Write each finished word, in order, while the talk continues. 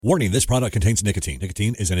Warning, this product contains nicotine.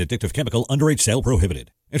 Nicotine is an addictive chemical, underage sale prohibited.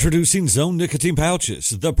 Introducing Zone Nicotine Pouches,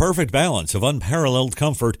 the perfect balance of unparalleled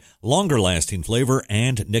comfort, longer-lasting flavor,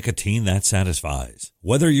 and nicotine that satisfies.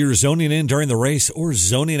 Whether you're zoning in during the race or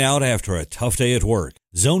zoning out after a tough day at work,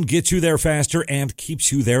 Zone gets you there faster and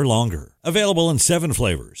keeps you there longer. Available in 7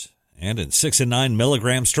 flavors and in 6 and 9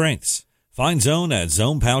 milligram strengths. Find Zone at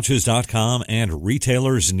zonepouches.com and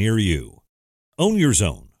retailers near you. Own your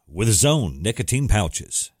Zone with Zone Nicotine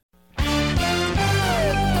Pouches.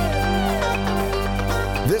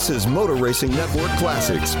 This is Motor Racing Network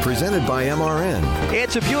Classics, presented by MRN.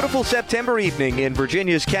 It's a beautiful September evening in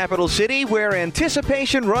Virginia's capital city where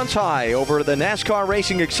anticipation runs high over the NASCAR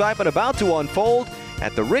racing excitement about to unfold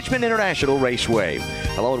at the Richmond International Raceway.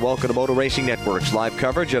 Hello and welcome to Motor Racing Network's live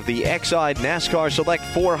coverage of the Excide NASCAR Select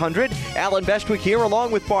 400. Alan Bestwick here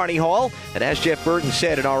along with Barney Hall. And as Jeff Burton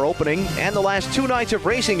said in our opening, and the last 2 nights of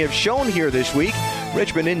racing have shown here this week,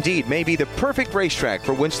 Richmond indeed may be the perfect racetrack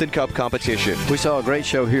for Winston Cup competition. We saw a great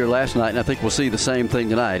show here last night, and I think we'll see the same thing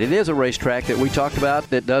tonight. It is a racetrack that we talked about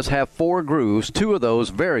that does have 4 grooves, 2 of those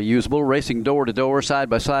very usable, racing door to door, side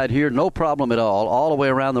by side here, no problem at all the way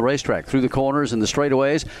around the racetrack, through the corners and the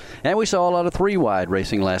straightaways. And we saw a lot of 3-wide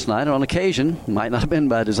racing last night. On occasion, might not have been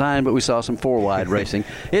by design, but we saw some 4-wide racing.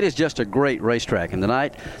 It is just a great racetrack. And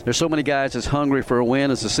tonight, there's so many guys that's hungry for a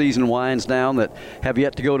win as the season winds down that have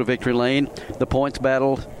yet to go to victory lane. The points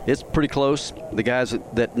battle, it's pretty close. The guys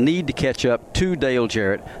that need to catch up to Dale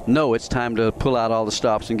Jarrett know it's time to pull out all the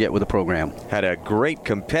stops and get with the program. Had a great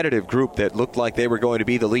competitive group that looked like they were going to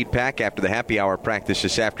be the lead pack after the happy hour practice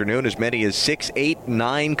this afternoon. As many as 6, 8,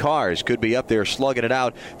 9 cars could be up there slugging it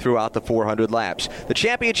out throughout the 400 laps. The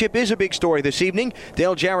championship is a big story this evening.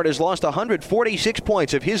 Dale Jarrett has lost 146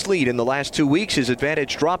 points of his lead in the last 2 weeks, his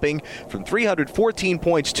advantage dropping from 314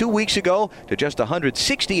 points 2 weeks ago to just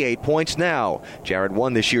 168 points now. Jarrett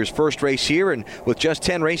won this year's first race here, and with just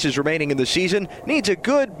 10 races remaining in the season, needs a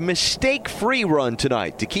good mistake-free run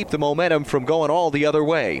tonight to keep the momentum from going all the other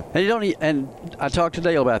way. And I talked to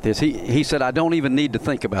Dale about this. He said, I don't even need to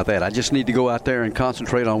think about that. I just need to go out there and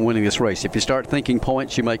concentrate on winning this race. If you start thinking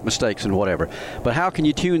points, you make mistakes and whatever. But how can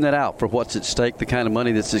you tune that out for what's at stake, the kind of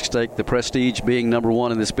money that's at stake, the prestige, being number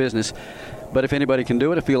one in this business? But if anybody can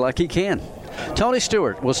do it, I feel like he can. Tony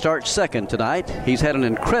Stewart will start second tonight. He's had an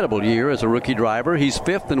incredible year as a rookie driver. He's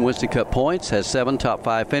 5th in Winston Cup points, has 7 top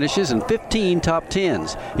 5 finishes, and 15 top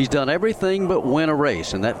 10s. He's done everything but win a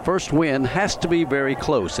race, and that first win has to be very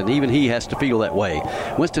close, and even he has to feel that way.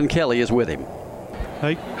 Winston Kelly is with him.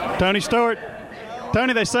 Hey, Tony Stewart.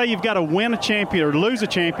 Tony, they say you've got to win a champion or lose a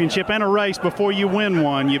championship and a race before you win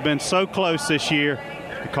one. You've been so close this year.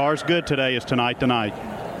 The car's good today. Is tonight?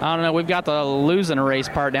 I don't know. We've got the losing a race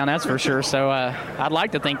part down, that's for sure. So I'd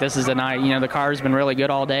like to think this is the night. You know, the car's been really good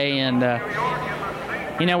all day, and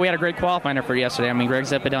we had a great qualifying effort yesterday. I mean, Greg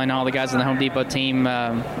Zeppelin and all the guys in the Home Depot team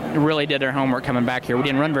really did their homework coming back here. We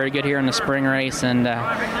didn't run very good here in the spring race, and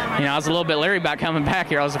I was a little bit leery about coming back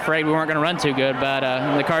here. I was afraid we weren't going to run too good, but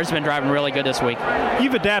the car's been driving really good this week.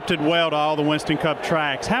 You've adapted well to all the Winston Cup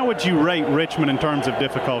tracks. How would you rate Richmond in terms of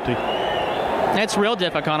difficulty? It's real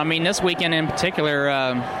difficult. I mean, this weekend in particular,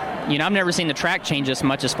 I've never seen the track change this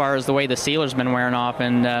much as far as the way the sealer's been wearing off.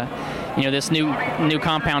 And, this new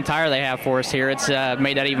compound tire they have for us here, it's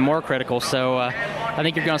made that even more critical. So I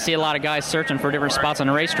think you're going to see a lot of guys searching for different spots on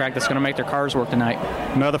the racetrack that's going to make their cars work tonight.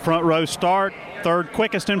 Another front row start. 3rd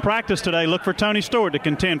quickest in practice today. Look for Tony Stewart to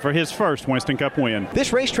contend for his first Winston Cup win.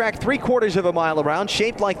 This racetrack 3/4 of a mile around,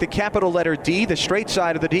 shaped like the capital letter D. The straight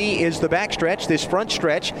side of the D is the backstretch. This front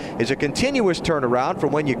stretch is a continuous turnaround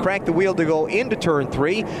from when you crank the wheel to go into turn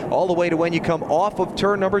 3 all the way to when you come off of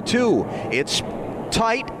turn number 2. It's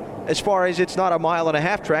tight. As far as it's not a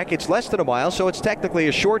 1.5-mile track, it's less than a mile, so it's technically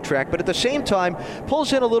a short track, but at the same time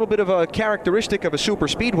pulls in a little bit of a characteristic of a super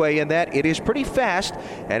speedway in that it is pretty fast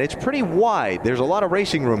and it's pretty wide. There's a lot of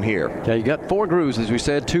racing room here. Yeah, you got 4 grooves, as we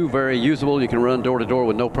said, 2 very usable. You can run door to door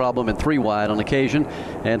with no problem, and 3 wide on occasion,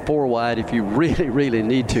 and 4 wide if you really, really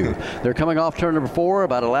need to. They're coming off turn number 4,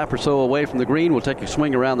 about a lap or so away from the green. We'll take a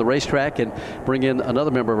swing around the racetrack and bring in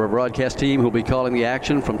another member of our broadcast team who'll be calling the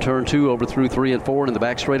action from turn 2 over through 3 and 4 in the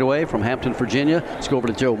back straightaway from Hampton, Virginia. Let's go over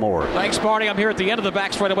to Joe Moore. Thanks, Barney. I'm here at the end of the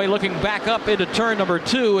back straightaway looking back up into turn number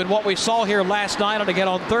 2, and what we saw here last night and again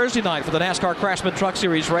on Thursday night for the NASCAR Craftsman Truck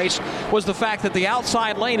Series race was the fact that the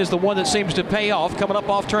outside lane is the one that seems to pay off coming up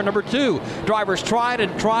off turn number 2. Drivers tried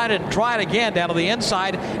again down to the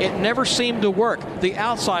inside. It never seemed to work. The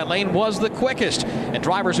outside lane was the quickest, and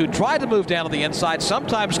drivers who tried to move down to the inside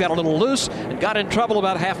sometimes got a little loose and got in trouble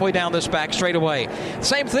about halfway down this back straightaway.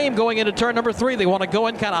 Same theme going into turn number 3. They want to go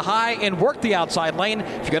in kind of the high and work the outside lane.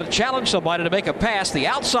 If you're going to challenge somebody to make a pass, the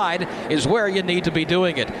outside is where you need to be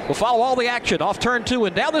doing it. We'll follow all the action off turn 2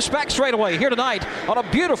 and down this back straightaway here tonight on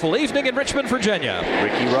a beautiful evening in Richmond, Virginia.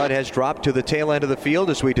 Ricky Rudd has dropped to the tail end of the field,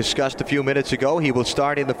 as we discussed a few minutes ago. He will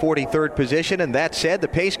start in the 43rd position, and that said, the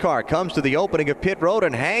pace car comes to the opening of pit road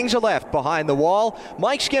and hangs a left behind the wall.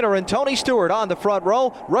 Mike Skinner and Tony Stewart on the front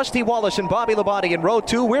row. Rusty Wallace and Bobby Labonte in row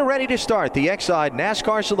 2. We're ready to start the Excide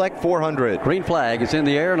NASCAR Select 400. Green flag is in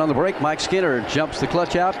the air, and on the brake, Mike Skinner jumps the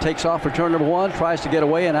clutch out, takes off for turn number 1, tries to get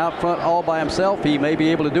away and out front all by himself. He may be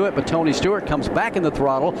able to do it, but Tony Stewart comes back in the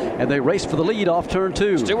throttle, and they race for the lead off turn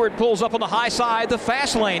 2. Stewart pulls up on the high side, the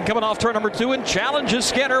fast lane, coming off turn number 2, and challenges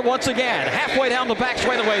Skinner once again. Halfway down the back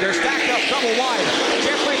straightaway, they're stacked up double wide.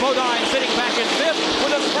 Jeffrey Bodine sitting back in 5th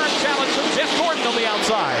with a firm challenge from Jeff Gordon on the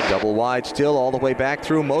outside. Double wide still all the way back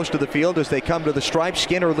through most of the field as they come to the stripe.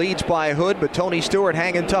 Skinner leads by a hood, but Tony Stewart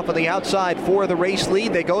hanging tough on the outside for the race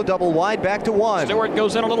lead. They go double wide back to 1. Stewart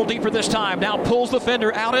goes in a little deeper this time. Now pulls the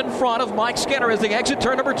fender out in front of Mike Skinner as they exit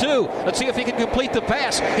turn number 2. Let's see if he can complete the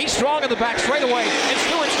pass. He's strong in the back straightaway, and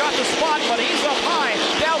Stewart's got the spot, but he's up high.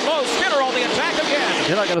 Down low, Skinner on the attack again.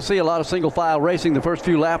 You're not going to see a lot of single file racing the first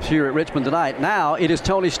few laps here at Richmond tonight. Now it is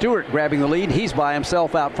Tony Stewart grabbing the lead. He's by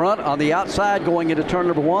himself out front. On the outside going into turn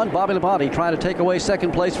number 1, Bobby Labonte trying to take away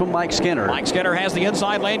second place from Mike Skinner. Mike Skinner has the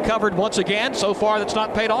inside lane covered once again. So far that's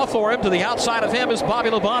not paid off for him. To the outside of him is Bobby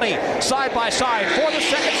Labonte. Side by side for the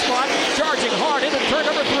second spot, charging hard into turn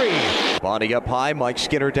number 3. Labonte up high, Mike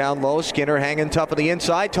Skinner down low. Skinner hanging tough on the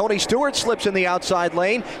inside. Tony Stewart slips in the outside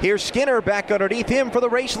lane. Here's Skinner back underneath him for the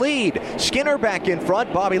race lead. Skinner back in front.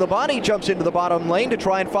 Bobby Labonte jumps into the bottom lane to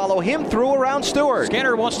try and follow him through around Stewart.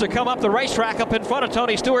 Skinner wants to come up the racetrack up in front of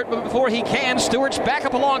Tony Stewart, but before he can, Stewart's back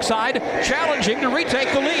up alongside, challenging to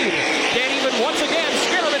retake the lead. Can't even once again,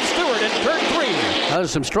 Skinner and Stewart in turn 3. Now,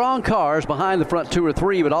 there's some strong cars behind the front 2 or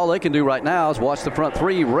 3, but all they can do right now is watch the front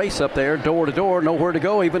 3 race up there, door to door, nowhere to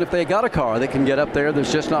go. Even if they got a car that can get up there,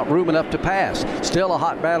 there's just not room enough to pass. Still a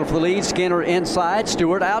hot battle for the lead. Skinner inside,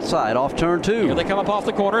 Stewart outside off turn 2. Here they come up off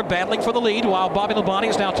the corner, battling for the lead, while Bobby Labonte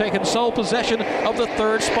has now taken sole possession of the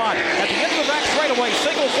 3rd spot. At the end of the back straightaway,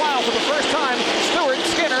 single file for the first time, Stewart,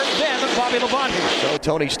 Skinner, then Bobby Labonte. So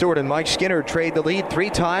Tony Stewart and Mike Skinner trade the lead 3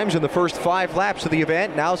 times in the first 5 laps of the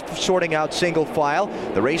event. Now sorting out single file.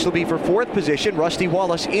 The race will be for 4th position. Rusty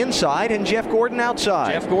Wallace inside and Jeff Gordon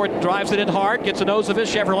outside. Jeff Gordon drives it in hard, gets a nose of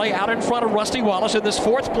his Chevrolet out in front of Rusty Wallace in this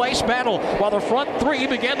 4th place battle, while the front 3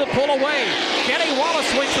 begin to pull away. Kenny Wallace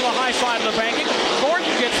swings to the high side of the banking. Gordon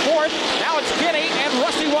gets 4th. Now it's Kenny and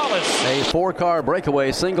Rusty Wallace. A 4-car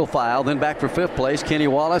breakaway single file, then back for 5th place. Kenny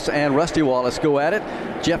Wallace and Rusty Wallace go at it.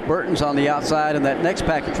 Jeff Burton's on the outside in that next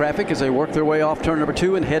pack of traffic as they work their way off turn number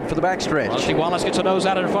 2 and head for the backstretch. Rusty Wallace gets a nose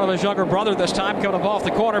out in front of his younger brother this time, coming up off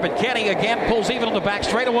the corner, but Kenny again pulls even on the back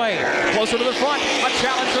straightaway. Closer to the front, a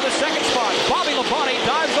challenge for the second spot. Bobby Labonte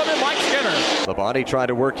dives under Mike Skinner. Labonte trying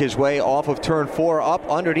to work his way off of turn 4 up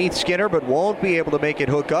underneath Skinner, but won't be able to make it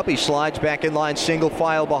hook up. He slides back in line single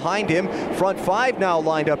file behind him. Front 5 now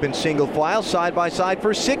lined up in single file, side by side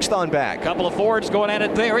for 6th on back. Couple of Fords going at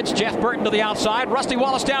it there. It's Jeff Burton to the outside. Rusty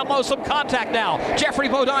Wallace down low, some contact now. Jeffrey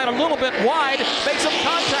Bodine a little bit wide, makes some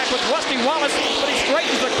contact with Rusty Wallace, but he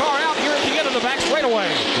straightens the car out here at the end of the back straightaway.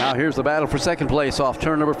 Now here's the battle for second place off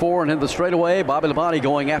turn number 4 and in the straightaway. Bobby Labonte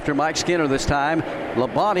going after Mike Skinner this time.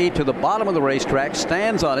 Labonte to the bottom of the racetrack,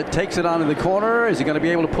 stands on it, takes it on in the corner. Is he going to be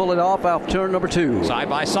able to pull it off turn number 2? Side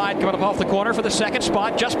by side coming up off the corner for the second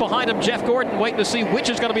spot. Just behind him, Jeff Gordon waiting to see which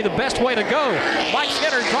is going to be the best way to go. Mike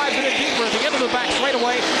Skinner drives it in deeper at the end of the back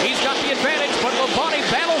straightaway. He's got the advantage, but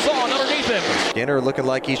Labonte battles on underneath him. Skinner looking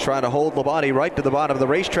like he's trying to hold Labonte right to the bottom of the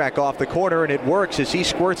racetrack off the corner, and it works as he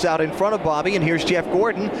squirts out in front of Bobby. And here's Jeff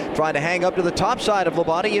Gordon trying to hang up to the top side of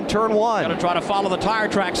Labonte in turn 1. Going to try to follow the tire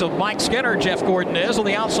tracks of Mike Skinner. Jeff Gordon is on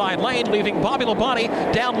the outside lane, leaving Bobby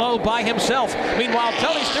Labonte down low by himself. Meanwhile,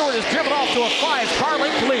 Tony Stewart is driven off to a 5-car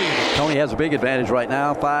length lead. Tony has a big advantage right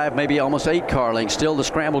now, 5, maybe almost 8 car lengths. Still the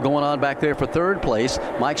scramble going on back there for 3rd place.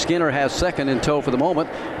 Mike Skinner has 2nd in tow for the moment.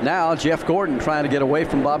 Now Jeff Gordon trying to get away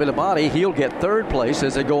from Bobby Labonte. He'll get 3rd place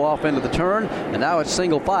as they go off into the turn, and now it's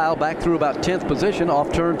single file back through about 10th position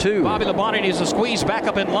off turn 2. Bobby Labonte needs to squeeze back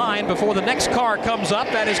up in line before the next car comes up.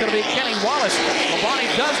 That is going to be Kenny Wallace. Labonte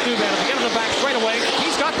does do that at the end of the back straightaway.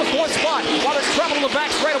 He's got the 4th spot. While there's trouble in the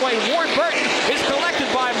back straightaway, Warren Burton is collected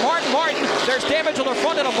by Martin. There's damage on the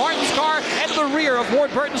front end of Martin's car and the rear of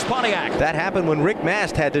Ward Burton's Pontiac. That happened when Rick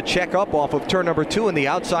Mast had to check up off of turn number 2 in the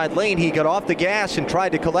outside lane. He got off the gas and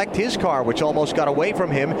tried to collect his car, which almost got away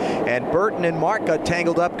from him. And Burton and Mark got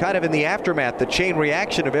tangled up kind of in the aftermath, the chain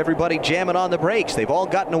reaction of everybody jamming on the brakes. They've all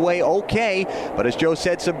gotten away okay, but as Joe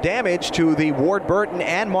said, some damage to the Ward Burton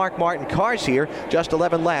and Mark Martin cars here, just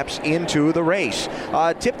 11 laps into the race.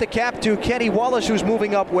 Tip the cap to Kenny Wallace, who's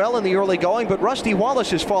moving up well in the early going, but Rusty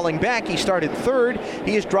Wallace is falling back. He started 3rd.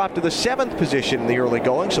 He has dropped to the 7th position in the early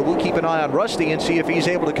going, so we'll keep an eye on Rusty and see if he's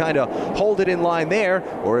able to kind of hold it in line there,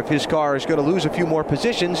 or if his car is going to lose a few more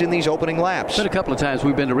positions in these opening laps. Been a couple of times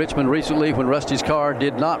we've been to Richmond recently when Rusty's car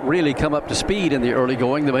did not really come up to speed in the early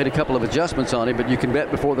going. They made a couple of adjustments on it, but you can bet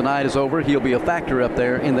before the night is over he'll be a factor up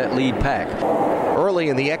there in that lead pack. Early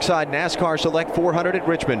in the Excide NASCAR Select 400 at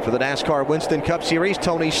Richmond for the NASCAR Winston Cup Series,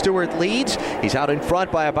 Tony Stewart leads. He's out in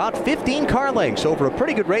front by about 15 car lengths over a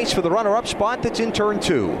pretty good race for the runner-up spot that's in turn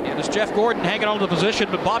 2. And it's Jeff Gordon hanging on to the position,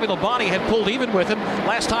 but Bobby Labonte had pulled even with him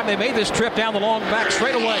last time they made this trip down the long back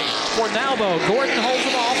straightaway. For now, though, Gordon holds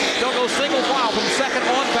him off. They'll go single file from second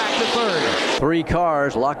on back to third. 3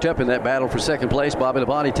 cars locked up in that battle for second place. Bobby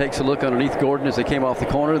Labonte takes a look underneath Gordon as they came off the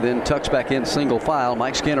corner, then tucks back in single file.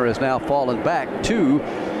 Mike Skinner has now fallen back to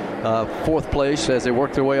 4th place as they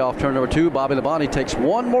work their way off turn number 2. Bobby Labonte takes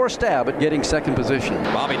one more stab at getting second position.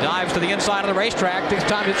 Bobby dives to the inside of the racetrack. This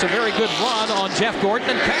time it's a very good run on Jeff Gordon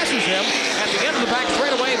and passes him at the end of the back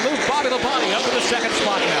straightaway. Moves Bobby Labonte up to the second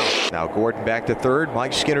spot now. Now Gordon back to 3rd,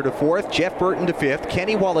 Mike Skinner to 4th, Jeff Burton to 5th,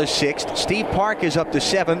 Kenny Wallace 6th, Steve Park is up to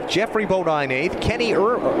 7th, Jeffrey Bodine 8th, Kenny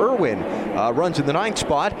Irwin runs in the 9th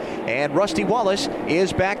spot, and Rusty Wallace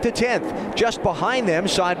is back to 10th. Just behind them,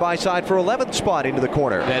 side by side for 11th spot into the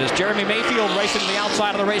corner. That is Jeremy Mayfield racing to the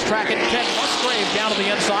outside of the racetrack, and Ken Musgrave down to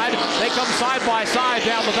the inside. They come side by side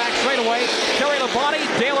down the back straightaway. Kerry Labonte,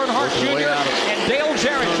 Dale Earnhardt Jr., and Dale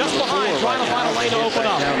Jarrett just behind, trying to find a lane to open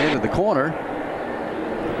up. Down into the corner.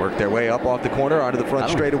 Work their way up off the corner onto the front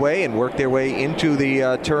straightaway and work their way into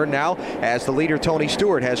the turn now as the leader Tony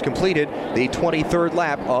Stewart has completed the 23rd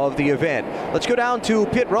lap of the event. Let's go down to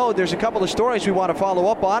pit road. There's a couple of stories we want to follow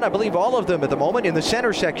up on. I believe all of them at the moment in the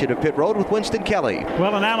center section of pit road with Winston Kelly.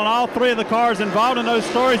 Well, and Alan, all 3 of the cars involved in those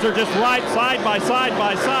stories are just right side by side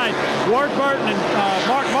by side. Ward Burton and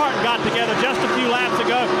Mark Martin got together just a few laps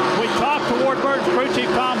ago. We talked to Ward Burton's crew chief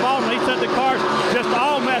Tom Baldwin. He said the car's just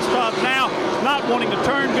all messed up now, not wanting to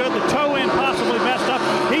turn good. The toe end possibly messed up.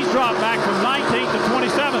 He's dropped back from 19th to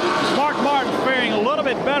 27th. Mark Martin faring a little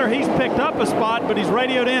bit better. He's picked up a spot, but he's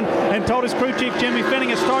radioed in and told his crew chief Jimmy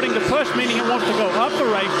Finning is starting to push, meaning he wants to go up the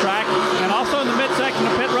racetrack. And also in the midsection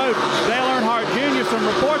of pit road, Dale Earnhardt Jr., some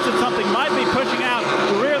reports that something might be pushing out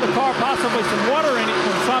the rear of the car, possibly some water in it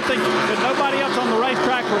or something, but nobody else on the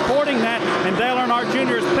racetrack reporting that. And Dale Earnhardt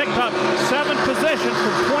Jr. has picked up 7 positions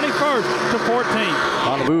from 21st to 14th.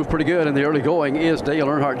 On the move pretty good in the early going is Dale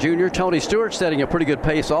Earnhardt Jr. Tony Stewart setting a pretty good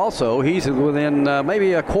pace also. He's within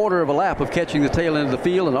maybe a quarter of a lap of catching the tail end of the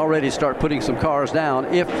field and already start putting some cars down,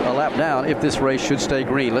 if a lap down, if this race should stay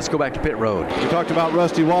green. Let's go back to pit road. We talked about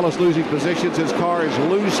Rusty Wallace losing positions. His car is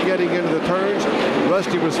loose getting into the turns.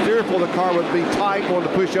 Rusty was fearful the car would be tight, wanted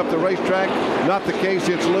to push up the racetrack. Not the case,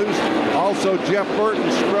 it's loose. Also, Jeff Burton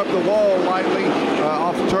scrubbed the wall lightly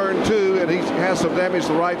off turn 2, and he has some damage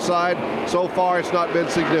to the right side. So far, it's not been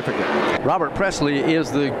significant. Robert Presley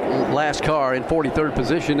is the last car in 43rd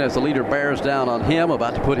position as the leader bears down on him,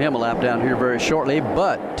 about to put him a lap down here very shortly.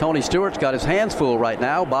 But Tony Stewart's got his hands full right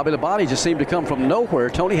now. Bobby Labonte just seemed to come from nowhere.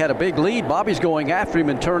 Tony had a big lead. Bobby's going after him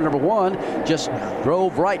in turn number 1, just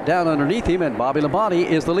drove right down underneath him, and Bobby Labonte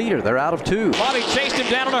is the leader. They're out of 2. Bobby chased him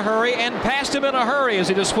down in a hurry and passed him in a hurry as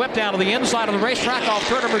he just swept down to the inside of the racetrack off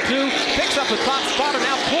turn number 2, picks up the top spot and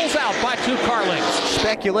now pulls out by 2 car lengths.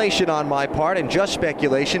 Speculation on my part, and just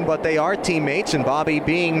speculation, but they are teammates, and Bobby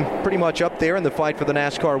being pretty much up there in the fight for the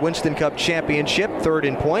NASCAR Winston Cup Championship, 3rd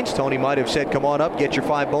in points. Tony might have said, come on up, get your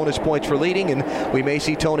 5 bonus points for leading, and we may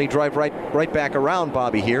see Tony drive right back around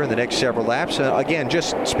Bobby here in the next several laps. Again,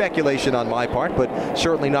 just speculation on my part, but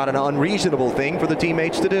certainly not an unreasonable thing for the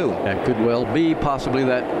teammates to do. That could well be. Possibly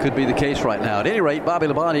that could be the case right now. At any rate, Bobby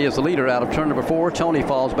Labonte is the leader out of turn number 4. Tony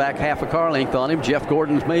falls back half a car length on him. Jeff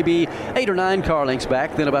Gordon's maybe 8 or 9 car lengths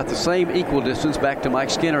back, then about the same equal distance back to Mike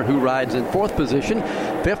Skinner, who rides in 4th position.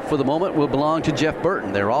 5th for the moment will belong to Jeff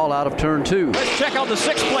Burton. They're all out of turn 2. Let's check out the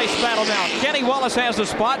 6th place battle now. Kenny Wallace has the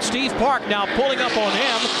spot. Steve Park now pulling up on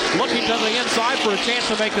him, looking to the inside for a chance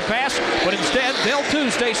to make the pass, but instead they'll too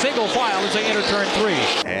stay single file as they enter turn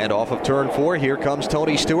 3. And off of turn 4, here comes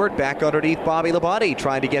Tony Stewart back underneath Bobby Labonte,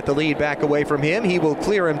 trying to get the lead back away from him. He will will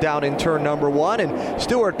clear him down in turn number 1. And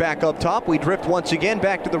Stewart back up top. We drift once again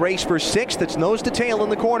back to the race for 6th. It's nose to tail in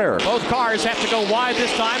the corner. Both cars have to go wide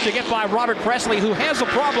this time to get by Robert Presley, who has a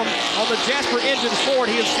problem on the Jasper engines Ford.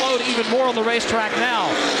 He has slowed even more on the racetrack now.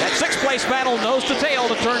 That 6th-place battle, nose to tail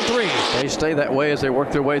to turn 3. They stay that way as they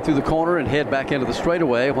work their way through the corner and head back into the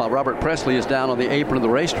straightaway while Robert Presley is down on the apron of the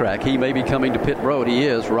racetrack. He may be coming to pit road. He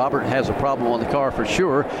is. Robert has a problem on the car for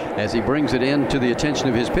sure as he brings it in to the attention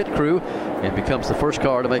of his pit crew and becomes the first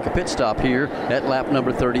car to make a pit stop here at lap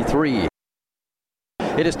number 33.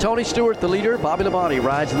 It is Tony Stewart, the leader. Bobby Labonte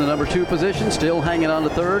rides in the number 2 position. Still hanging on to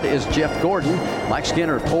 3rd is Jeff Gordon. Mike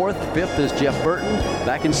Skinner 4th. 5th is Jeff Burton.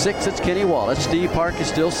 Back in 6th, it's Kenny Wallace. Steve Park is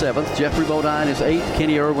still 7th. Jeffrey Bodine is 8th.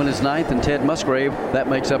 Kenny Irwin is 9th. And Ted Musgrave, that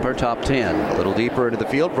makes up our top 10. A little deeper into the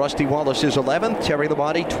field, Rusty Wallace is 11th. Terry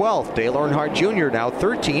Labonte 12th. Dale Earnhardt Jr. now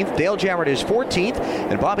 13th. Dale Jarrett is 14th.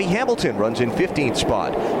 And Bobby Hamilton runs in 15th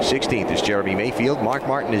spot. 16th is Jeremy Mayfield. Mark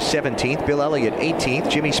Martin is 17th. Bill Elliott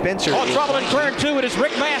 18th. Jimmy Spencer. Oh, trouble in turn 2. It is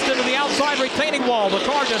Rick Mast into the outside retaining wall. The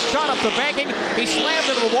car just shot up the banking. He slammed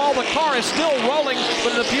into the wall. The car is still rolling,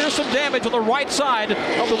 but it appears some damage on the right side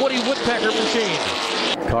of the Woody Woodpecker machine.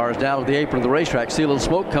 Cars down to the apron of the racetrack. See a little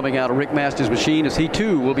smoke coming out of Rick Mast's machine as he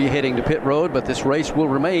too will be heading to pit road, but this race will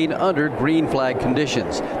remain under green flag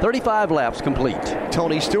conditions. 35 laps complete.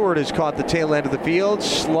 Tony Stewart has caught the tail end of the field,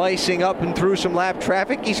 slicing up and through some lap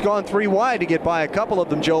traffic. He's gone 3 wide to get by a couple of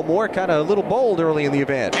them. Joe Moore kind of a little bold early in the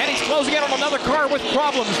event. And he's closing in on another car with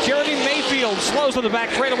problems. Jeremy Mayfield slows on the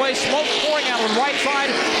back straightaway. Smoke pouring out on the right side.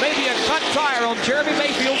 Maybe a cut tire on Jeremy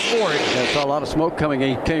Mayfield's Ford. I saw a lot of smoke coming.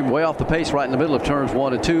 He came way off the pace right in the middle of turns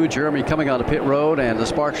 1 and 2. Jeremy coming onto pit road, and the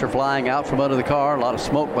sparks are flying out from under the car. A lot of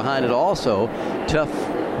smoke behind it also. Tough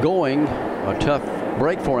going, or tough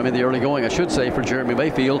break for him in the early going, I should say, for Jeremy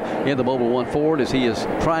Mayfield in the Mobil 1 Ford as he is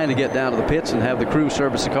trying to get down to the pits and have the crew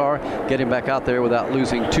service the car, get him back out there without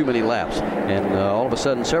losing too many laps. And all of a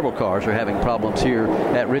sudden, several cars are having problems here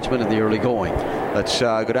at Richmond in the early going. Let's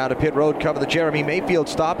go down to pit road, cover the Jeremy Mayfield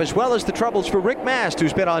stop, as well as the troubles for Rick Mast,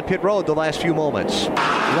 who's been on pit road the last few moments.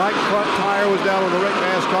 Right front tire was down on the Rick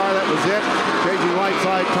Mast car. That was it. Changing right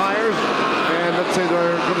side tires. And let's say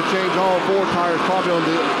they're going to change all 4 tires probably on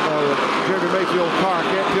the Jeremy Mayfield car. I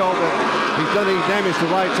can't tell that he's done any damage to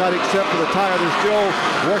the right side except for the tire. They're still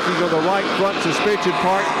working on the right front suspension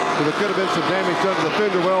part. So there could have been some damage done to the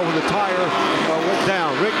fender well when the tire went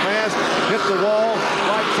down. Rick Mast hit the wall,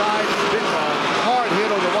 right side, hard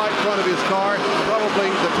hit on the right front of his car. Probably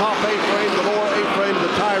the top A-frame, the lower A-frame of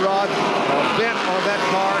the tie rod bent on that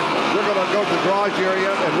car. We're going to go to the garage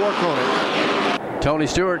area and work on it. Tony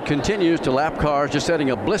Stewart continues to lap cars, just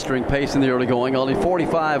setting a blistering pace in the early going. Only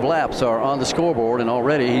 45 laps are on the scoreboard, and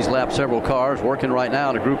already he's lapped several cars, working right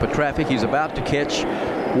now in a group of traffic. He's about to catch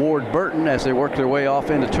Ward Burton as they work their way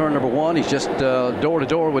off into turn number 1. He's just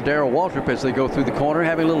door-to-door with Darrell Waltrip as they go through the corner,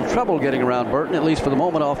 having a little trouble getting around Burton, at least for the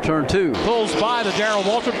moment, off turn 2. Pulls by the Darrell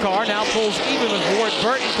Waltrip car, now pulls even with Ward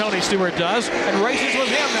Burton, Tony Stewart does, and races with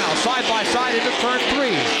him now, side by side into turn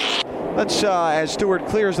 3. Let's, as Stewart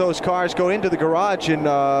clears those cars, go into the garage and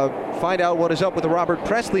find out what is up with the Robert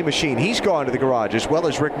Presley machine. He's gone to the garage, as well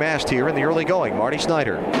as Rick Mast here in the early going. Marty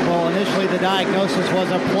Snyder. Well, initially the diagnosis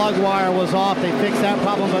was a plug wire was off. They fixed that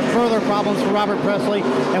problem, but further problems for Robert Presley.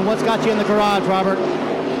 And what's got you in the garage, Robert?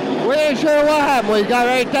 We ain't sure what happened. We got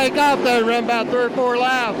ready to take off there and run about 3 or 4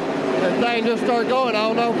 laps. The thing just started going. I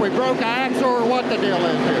don't know if we broke an axle or what the deal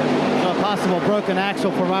is here. A possible broken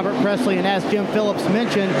axle for Robert Presley, and as Jim Phillips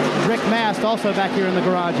mentioned, Rick Mast also back here in the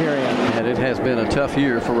garage area. And it has been a tough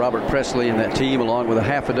year for Robert Presley and that team, along with a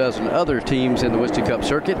half a dozen other teams in the Winston Cup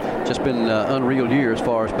circuit. Just been an unreal year as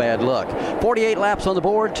far as bad luck. 48 laps on the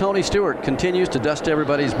board. Tony Stewart continues to dust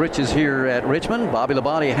everybody's britches here at Richmond. Bobby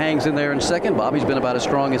Labonte hangs in there in second. Bobby's been about as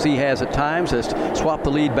strong as he has at times, has swapped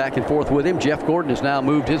the lead back and forth with him. Jeff Gordon has now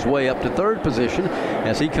moved his way up to 3rd position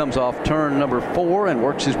as he comes off turn number 4 and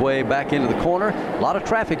works his way back into the corner. A lot of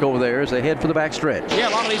traffic over there as they head for the back stretch. Yeah,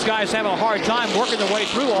 a lot of these guys having a hard time working their way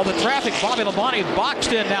through all the traffic. Bobby Labonte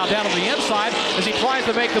boxed in now down on the inside as he tries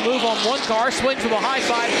to make the move on one car, swings to the high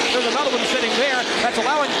side. There's another one sitting there. That's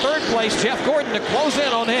allowing 3rd place Jeff Gordon to close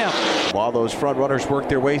in on him. While those front runners work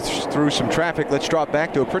their way through some traffic, let's drop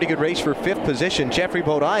back to a pretty good race for 5th position. Jeffrey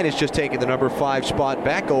Bodine has just taken the number 5 spot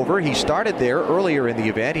back over. He started there earlier in the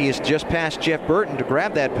event. He has just passed Jeff Burton to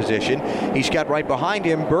grab that position. He's got right behind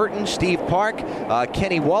him Burton, Steve Park,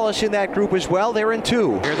 Kenny Wallace in that group as well. They're in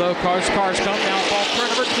 2. Here though, cars come now off turn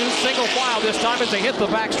number 2, single file this time as they hit the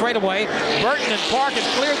back straightaway. Burton and Park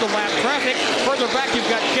have cleared the lap traffic. Further back you've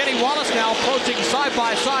got Kenny Wallace now approaching side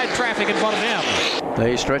by side traffic in front of him.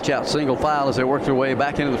 They stretch out single file as they work their way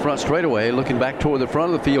back into the front straightaway. Looking back toward the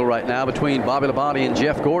front of the field right now between Bobby Labonte and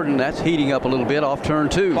Jeff Gordon. That's heating up a little bit off turn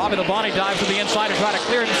 2. Bobby Labonte dives to the inside to try to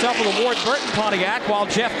clear himself with a Ward Burton Pontiac, while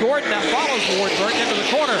Jeff Gordon now follows Ward Burton into the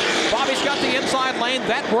corner. Bobby's got the inside lane.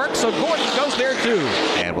 That works, so Gordon goes there too.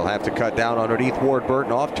 And we'll have to cut down underneath Ward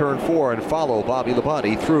Burton off turn 4 and follow Bobby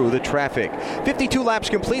Labonte through the traffic. 52 laps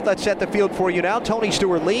complete. Let's set the field for you now. Tony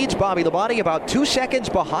Stewart leads. Bobby Labonte about 2 seconds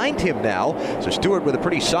behind him now. So Stewart with a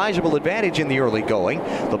pretty sizable advantage in the early going.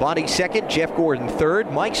 Labonte second, Jeff Gordon third,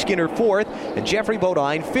 Mike Skinner fourth, and Jeffrey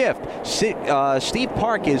Bodine fifth. Steve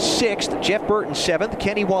Park is sixth, Jeff Burton seventh,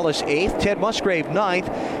 Kenny Wallace eighth, Ted Musgrave ninth,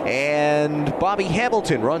 and Bobby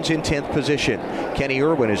Hamilton runs in 10th position. Kenny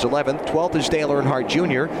Irwin is 11th, 12th is Dale Earnhardt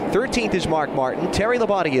Jr., 13th is Mark Martin, Terry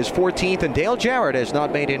Labonte is 14th, and Dale Jarrett has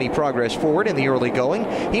not made any progress forward in the early going.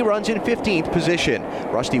 He runs in 15th position.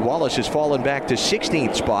 Rusty Wallace has fallen back to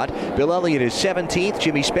 16th spot. Bill Elliott is 17th,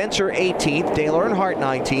 Jimmy Spencer 18th, Dale Earnhardt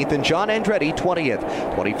 19th, and John Andretti 20th.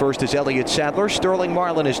 21st is Elliott Sadler, Sterling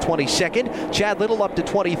Marlin is 22nd, Chad Little up to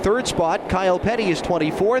 23rd spot, Kyle Petty is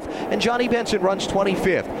 24th, and Johnny Benson runs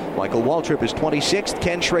 25th. Michael Waltrip is 26th,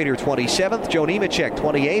 Ken Schrader 27th, Joe Nemechek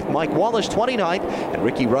 28th, Mike Wallace 29th, and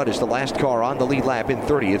Ricky Rudd is the last car on the lead lap in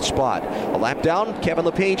 30th spot. A lap down, Kevin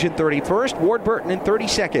LePage in 31st, Ward Burton in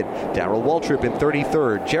 32nd, Darrell Waltrip in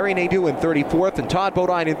 33rd, Jerry Nadeau in 34th, and Todd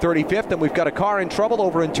Bodine in 35th, and we've got a car in trouble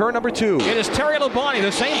over in turn number 2. It is Terry Labonte,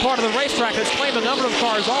 the same part of the racetrack that's claimed a number of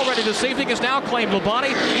cars already this evening, has now claimed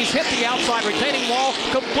Labonte. He's hit the outside retaining wall,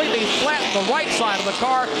 completely flattened the right side of the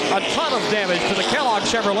car. A ton of damage to the Kellogg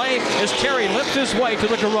Chevrolet as Terry lifts his way to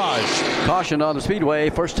the garage. Caution on the speedway.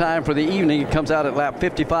 First time for the evening. It comes out at lap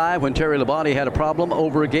 55 when Terry Labonte had a problem.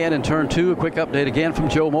 Over again in turn 2. A quick update again from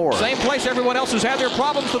Joe Moore. Same place everyone else has had their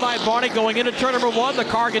problems tonight, Barney. Going into turn number 1, the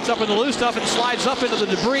car gets up in the loose stuff and slides up into the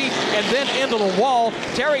debris and then into the wall.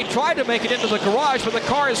 Terry tried to make it into the garage, but the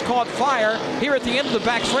car has caught fire. Here at the end of the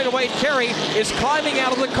back straightaway, Terry is climbing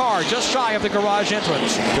out of the car just shy of the garage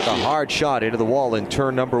entrance. Took a hard shot into the wall in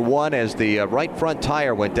turn number 1 as the right front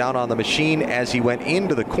tire went down on the machine as he went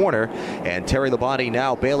into the corner. And Terry Labonte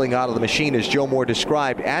now bailing out of the machine, as Joe Moore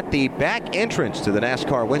described, at the back entrance to the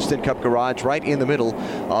NASCAR Winston Cup garage right in the middle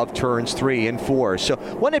of turns 3 and 4. So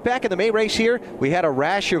wasn't it back in the May race here? We had a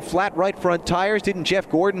rash of flat right front tires. Didn't Jeff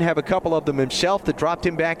Gordon have a couple of them himself that dropped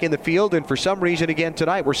him back in the field? And for some reason again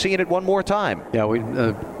tonight, we're seeing it one more time. Yeah, we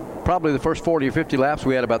probably the first 40 or 50 laps,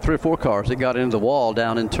 we had about 3 or 4 cars that got into the wall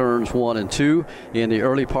down in turns 1 and 2 in the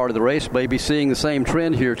early part of the race. Maybe seeing the same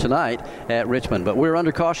trend here tonight at Richmond. But we're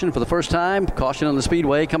under caution for the first time. Caution on the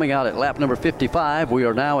speedway coming out at lap number 55. We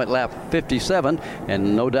are now at lap 57,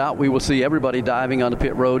 and no doubt we will see everybody diving onto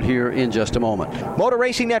pit road here in just a moment. Motor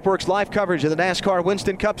Racing Network's live coverage of the NASCAR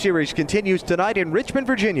Winston Cup Series continues tonight in Richmond,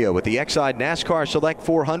 Virginia with the Excide NASCAR Select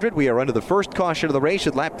 400. We are under the first caution of the race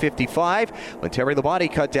at lap 55 when Terry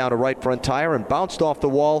Labonte cut down a right front tire and bounced off the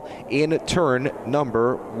wall in turn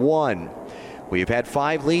number 1. We've had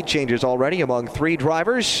 5 lead changes already among 3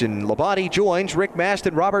 drivers, and Labonte joins Rick Mast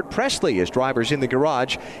and Robert Presley as drivers in the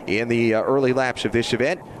garage in the early laps of this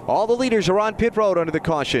event. All the leaders are on pit road under the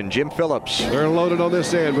caution. Jim Phillips. They're loaded on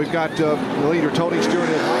this end. We've got the leader Tony Stewart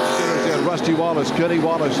and Mike Skinner and Rusty Wallace, Kenny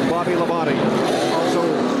Wallace, Bobby Labonte.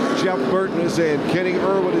 Also Jeff Burton is in, Kenny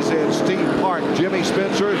Irwin is in, Steve Park, Jimmy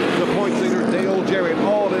Spencer, the points leader Dale Jarrett,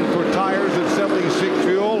 all in for tires at 76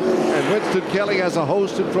 fuel, and Winston Kelly has a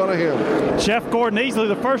host in front of him. Jeff Gordon easily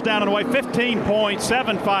the first down and away,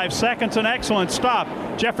 15.75 seconds, an excellent stop.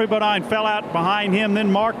 Jeffrey Bodine fell out behind him,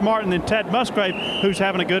 then Mark Martin, then Ted Musgrave, who's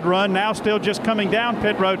having a good run. Now still just coming down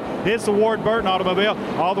pit road is the Ward Burton automobile.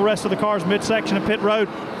 All the rest of the cars midsection of pit road.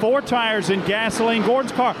 4 tires in gasoline.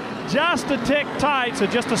 Gordon's car just a tick tight, so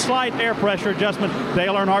just a slight air pressure adjustment.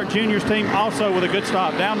 Dale Earnhardt Jr.'s team also with a good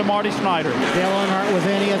stop down to Marty Snyder. Dale Earnhardt was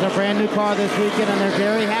in. He has a brand new car this weekend, and they're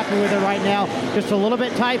very happy with it right now. Just a little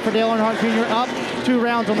bit tight for Dale Earnhardt Jr. up 2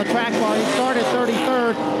 rounds on the track while he started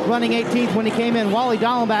 33rd, running 18th when he came in. Wally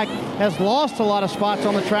Dallenbach has lost a lot of spots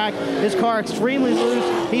on the track. His car extremely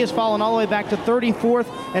loose. He has fallen all the way back to 34th,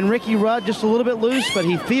 and Ricky Rudd just a little bit loose, but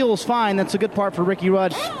he feels fine. That's a good part for Ricky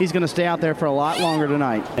Rudd. He's going to stay out there for a lot longer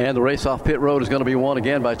tonight. And the race off pit road is going to be won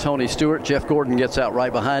again by Tony Stewart. Jeff Gordon gets out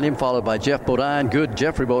right behind him, followed by Jeff Bodine. Good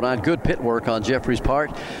Jeffrey Bodine. Good pit work on Jeffrey's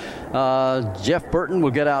part. Jeff Burton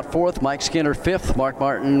will get out 4th, Mike Skinner 5th, Mark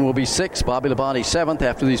Martin will be 6th, Bobby Labonte 7th.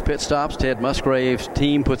 After these pit stops, Ted Musgrave's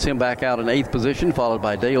team puts him back out in 8th position, followed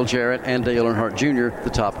by Dale Jarrett and Dale Earnhardt Jr., the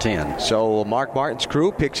top 10. So Mark Martin's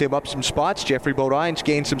crew picks him up some spots. Jeffrey Bodine's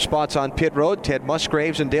gained some spots on pit road. Ted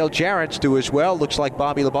Musgrave's and Dale Jarrett's do as well. Looks like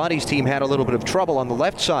Bobby Labonte's team had a little bit of trouble on the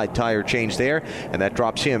left side tire change there, and that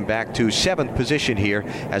drops him back to 7th position here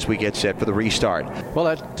as we get set for the restart. Well,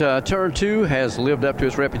 that turn 2 has lived up to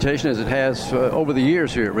its reputation as it has over the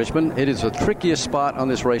years here at Richmond. It is the trickiest spot on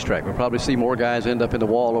this racetrack. We'll probably see more guys end up in the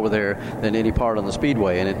wall over there than any part on the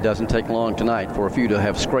speedway, and it doesn't take long tonight for a few to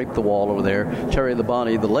have scraped the wall over there. Terry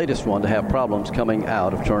Labonte, the latest one to have problems coming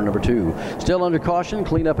out of turn number 2. Still under caution,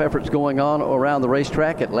 cleanup efforts going on around the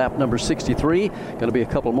racetrack at lap number 63. Going to be a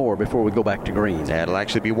couple more before we go back to green. That'll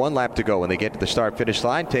actually be 1 lap to go when they get to the start-finish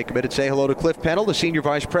line. Take a minute, say hello to Cliff Pennell, the Senior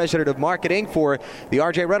Vice President of Marketing for the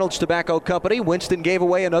R.J. Reynolds Tobacco Company. Winston gave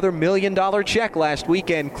away another $1 million check last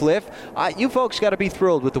weekend, Cliff. You folks got to be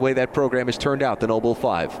thrilled with the way that program has turned out, the Noble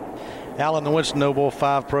 5. Alan, the Winston Noble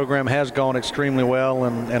 5 program has gone extremely well,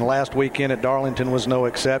 and last weekend at Darlington was no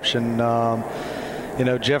exception.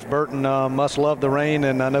 Jeff Burton must love the rain,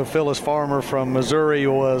 and I know Phyllis Farmer from Missouri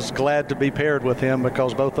was glad to be paired with him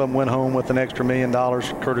because both of them went home with an extra $1 million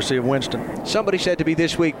courtesy of Winston. Somebody said to me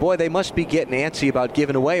this week, boy, they must be getting antsy about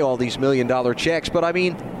giving away all these $1 million checks, but I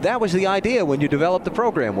mean, that was the idea when you developed the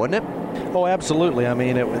program, wasn't it? Oh, absolutely. I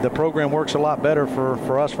mean, the program works a lot better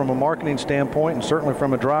for us from a marketing standpoint and certainly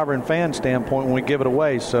from a driver and fan standpoint when we give it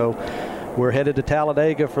away. So we're headed to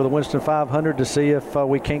Talladega for the Winston 500 to see if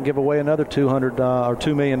we can't give away another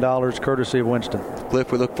 $2 million courtesy of Winston.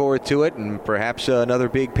 Cliff, we look forward to it, and perhaps another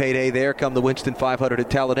big payday there come the Winston 500 at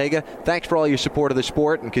Talladega. Thanks for all your support of the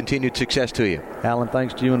sport and continued success to you. Alan,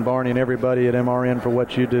 thanks to you and Barney and everybody at MRN for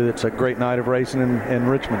what you do. It's a great night of racing in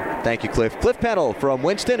Richmond. Thank you, Cliff. Cliff Pennell from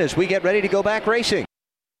Winston as we get ready to go back racing.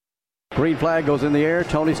 Green flag goes in the air.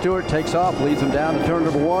 Tony Stewart takes off, leads him down to turn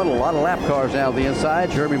number 1. A lot of lap cars now to the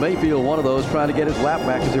inside. Jeremy Mayfield, one of those, trying to get his lap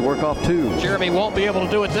back as he work off 2. Jeremy won't be able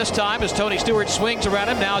to do it this time as Tony Stewart swings around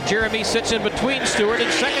him. Now Jeremy sits in between Stewart.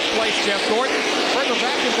 In second place, Jeff Gordon. Further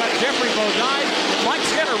back, you've got Jeffrey Bodine. Mike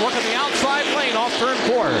Skinner working the outside lane off turn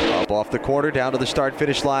 4. Up off the corner, down to the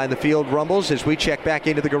start-finish line. The field rumbles as we check back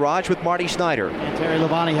into the garage with Marty Snyder. And Terry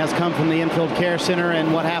Labonte has come from the infield care center,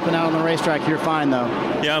 and what happened out on the racetrack? You're fine, though.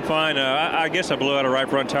 Yeah, I'm fine. I guess I blew out a right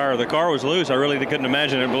front tire. The car was loose. I really couldn't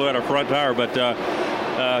imagine it blew out a front tire, but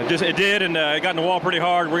it did, and it got in the wall pretty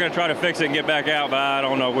hard. We're going to try to fix it and get back out, but I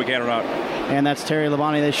don't know if we can or not. And that's Terry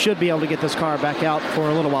Labonte. They should be able to get this car back out for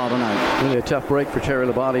a little while tonight. Really a tough break for Terry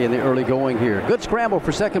Labonte in the early going here. Good scramble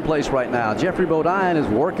for second place right now. Jeffrey Bodine is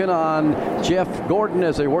working on Jeff Gordon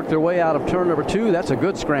as they work their way out of turn number 2. That's a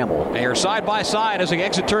good scramble. They are side by side as they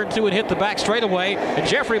exit turn 2 and hit the back straightaway. And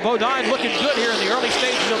Jeffrey Bodine looking good here in the early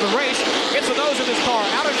stages of the race. Gets the nose of his car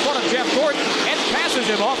out in front of Jeff Gordon and passes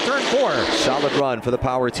him off turn 4. Solid run for the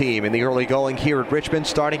power team in the early going here at Richmond,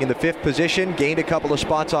 starting in the 5th position. Gained a couple of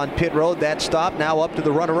spots on pit road. That stop now up to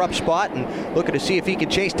the runner-up spot and looking to see if he can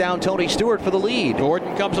chase down Tony Stewart for the lead.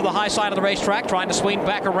 Gordon comes to the high side of the racetrack, trying to swing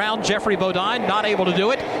back around Jeffrey Bodine, not able to do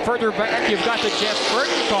it. Further back, you've got the Jeff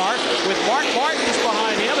Burton car with Mark Martin just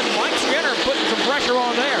behind him and Mike Skinner putting some pressure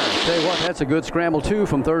on there. Tell you what, that's a good scramble too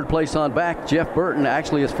from 3rd place on back. Jeff Burton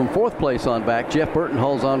actually is from 4th place on back. Jeff Burton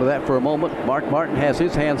holds on to that for a moment. Mark Martin has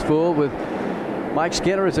his hands full with Mike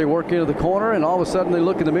Skinner as they work into the corner, and all of a sudden they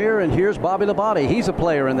look in the mirror, and here's Bobby Labonte. He's a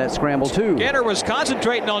player in that scramble too. Skinner was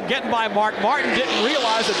concentrating on getting by Mark Martin, didn't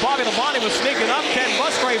realize that Bobby Labonte was sneaking up. Ken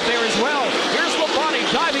Musgrave there as well. Here's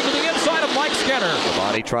Labonte diving to the inside of Mike Skinner.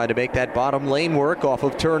 Labonte trying to make that bottom lane work off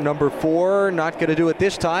of turn number 4. Not going to do it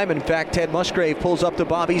this time. In fact, Ted Musgrave pulls up to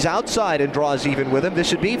Bobby's outside and draws even with him.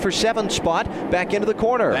 This would be for 7th spot back into the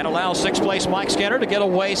corner. That allows 6th place Mike Skinner to get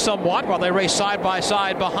away somewhat while they race side by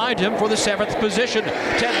side behind him for the 7th position.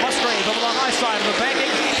 Ted Musgrave over the high side of the banking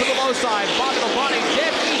to the low side. Bobby Labonte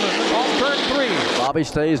dead even off turn 3. Bobby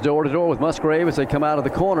stays door to door with Musgrave as they come out of the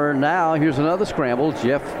corner. Now here's another scramble.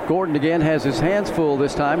 Jeff Gordon again has his hands full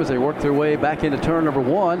this time as they work their way back into turn number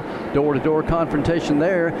 1. Door to door confrontation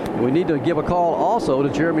there. We need to give a call also to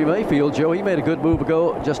Jeremy Mayfield. Joe, he made a good move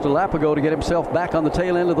just a lap ago to get himself back on the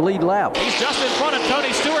tail end of the lead lap. He's just in front of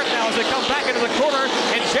Tony Stewart now as they come back into the corner,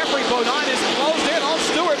 and Jeffrey Bodine is closed in on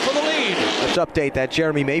Stewart for the lead. Let's update that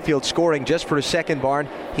Jeremy Mayfield scoring just for a second, Barn.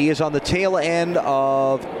 He is on the tail end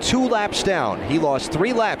of 2 laps down. He lost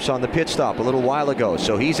 3 laps on the pit stop a little while ago,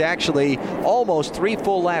 so he's actually almost 3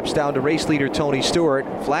 full laps down to race leader Tony Stewart.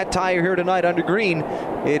 Flat tire here tonight under green.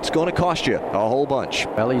 It's going to cost you a whole bunch.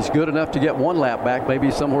 Well, he's good enough to get 1 lap back.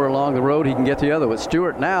 Maybe somewhere along the road he can get the other. With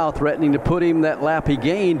Stewart now threatening to put him that lap he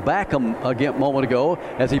gained back a moment ago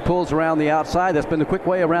as he pulls around the outside. That's been the quick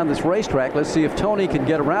way around this racetrack. Let's see if Tony can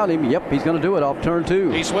get around him. Yep, he's going to do it off turn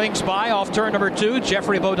 2. He swings by off turn number 2.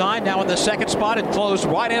 Jeffrey Bodine now in the second spot and closed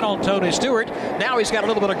right in on Tony Stewart. Now he's got a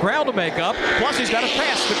little bit of ground to make up. Plus he's got to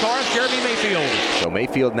pass the car of Jeremy Mayfield. So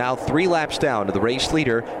Mayfield now 3 laps down to the race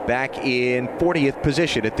leader, back in 40th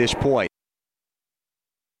position at this point.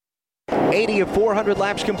 80 of 400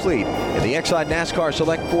 laps complete in the Excide NASCAR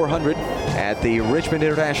Select 400 at the Richmond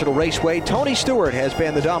International Raceway. Tony Stewart has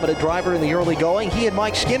been the dominant driver in the early going. He and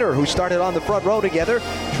Mike Skinner, who started on the front row together,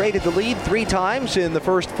 traded the lead 3 times in the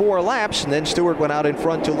first 4 laps, and then Stewart went out in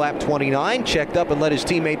front to lap 29, checked up and let his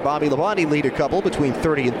teammate Bobby Labonte lead a couple between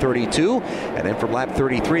 30 and 32, and then from lap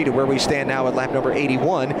 33 to where we stand now at lap number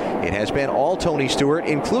 81, it has been all Tony Stewart,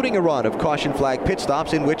 including a run of caution flag pit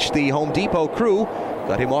stops in which the Home Depot crew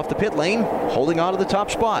got him off the pit lane, holding on to the top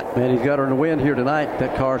spot. Man, he's got her in the wind here tonight.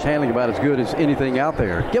 That car's handling about as good as anything out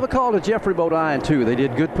there. Give a call to Jeffrey Bodine, too. They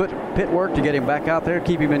did good pit work to get him back out there,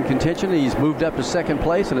 keep him in contention. He's moved up to second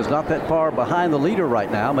place and is not that far behind the leader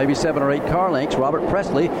right now, maybe 7 or 8 car lengths. Robert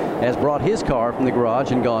Presley has brought his car from the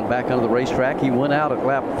garage and gone back onto the racetrack. He went out at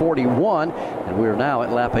lap 41, and we're now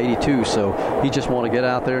at lap 82, so he just want to get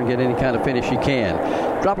out there and get any kind of finish he can.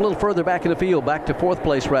 Drop a little further back in the field, back to 4th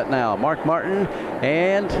place right now. Mark Martin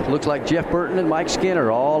and looks like Jeff Burton and Mike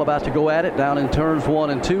Skinner all about to go at it down in turns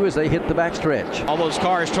 1 and 2 as they hit the backstretch. All those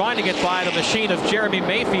cars trying to get by the machine of Jeremy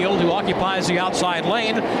Mayfield, who occupies the outside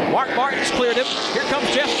lane. Mark Martin's cleared him. Here comes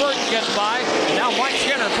Jeff Burton getting by. And now Mike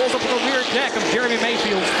Skinner pulls up on the rear deck of Jeremy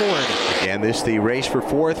Mayfield's Ford. And this the race for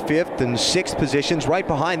 4th, 5th, and 6th positions. Right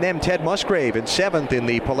behind them, Ted Musgrave in 7th in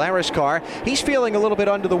the Polaris car. He's feeling a little bit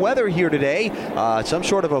under the weather here today. Some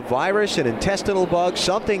sort of a virus, an intestinal bug,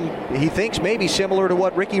 something he thinks maybe similar to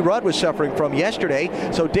what Ricky Rudd was suffering from yesterday.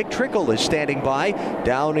 So Dick Trickle is standing by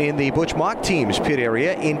down in the Butch Mock Team's pit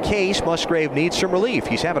area in case Musgrave needs some relief.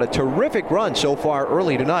 He's having a terrific run so far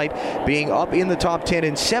early tonight, being up in the top 10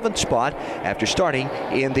 in 7th spot after starting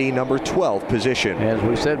in the number 12 position. As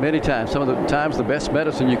we've said many times, some of the times the best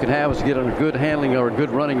medicine you can have is to get on a good handling or a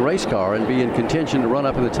good running race car and be in contention to run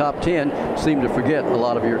up in the top 10. Seem to forget a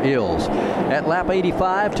lot of your ills. At lap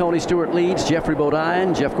 85, Tony Stewart leads, Jeffrey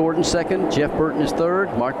Bodine, Jeff Gordon second, Jeff Burton is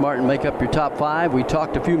third, Mark Martin make up your top 5. We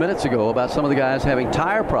talked a few minutes ago about some of the guys having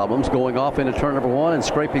tire problems going off into turn number 1 and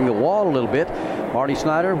scraping the wall a little bit. Marty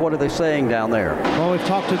Snyder, what are they saying down there? Well, we've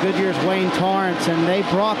talked to Goodyear's Wayne Torrance, and they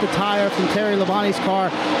brought the tire from Terry Labonte's car.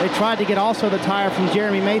 They tried to get also the tire from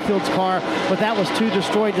Jeremy Mayfield's car, but that was too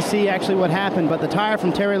destroyed to see actually what happened. But the tire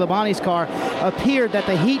from Terry Labonte's car appeared that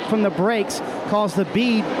the heat from the brakes caused the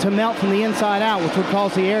bead to melt from the inside out, which would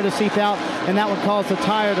cause the air to seep out, and that would cause the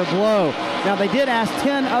tire to blow. Now, they did ask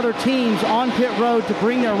 10 other teams on pit road to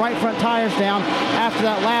bring their right front tires down after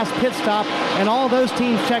that last pit stop, and all those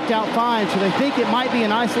teams checked out fine, so they think it might be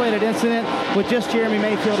an isolated incident with just Jeremy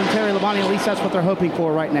Mayfield and Terry Labonte. At least that's what they're hoping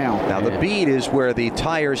for right now. Now, the bead is where the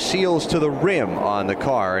tire seals to the rim on the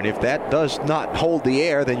car, and if that does not hold the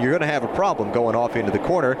air, then you're going to have a problem going off into the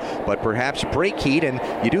corner. But perhaps brake heat, and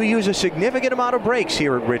you do use a significant amount of brakes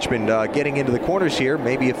here at Richmond. Getting into the corners here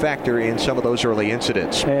may be a factor in some of those early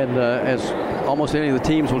incidents. And as almost any of the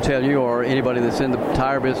teams will tell you, or anybody that's in the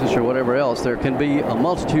tire business or whatever else, there can be a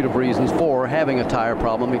multitude of reasons for having a tire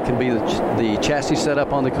problem. It can be the chassis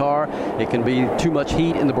setup on the car. It can be too much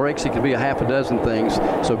heat in the brakes. It can be a half a dozen things.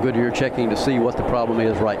 So Goodyear checking to see what the problem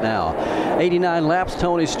is right now. 89 laps,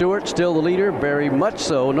 Tony Stewart still the leader, very much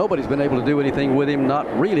so. Nobody's been able to do anything with him, not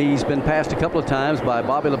really. He's been passed a couple of times by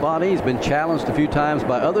Bobby Labonte. He's been challenged a few times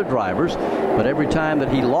by other drivers, but every time that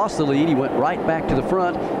he lost the lead, he went right back to the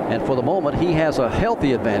front, and for the moment, he has a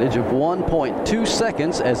healthy advantage of 1.2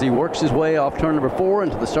 seconds as he works his way off turn number 4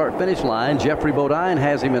 into the start-finish line. Jeffrey Bodine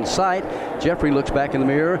has him in sight. Jeffrey looks back in the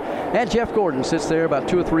mirror, and Jeff Gordon sits there about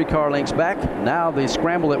 2 or 3 car lengths back. Now the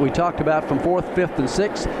scramble that we talked about from 4th, 5th, and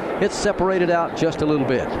 6th, it's separated out just a little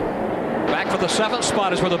bit. Back for the 7th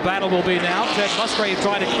spot is where the battle will be now. Ted Musgrave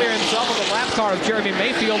trying to clear himself of the lap car of Jeremy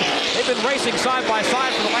Mayfield. They've been racing side by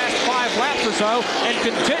side for the last 5 laps or so and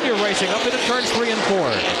continue racing up into turns 3 and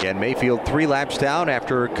 4. Again, Mayfield 3 laps down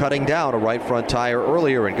after cutting down a right front tire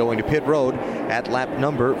earlier and going to pit road at lap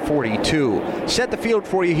number 42. Set the field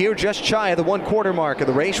for you here just shy of the 1/4 mark of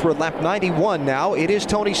the race. We're at lap 91 now. It is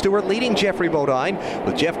Tony Stewart leading Jeffrey Bodine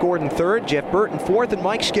with Jeff Gordon 3rd, Jeff Burton 4th, and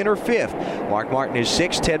Mike Skinner 5th. Mark Martin is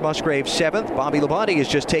 6th, Ted Musgrave 7th. Bobby Labonte has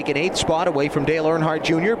just taken 8th spot away from Dale Earnhardt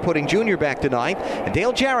Jr., putting Jr. back to 9th. And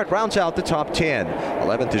Dale Jarrett rounds out the top 10.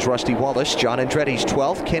 11th is Rusty Wallace. John Andretti's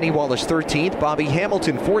 12th. Kenny Wallace 13th. Bobby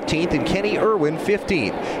Hamilton 14th. And Kenny Irwin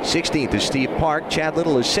 15th. 16th is Steve Park. Chad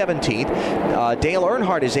Little is 17th. Dale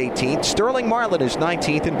Earnhardt is 18th. Sterling Marlin is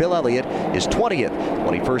 19th. And Bill Elliott is 20th.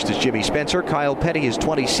 21st is Jimmy Spencer. Kyle Petty is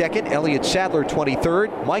 22nd. Elliott Sadler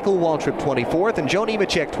 23rd. Michael Waltrip 24th. And Joe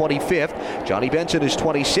Nemechek 25th. Johnny Benson is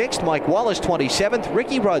 26th. Mike Wallace 27th.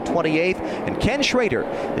 Ricky Rudd 28th. And Ken Schrader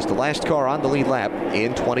is the last car on the lead lap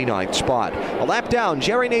in 29th spot. A lap down,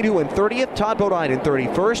 Jerry Nadeau in 30th. Todd Bodine in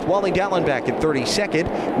 31st. Wally Dallenbach in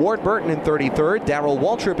 32nd. Ward Burton in 33rd. Darrell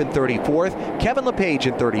Waltrip in 34th. Kevin LePage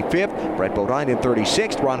in 35th. Brett Bodine in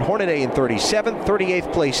 36th. Ron Hornaday in 37th.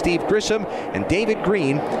 38th place Steve Grissom. And David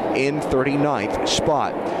Green in 39th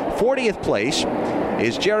spot. 40th place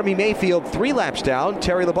is Jeremy Mayfield 3 laps down.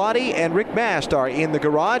 Terry Labonte and Rick Mast are in the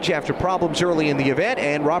garage after problems early in the event,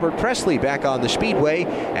 and Robert Presley back on the speedway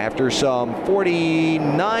after some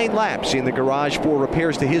 49 laps in the garage for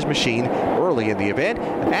repairs to his machine early in the event.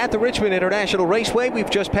 At the Richmond International Raceway, we've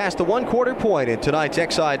just passed the 1/4 point in tonight's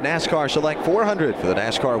Excide NASCAR Select 400 for the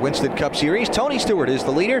NASCAR Winston Cup Series. Tony Stewart is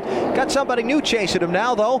the leader. Got somebody new chasing him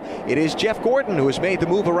now, though. It is Jeff Gordon, who has made the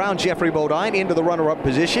move around Jeffrey Bodine into the runner-up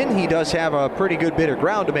position. He does have a pretty good bit of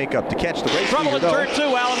ground to make up to catch the race. Trouble in turn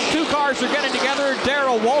 2, Alan. 2 cars are getting together.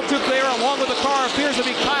 Darrell Waltrip there along with the car appears to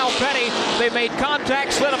be Kyle Petty. They made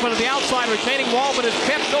contact, slid up into the outside retaining wall, but has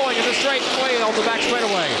kept going in the straight way on the back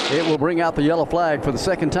straightaway. It will bring out the yellow flag for the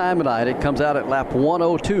second time tonight. It comes out at lap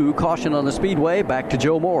 102. Caution on the speedway. Back to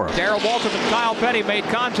Joe Moore. Darrell Waltrip and Kyle Petty made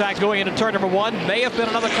contact going into turn number 1. May have been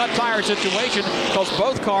another cut tire situation because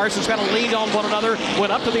both cars just kind of leaned on one another,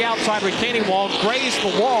 went up to the outside retaining wall, grazed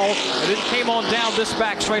the wall, and then came on down this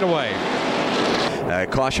back straightaway.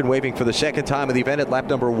 Caution waving for the second time of the event at lap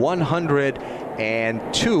number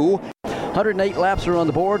 102. 108 laps are on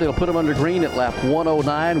the board. It'll put him under green at lap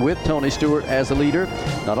 109 with Tony Stewart as the leader.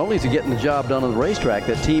 Not only is he getting the job done on the racetrack,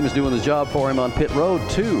 that team is doing the job for him on pit road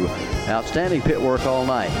too. Outstanding pit work all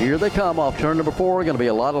night. Here they come off turn number 4. Going to be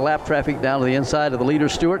a lot of lap traffic down to the inside of the leader,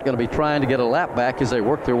 Stewart. Going to be trying to get a lap back as they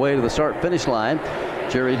work their way to the start-finish line.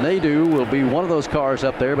 Jerry Nadeau will be one of those cars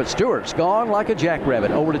up there, but Stewart's gone like a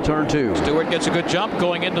jackrabbit over to turn 2. Stewart gets a good jump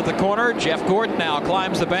going into the corner. Jeff Gordon now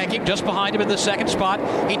climbs the banking just behind him in the second spot.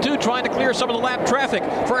 He too trying to clear some of the lap traffic.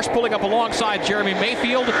 First pulling up alongside Jeremy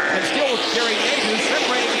Mayfield, and still Jerry Nadeau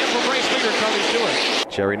separating him from race leader Tony Stewart.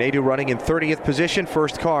 Jerry Nadeau running in 30th position.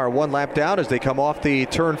 First car 1 lap down as they come off the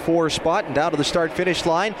turn 4 spot and down to the start-finish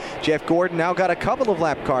line. Jeff Gordon now got a couple of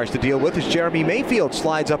lap cars to deal with as Jeremy Mayfield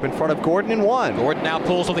slides up in front of Gordon in 1. Gordon now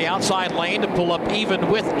pulls to the outside lane to pull up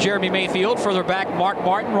even with Jeremy Mayfield. Further back, Mark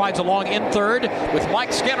Martin rides along in 3rd with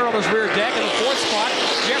Mike Skinner on his rear deck in the 4th spot.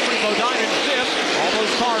 Jeffrey Bodine in 5th. All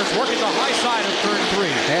those cars working the high side of turn 3.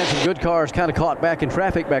 And some good cars kind of caught back in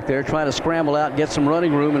traffic back there, trying to scramble out and get some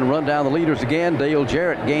running room and run down the leaders again. Dale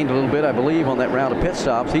Jarrett gained a little bit, I believe, on that round of pit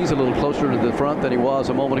stops. He's a little closer to the front than he was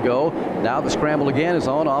a moment ago. Now the scramble again is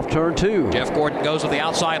on off turn 2. Jeff Gordon goes to the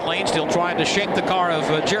outside lane, still trying to shake the car of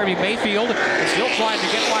Jeremy Mayfield, and still trying to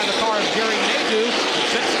get by the car of Jerry Nadeau, that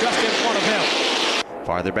sits just in front of him.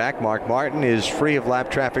 Farther back, Mark Martin is free of lap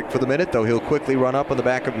traffic for the minute, though he'll quickly run up on the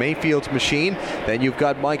back of Mayfield's machine. Then you've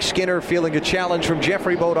got Mike Skinner feeling a challenge from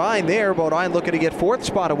Jeffrey Bodine there. Bodine looking to get 4th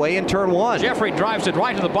spot away in turn 1. Jeffrey drives it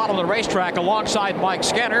right to the bottom of the racetrack alongside Mike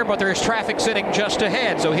Skinner, but there's traffic sitting just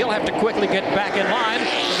ahead, so he'll have to quickly get back in line.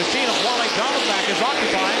 The machine of Wally Dallenbach is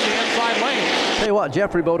occupying the inside lane. Tell you what,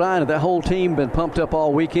 Jeffrey Bodine and that whole team been pumped up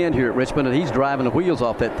all weekend here at Richmond, and he's driving the wheels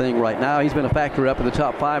off that thing right now. He's been a factor up in the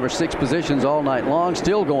top 5 or 6 positions all night long,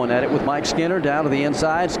 still going at it with Mike Skinner down to the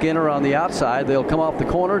inside, Skinner on the outside. They'll come off the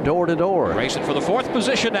corner door to door. Racing for the 4th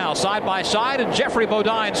position now, side by side, and Jeffrey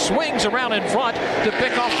Bodine swings around in front to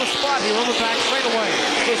pick off the spot here on the back straightaway.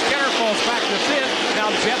 So Skinner falls back to 5th. Now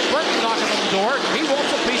Jeff Burton knocking on the door. He wants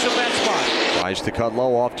a piece of that spot. Tries to cut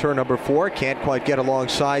low off turn number 4. Can't quite get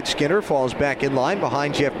alongside Skinner. Falls back in line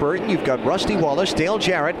behind Jeff Burton. You've got Rusty Wallace, Dale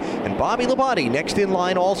Jarrett, and Bobby Labonte next in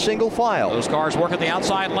line, all single file. Those cars working the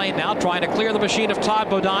outside lane now, trying to clear the machine of Todd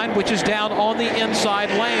Bodine, which is down on the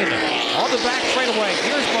inside lane. On the back straightaway,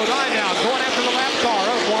 here's Bodine now, going after the lap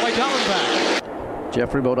car of Wally Dallenbach.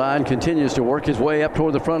 Jeffrey Bodine continues to work his way up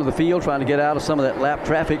toward the front of the field, trying to get out of some of that lap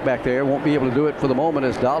traffic back there. Won't be able to do it for the moment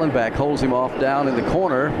as Dallenbach holds him off down in the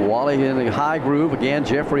corner. Wally in the high groove. Again,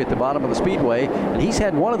 Jeffrey at the bottom of the speedway. And he's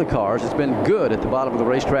had one of the cars that's been good at the bottom of the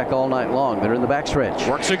racetrack all night long. They're in the backstretch.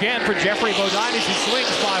 Works again for Jeffrey Bodine as he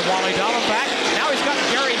swings by Wally Dallenbach. Now he's got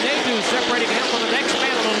Gary Nadeau separating him from the next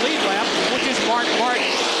man on the lead lap, which is Mark Martin.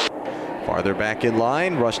 Farther back in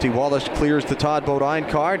line, Rusty Wallace clears the Todd Bodine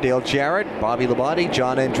car. Dale Jarrett, Bobby Labonte,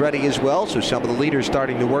 John Andretti as well. So some of the leaders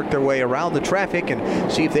starting to work their way around the traffic and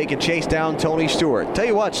see if they can chase down Tony Stewart. Tell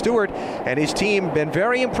you what, Stewart and his team been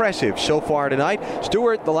very impressive so far tonight.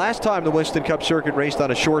 Stewart, the last time the Winston Cup circuit raced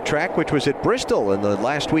on a short track, which was at Bristol in the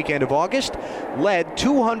last weekend of August, led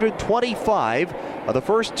 225 of the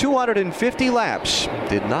first 250 laps.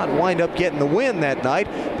 Did not wind up getting the win that night,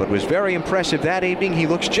 but was very impressive that evening. He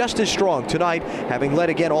looks just as strong tonight, having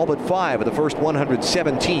led again all but 5 of the first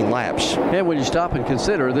 117 laps. And when you stop and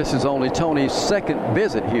consider, this is only Tony's second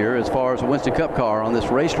visit here as far as a Winston Cup car on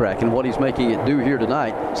this racetrack, and what he's making it do here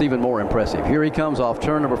tonight is even more impressive. Here he comes off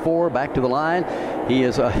turn number 4, back to the line. He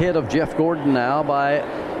is ahead of Jeff Gordon now by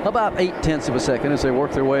about 0.8 of a second as they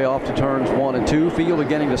work their way off to turns 1 and 2. Field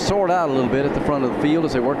beginning to sort out a little bit at the front of the field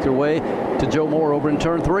as they work their way to Joe Moore over in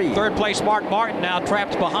turn 3. Third place Mark Martin now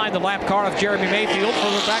trapped behind the lap car of Jeremy Mayfield.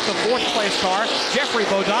 Further back the fourth place car, Jeffrey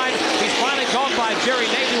Bodine. He's finally gone by Jerry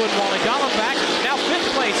Nadeau and Wally Dallenbach. Now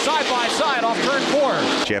fifth place side by side off turn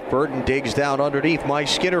 4. Jeff Burton digs down underneath Mike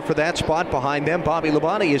Skinner for that spot. Behind them, Bobby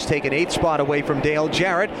Labonte has taken 8th spot away from Dale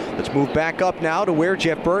Jarrett. Let's move back up now to where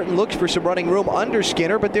Jeff Burton looks for some running room under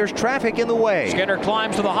Skinner, but there's traffic in the way. Skinner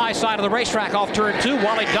climbs to the high side of the racetrack off turn 2.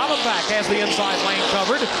 Wally Dallenbach has the inside lane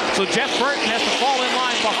covered, so Jeff Burton has to fall in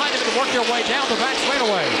line behind him and work their way down the back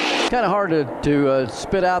straightaway. Kind of hard to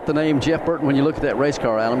spit out the name Jeff Burton when you look at that race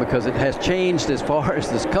car, Alan, because it has changed as far as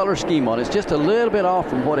this color scheme on it. It's just a little bit off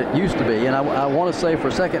from what it used to be, and I want to say for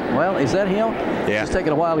a second, well, is that him? Yeah. It's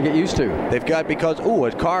taking a while to get used to. They've got, because,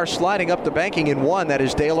 a car sliding up the banking in 1. That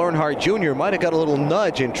is Dale Earnhardt Jr. Might have got a little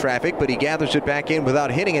nudge in traffic, but he gathers it back in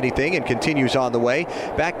without hitting anything and continues on the way.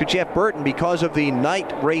 Back to Jeff Burton because of the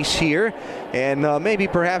night race here, and maybe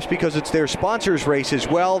perhaps because it's their sponsors race as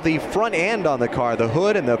well. The front end on the car, the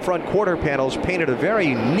hood and the front quarter panels painted a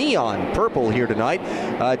very neon purple here tonight.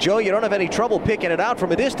 Joe, you don't have any trouble picking it out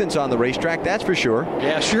from a distance on the racetrack, that's for sure.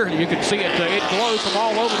 Yeah, sure. You can see it. It glows from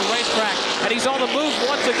all over the racetrack. And he's on the move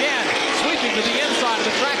once again, sweeping to the inside of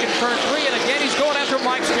the track in turn 3. And again, he's going after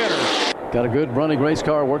Mike Skinner. Got a good running race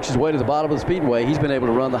car, works his way to the bottom of the speedway. He's been able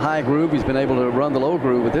to run the high groove. He's been able to run the low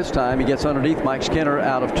groove. But this time he gets underneath Mike Skinner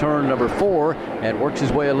out of turn number 4 and works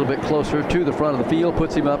his way a little bit closer to the front of the field,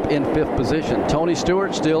 puts him up in 5th position. Tony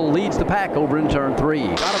Stewart still leads the pack over in turn 3.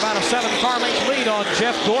 Got about a 7-car length lead on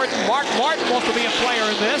Jeff Gordon. Mark Martin wants to be a player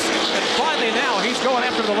in this. And finally now he's going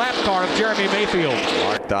after the lap car of Jeremy Mayfield.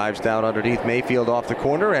 Mark dives down underneath Mayfield off the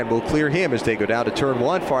corner and will clear him as they go down to turn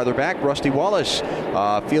 1. Farther back, Rusty Wallace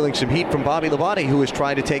feeling some heat from Bobby Labonte, who is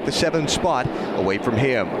trying to take the 7th spot away from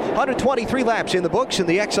him. 123 laps in the books in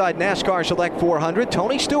the Excide NASCAR Select 400.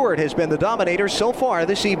 Tony Stewart has been the dominator so far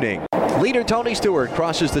this evening. Leader Tony Stewart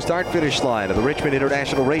crosses the start-finish line of the Richmond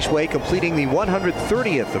International Raceway, completing the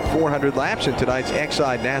 130th of 400 laps in tonight's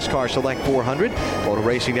Excide NASCAR Select 400. Motor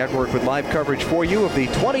Racing Network with live coverage for you of the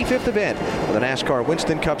 25th event of the NASCAR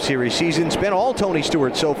Winston Cup Series season. It's been all Tony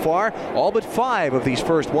Stewart so far. All but 5 of these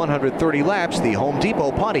first 130 laps, the Home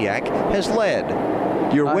Depot Pontiac has led.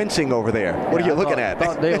 You're wincing over there. What are you looking at? I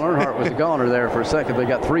thought Dale Earnhardt was a goner there for a second. They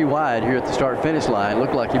got 3 wide here at the start-finish line.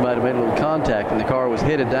 Looked like he might have made a little contact, and the car was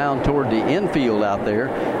headed down toward the infield out there,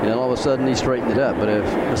 and then all of a sudden he straightened it up. But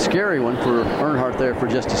a scary one for Earnhardt there for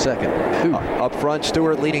just a second. Up front,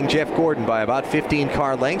 Stewart leading Jeff Gordon by about 15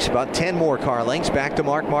 car lengths, about 10 more car lengths. Back to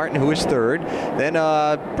Mark Martin, who is 3rd. Then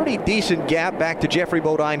a pretty decent gap back to Jeffrey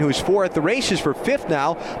Bodine, who's 4th. The race is for 5th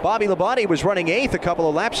now. Bobby Labonte was running 8th a couple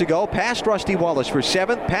of laps ago, past Rusty Wallace for 7th,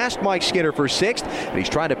 past Mike Skinner for 6th, and he's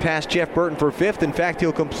trying to pass Jeff Burton for 5th. In fact,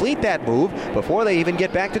 he'll complete that move before they even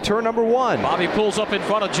get back to turn number 1. Bobby pulls up in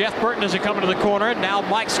front of Jeff Burton as he comes into the corner. Now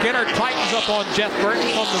Mike Skinner tightens up on Jeff Burton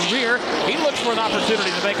from the rear. He looks for an opportunity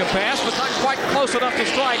to make a pass, but not quite close enough to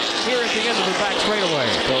strike here at the end of the back straightaway.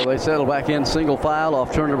 So they settle back in single file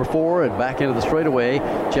off turn number 4 and back into the straightaway.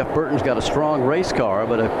 Jeff Burton's got a strong race car,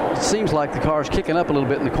 but it seems like the car's kicking up a little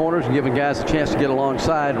bit in the corners and giving guys a chance to get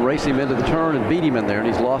alongside and race him into the turn and beat him in there. And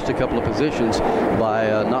he's lost a couple of positions by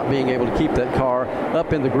not being able to keep that car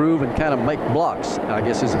up in the groove and kind of make blocks, I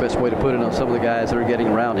guess is the best way to put it, on some of the guys that are getting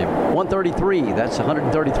around him. 133, that's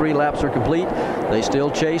 133 laps are complete. They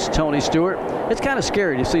still chase Tony Stewart. It's kind of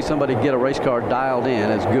scary to see somebody get a race car dialed in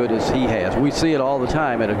as good as he has. We see it all the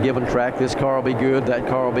time at a given track. This car will be good, that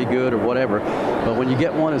car will be good, or whatever. But when you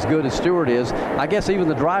get one as good as Stewart is, I guess even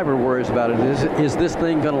the driver worries about it. Is this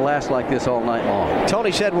thing going to last like this all night long?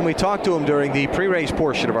 Tony said when we talked to him during the pre-race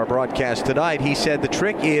portion of our broadcast tonight, he said the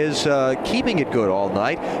trick is keeping it good all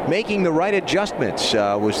night, making the right adjustments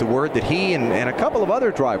was the word that he and a couple of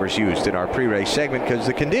other drivers used in our pre-race segment, because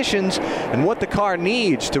the conditions and what the car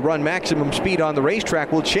needs to run maximum speed on the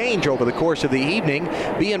racetrack will change over the course of the evening.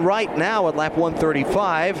 Being right now at lap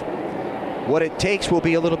 135, what it takes will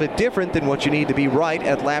be a little bit different than what you need to be right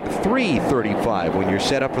at lap 335 when you're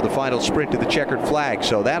set up for the final sprint to the checkered flag.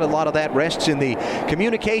 So a lot of that rests in the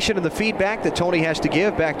communication and the feedback that Tony has to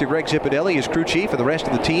give back to Greg Zipadelli, his crew chief, and the rest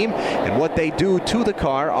of the team, and what they do to the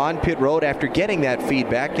car on pit road after getting that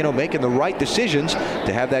feedback, making the right decisions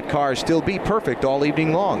to have that car still be perfect all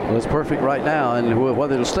evening long. Well, it's perfect right now, and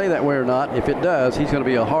whether it'll stay that way or not, if it does, he's going to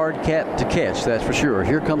be a hard cat to catch, that's for sure.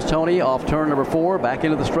 Here comes Tony off turn number 4, back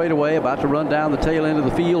into the straightaway, about to run down the tail end of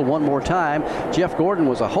the field one more time. Jeff Gordon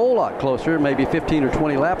was a whole lot closer, maybe 15 or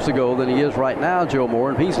 20 laps ago, than he is right now, Joe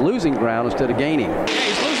Moore, and he's losing ground instead of gaining. Yeah,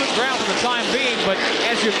 he's losing ground for the time being, but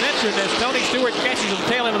as you mentioned, as Tony Stewart catches the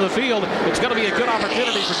tail end of the field, it's going to be a good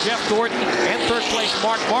opportunity for Jeff Gordon and third place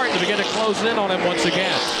Mark Martin to begin to close in on him once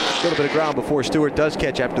again. A little bit of ground before Stewart does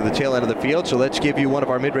catch after the tail end of the field, so let's give you one of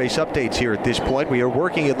our mid-race updates here at this point. We are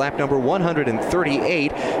working at lap number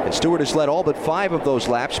 138, and Stewart has led all but 5 of those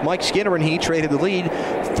laps. Mike Skinner and he traded the lead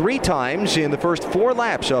 3 times in the first 4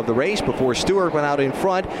 laps of the race before Stewart went out in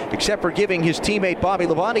front, except for giving his teammate Bobby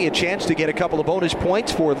Labonte a chance to get a couple of bonus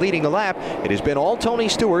points for leading the lap. It has been all Tony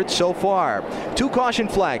Stewart so far. 2 caution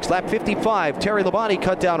flags. Lap 55, Terry Labonte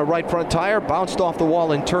cut down a right front tire, bounced off the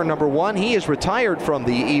wall in turn number 1. He is retired from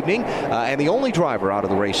the evening and the only driver out of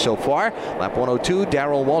the race so far. Lap 102,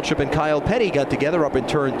 Darrell Waltrip and Kyle Petty got together up in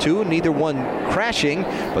turn 2, neither one crashing,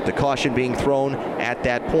 but the caution being thrown at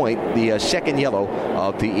that point, the second yellow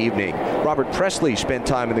of the evening. Robert Presley spent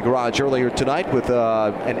time in the garage earlier tonight with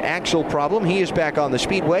an axle problem. He is back on the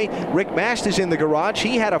speedway. Rick Mast is in the garage.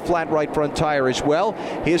 He had a flat right front tire as well.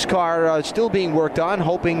 His car still being worked on,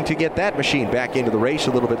 hoping to get that machine back into the race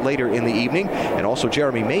a little bit later in the evening. And also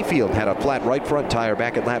Jeremy Mayfield had a flat right front tire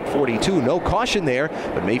back at lap 42. No caution there,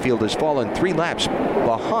 but Mayfield has fallen 3 laps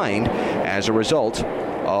behind as a result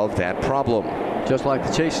of that problem. Just like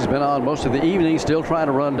the chase has been on most of the evening, still trying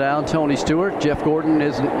to run down Tony Stewart. Jeff Gordon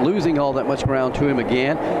isn't losing all that much ground to him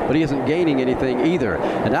again, but he isn't gaining anything either.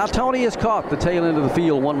 And now Tony has caught the tail end of the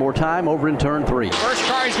field one more time over in turn 3. First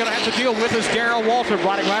car he's going to have to deal with is Darrell Waltrip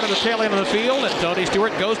riding right at the tail end of the field, and Tony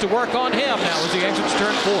Stewart goes to work on him now as he exits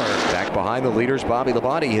turn 4. Back behind the leaders, Bobby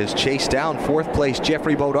Labonte has chased down 4th place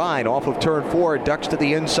Jeffrey Bodine off of turn 4, ducks to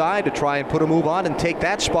the inside to try and put a move on and take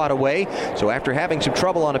that spot away. So after having some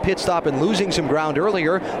trouble on a pit stop and losing some ground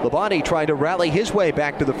earlier, Labonte trying to rally his way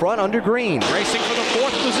back to the front under green. Racing for the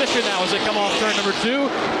 4th position now as they come off turn number 2.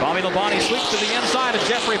 Bobby Labonte sweeps to the inside of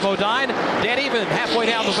Jeffrey Bodine, dead even halfway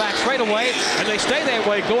down the back straightaway, and they stay that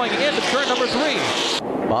way going into turn number 3.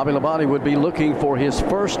 Bobby Labonte would be looking for his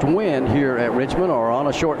first win here at Richmond, or on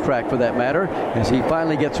a short track for that matter. As he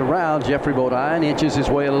finally gets around, Jeffrey Bodine inches his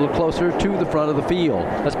way a little closer to the front of the field.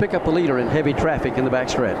 Let's pick up the leader in heavy traffic in the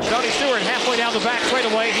backstretch. Tony Stewart halfway down the back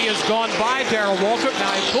straightaway. He has gone by Darrell Waltrip.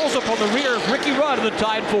 Now he pulls up on the rear of Ricky Rudd of the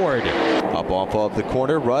Tide Ford. Up off of the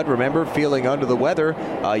corner, Rudd, remember, feeling under the weather.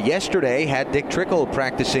 Yesterday had Dick Trickle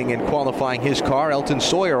practicing and qualifying his car. Elton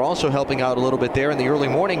Sawyer also helping out a little bit there in the early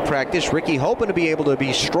morning practice. Ricky hoping to be able to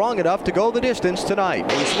be strong enough to go the distance tonight.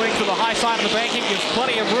 He swings to the high side of the banking, gives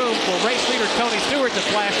plenty of room for race leader Tony Stewart to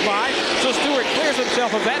flash by. So Stewart clears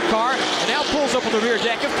himself of that car and now pulls up on the rear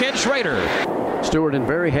deck of Ken Schrader. Stewart in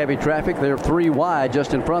very heavy traffic. They're 3 wide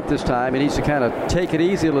just in front this time. He needs to kind of take it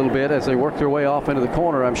easy a little bit as they work their way off into the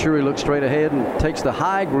corner. I'm sure he looks straight ahead and takes the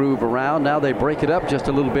high groove around. Now they break it up just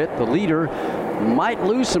a little bit. The leader might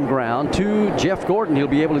lose some ground to Jeff Gordon. He'll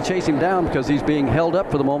be able to chase him down because he's being held up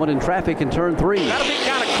for the moment in traffic in turn 3. That'll be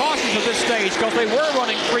kind of cautious lines of this stage because they were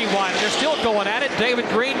running 3 wide, and they're still going at it. David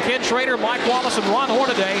Green, Ken Schrader, Mike Wallace, and Ron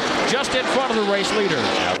Hornaday just in front of the race leader.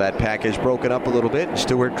 Now that pack is broken up a little bit.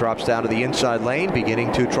 Stewart drops down to the inside lane,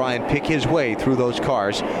 beginning to try and pick his way through those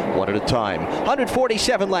cars one at a time.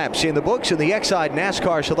 147 laps in the books in the Excide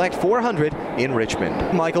NASCAR Select 400 in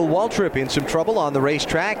Richmond. Michael Waltrip in some trouble on the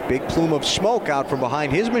racetrack. Big plume of smoke out from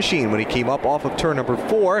behind his machine when he came up off of turn number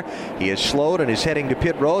 4. He is slowed and is heading to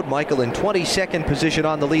pit road. Michael in 22nd position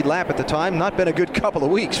on the lead lap at the time. Not been a good couple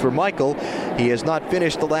of weeks for Michael. He has not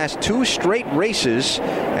finished the last 2 straight races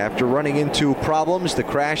after running into problems. The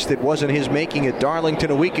crash that wasn't his making at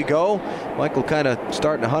Darlington a week ago. Michael kind of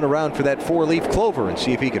starting to hunt around for that 4-leaf clover and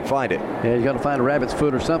see if he can find it. Yeah, you got to find a rabbit's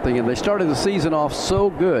foot or something. And they started the season off so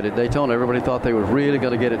good at Daytona. Everybody thought they were really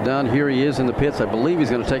going to get it done. Here he is in the pits. I believe he's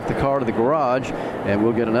going to take the car to the garage, and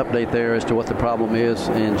we'll get an update there as to what the problem is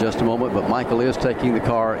in just a moment. But Michael is taking the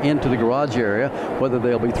car into the garage area. Whether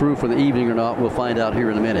they'll be through for the evening or not, we'll find out here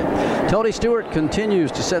in a minute. Tony Stewart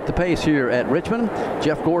continues to set the pace here at Richmond.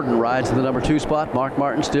 Jeff Gordon rides in the number 2 spot. Mark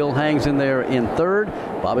Martin still hangs in there in 3rd.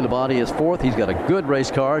 Bobby Labonte is 4th. He's got a good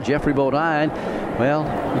race car. Jeffrey Bodine, well,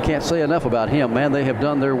 you can't say enough about him, man. They have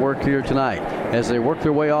done their work here tonight. As they work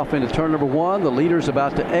their way off into turn number 1, the leader's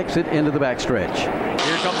about to exit into the backstretch.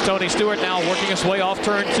 Here comes Tony Stewart now working his way off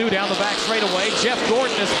turn 2 down the back straightaway. Jeff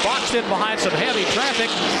Gordon is boxed in behind some heavy traffic.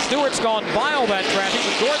 Stewart's gone by all that traffic,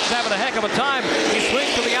 but Gordon's having a heck of a time. He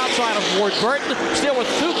swings to the outside of Ward Burton, still with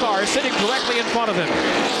 2 cars sitting directly in front of him.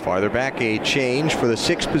 Farther back, a change for the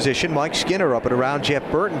 6th position. Mike Skinner up and around Jeff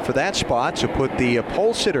Burton for that spot. So put the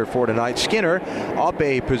pole sitter for tonight, Skinner, up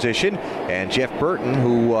a position. And Jeff Burton,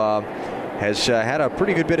 who has had a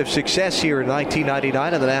pretty good bit of success here in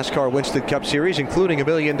 1999 in the NASCAR Winston Cup Series, including a $1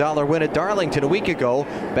 million win at Darlington a week ago.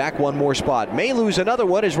 Back one more spot. May lose another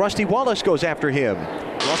one as Rusty Wallace goes after him.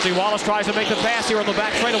 Rusty Wallace tries to make the pass here on the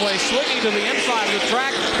back straightaway, swinging to the inside of the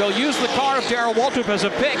track. They'll use the car of Darrell Waltrip as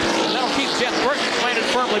a pick, and that'll keep Jeff Burton planted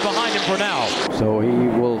firmly behind him for now. So he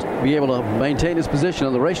will be able to maintain his position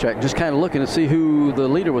on the racetrack. Just kind of looking to see who the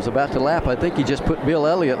leader was about to lap. I think he just put Bill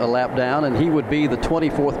Elliott a lap down, and he would be the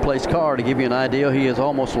 24th place car. To give you an idea, he has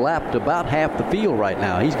almost lapped about half the field right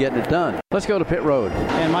now. He's getting it done. Let's go to pit road.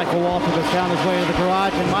 And Michael Waltrip has found his way to the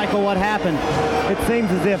garage. And Michael, what happened? It seems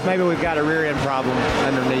as if maybe we've got a rear end problem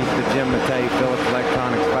underneath the Jim Matei Phillips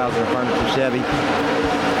Electronics Bowser Furniture Chevy.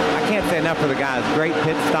 I can't say enough for the guys. Great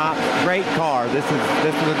pit stop, great car. This is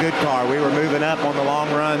a good car. We were moving up on the long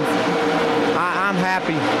runs. I'm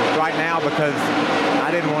happy right now because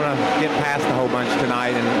I didn't want to get past the whole bunch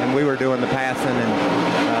tonight, and we were doing the passing.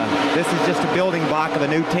 And this is just a building block of a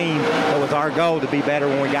new team. It was our goal to be better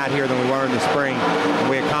when we got here than we were in the spring, and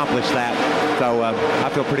we accomplished that. So I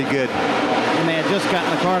feel pretty good. And they had just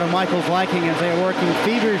gotten the car to Michael's liking as they were working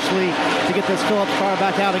feverishly to get this Phillips car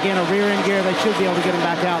back out again, a rear end gear. They should be able to get him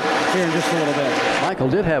back out here in just a little bit. Michael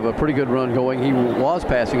did have a pretty good run going. He was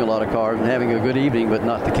passing a lot of cars and having a good evening, but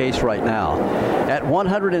not the case right now. At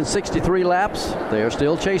 163 laps, they are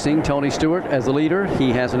still chasing Tony Stewart as the leader.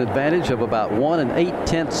 He has an advantage of about 1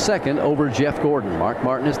 8/10 second over Jeff Gordon. Mark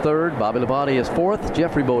Martin is 3rd. Bobby Labonte is 4th.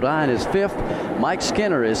 Jeffrey Bodine is 5th. Mike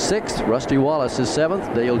Skinner is 6th. Rusty Wallace is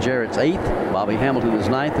 7th. Dale Jarrett's 8th. Bobby Hamilton is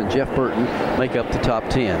 9th, and Jeff Burton make up the top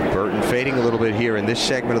 10. Burton fading a little bit here in this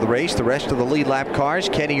segment of the race. The rest of the lead lap cars,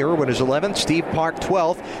 Kenny Irwin is 11th, Steve Park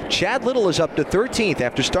 12th. Chad Little is up to 13th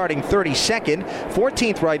after starting 32nd.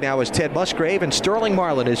 14th right now is Ted Musgrave, and Sterling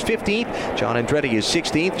Marlin is 15th. John Andretti is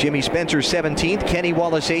 16th. Jimmy Spencer 17th. Kenny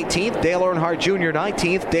Wallace 18th. Dale Earnhardt Jr.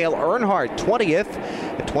 19th. Dale Earnhardt 20th.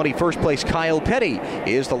 At 21st place, Kyle Petty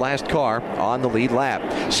is the last car on the lead lap.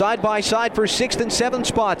 Side by side for 6th and 7th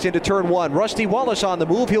spots into turn 1. Rusty Wallace on the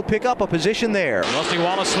move. He'll pick up a position there. Rusty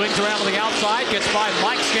Wallace swings around to the outside, gets by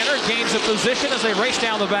Mike Skinner, gains a position as they race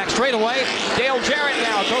down the back straightaway. Dale Jarrett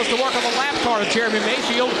now goes to work on the lap car of Jeremy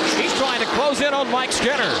Mayfield. He's trying to close in on Mike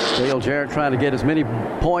Skinner. Dale Jarrett trying to get as many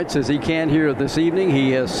points as he can here this evening.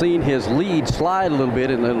 He has seen his lead slide a little bit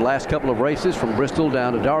in the last couple of races from Bristol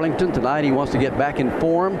down to Darlington. Tonight he wants to get back in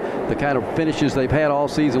form, the kind of finishes they've had all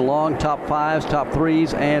season long, top 5s, top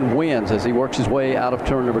 3s, and wins as he works his way out of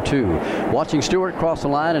turn number 2. Watching Stewart cross the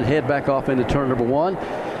line and head back off into turn number 1.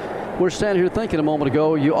 We're standing here thinking a moment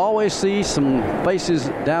ago, you always see some faces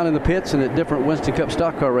down in the pits and at different Winston Cup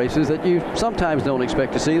stock car races that you sometimes don't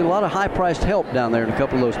expect to see. A lot of high-priced help down there in a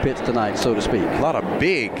couple of those pits tonight, so to speak. A lot of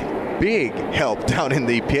big big help down in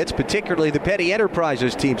the pits, particularly the Petty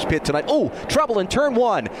Enterprises team's pit tonight. Oh, trouble in turn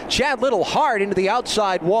one. Chad Little hard into the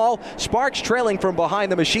outside wall. Sparks trailing from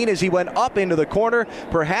behind the machine as he went up into the corner.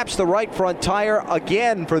 Perhaps the right front tire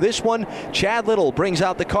again for this one. Chad Little brings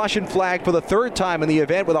out the caution flag for the third time in the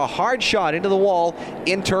event with a hard shot into the wall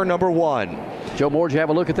in turn number one. Joe Moore, did you have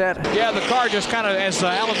a look at that? Yeah, the car just kind of, as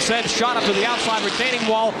Alan said, shot up to the outside retaining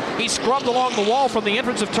wall. He scrubbed along the wall from the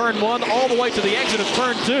entrance of turn one all the way to the exit of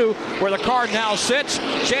turn two, where the car now sits.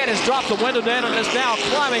 Chad has dropped the window down and is now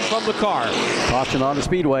climbing from the car. Caution on the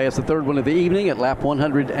speedway. It's the third one of the evening at lap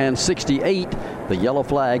 168. The yellow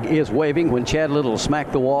flag is waving when Chad Little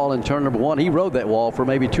smacked the wall in turn number one. He rode that wall for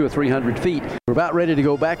maybe 200 or 300 feet. We're about ready to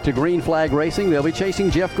go back to green flag racing. They'll be chasing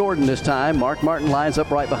Jeff Gordon this time. Mark Martin lines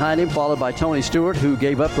up right behind him, followed by Tony Stewart, who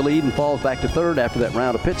gave up the lead and falls back to third after that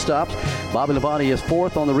round of pit stops. Bobby Labonte is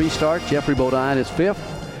fourth on the restart. Jeffrey Bodine is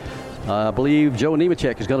fifth. I believe Joe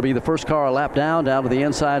Nemechek is going to be the first car a lap down to the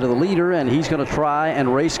inside of the leader, and he's going to try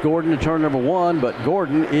and race Gordon to turn number one, but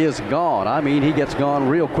Gordon is gone. I mean, he gets gone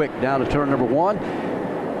real quick down to turn number one.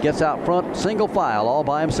 Gets out front, single file, all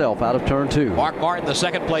by himself out of turn two. Mark Martin, the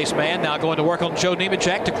second place man, now going to work on Joe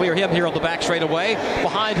Nemechek to clear him here on the back straightaway.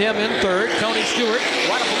 Behind him in third, Tony Stewart,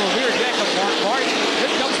 right up on the rear deck of Mark Martin.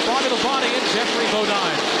 Here comes Bobby Labonte and Jeffrey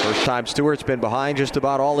Bodine. First time Stewart's been behind just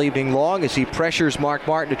about all evening long as he pressures Mark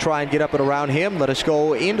Martin to try and get up and around him. Let us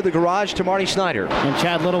go into the garage to Marty Snyder. And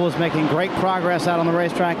Chad Little was making great progress out on the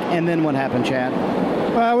racetrack. And then what happened, Chad?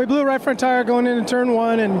 We blew a right front tire going into turn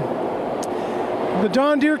one, and the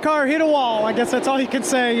John Deere car hit a wall. I guess that's all you can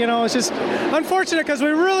say. You know, it's just unfortunate because we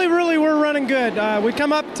really were running good. We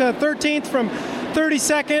come up to 13th from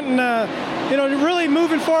 32nd and, really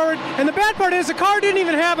moving forward. And the bad part is the car didn't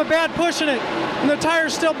even have a bad push in it, and the tire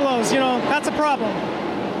still blows. That's a problem.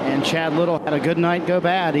 And Chad Little had a good night go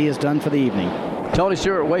bad. He is done for the evening. Tony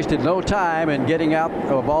Stewart wasted no time in getting out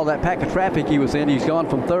of all that pack of traffic he was in. He's gone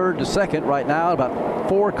from third to second right now, about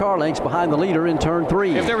 4 car lengths behind the leader in turn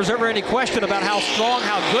 3. If there was ever any question about how strong,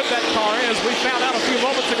 how good that car is, we found out a few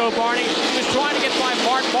moments ago, Barney. He was trying to get by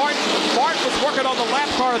Mark Martin. Martin was working on the lap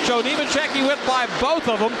car of Joe Nemechek. He went by both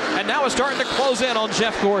of them, and now is starting to close in on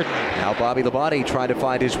Jeff Gordon. Now Bobby Labonte trying to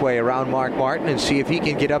find his way around Mark Martin and see if he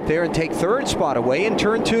can get up there and take third spot away in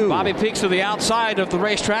turn 2. Bobby peeks to the outside of the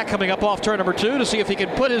racetrack coming up off turn number 2 to see if he can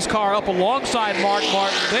put his car up alongside Mark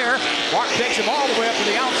Martin there. Mark takes him all the way up to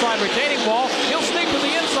the outside retaining wall. He'll sneak to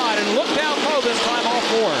the inside and look down low this time off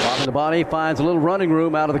 4. Bobby Labonte finds a little running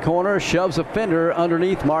room out of the corner, shoves a fender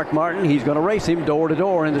underneath Mark Martin. He's going to race him door to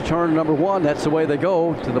door into turn number 1. That's the way they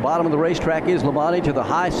go. To the bottom of the racetrack is Labonte. To the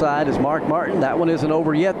high side is Mark Martin. That one isn't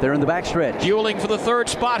over yet. They're in the backstretch. Dueling for the third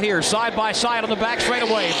spot here, side by side on the back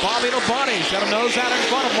straightaway. Bobby Labonte's got a nose out in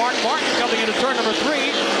front of Mark Martin coming into turn number 3.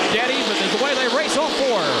 Dead even is the way they race off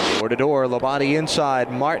 4. Door to door, Labonte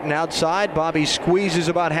inside, Martin outside. Bobby squeezes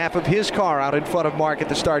about half of his car out in front of Mark at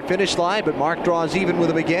the start-finish line, but Mark draws even with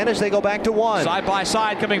him again as they go back to 1. Side by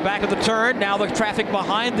side coming back to the turn. Now the traffic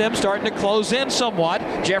behind them starting to close in somewhat.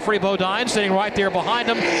 Jeffrey Bodine sitting right there behind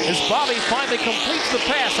him as Bobby finally completes the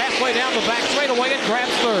pass halfway down the back straightaway and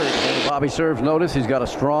grabs third. And Bobby serves notice. He's got a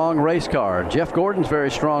strong race car. Jeff Gordon's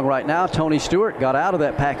very strong right now. Tony Stewart got out of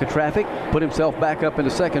that pack of traffic, put himself back up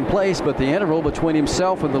into second place, but the interval between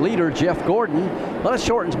himself and the leader, Jeff Gordon, well, it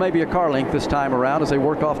shortens maybe a car length this time around as they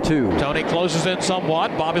work off 2. Tony closes in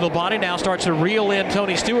somewhat. Bobby Labonte now starts to reel in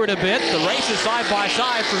Tony Stewart a bit. The race is side by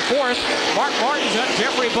side for 4th. Mark Martin's got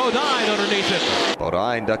Jeffrey Bodine underneath him.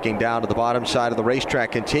 Bodine ducking down to the bottom side of the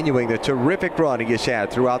racetrack, continuing the terrific run he has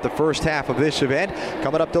had throughout the first half of this event.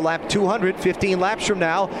 Coming up to lap 200, 15 laps from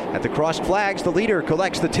now. At the crossed flags, the leader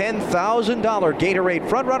collects the $10,000 Gatorade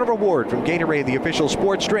Front Runner Award from Gatorade, the official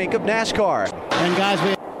sports drink of NASCAR. And guys,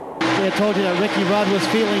 we had told you that Ricky Rudd was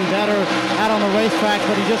feeling better out on the racetrack,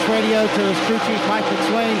 but he just radioed to his crew chief, Mike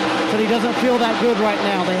McSwain, that he doesn't feel that good right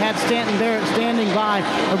now. They had Stanton there standing by.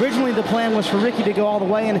 Originally, the plan was for Ricky to go all the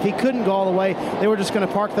way, and if he couldn't go all the way, they were just going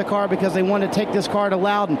to park the car because they wanted to take this car to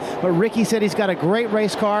Loudon. But Ricky said he's got a great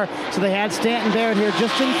race car, so they had Stanton Barrett here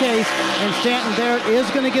just in case, and Stanton Barrett is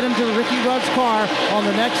going to get him to Ricky Rudd's car on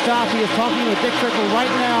the next stop. He is talking with Dick Trickle right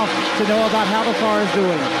now to know about how the car is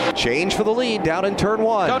doing. Change for the lead down in turn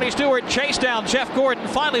 1. Tony Stewart chased down Jeff Gordon,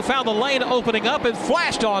 finally found the lane opening up and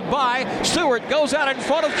flashed on by. Stewart goes out in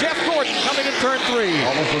front of Jeff Gordon coming in turn 3.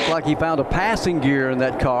 Almost looked like he found a passing gear in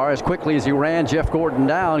that car as quickly as he ran Jeff Gordon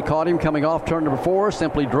down, caught him coming off turn number 4,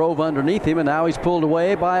 simply drove underneath him, and now he's pulled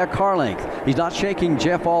away by a car length. He's not shaking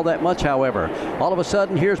Jeff all that much, however. All of a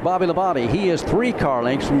sudden, here's Bobby Labonte. He is 3 car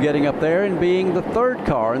lengths from getting up there and being the 3rd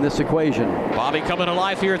car in this equation. Bobby coming to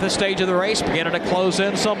life here at this stage of the race, beginning to close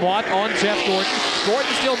in somewhat. somewhat on Jeff Gordon.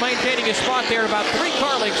 Gordon still maintaining his spot there, about 3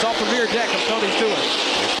 car lengths off the rear deck of Tony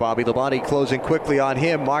Stewart. Bobby Labonte closing quickly on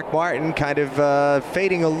him. Mark Martin kind of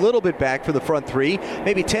fading a little bit back for the front 3,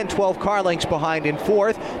 maybe 10-12 car lengths behind in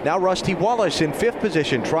 4th. Now Rusty Wallace in 5th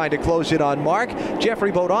position trying to close in on Mark.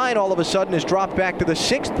 Jeffrey Bodine all of a sudden has dropped back to the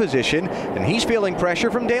 6th position, and he's feeling pressure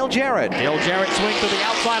from Dale Jarrett. Dale Jarrett swings to the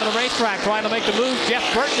outside of the racetrack trying to make the move. Jeff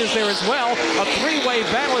Burton is there as well. A 3-way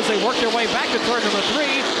battle as they work their way back to turn number 3.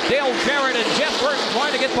 Dale Jarrett and Jeff Burton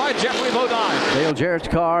trying to get by Jeffrey Bodine. Dale Jarrett's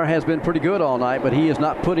car has been pretty good all night, but he is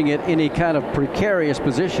not putting it in any kind of precarious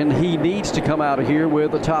position. He needs to come out of here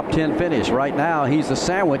with a top 10 finish. Right now, he's a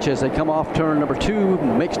sandwich as they come off turn number 2,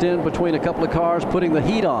 mixed in between a couple of cars, putting the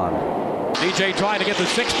heat on. DJ trying to get the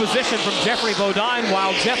 6th position from Jeffrey Bodine,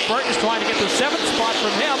 while Jeff Burton's trying to get the 7th spot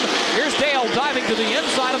from him. Here's Dale diving to the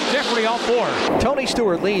inside of Jeffrey off 4. Tony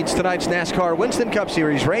Stewart leads tonight's NASCAR Winston Cup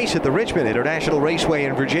Series race at the Richmond International Raceway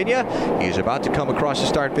in Virginia. He is about to come across the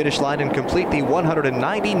start-finish line and complete the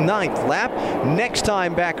 199th lap. Next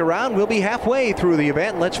time back around, we'll be halfway through the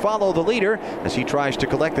event. Let's follow the leader as he tries to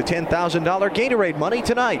collect the $10,000 Gatorade money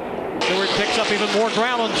tonight. Stewart picks up even more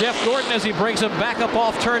ground on Jeff Gordon as he brings him back up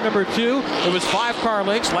off turn number 2. It was 5 car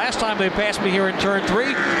lengths. Last time they passed me here in turn 3.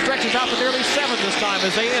 Stretches out to nearly 7 this time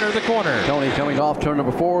as they enter the corner. Tony coming off turn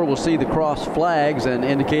number 4. We'll see the cross flags and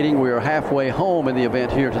indicating we are halfway home in the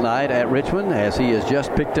event here tonight at Richmond, as he has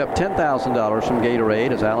just picked up $10,000 from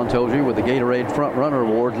Gatorade, as Alan told you, with the Gatorade Front Runner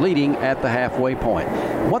Award leading at the halfway point.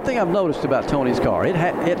 One thing I've noticed about Tony's car, it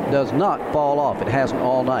does not fall off. It hasn't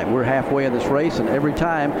all night. We're halfway in this race, and every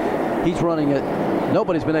time he's running it,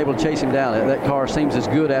 nobody's been able to chase him down. That car seems as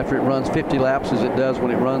good after it runs 50 laps as it does when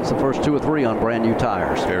it runs the first 2 or 3 on brand new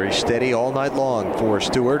tires. Very steady all night long for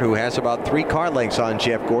Stewart, who has about 3 car lengths on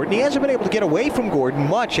Jeff Gordon. He hasn't been able to get away from Gordon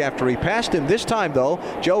much after he passed him. This time, though,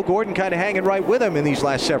 Joe Gordon kind of hanging right with him in these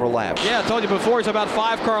last several laps. Yeah, I told you before, it's about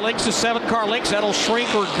 5 car lengths to 7 car lengths. That'll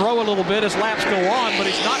shrink or grow a little bit as laps go on, but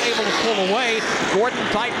he's not able to pull away. Gordon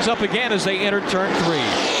tightens up again as they enter turn 3.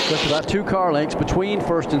 Just about 2 car lengths between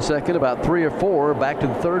first and second, about 3 or 4 back to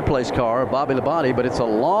the 3rd place car, Bobby Labonte, but it's a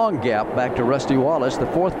long gap back to Rusty Wallace, the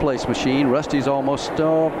 4th place machine. Rusty's almost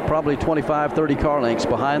probably 25, 30 car lengths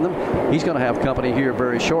behind them. He's going to have company here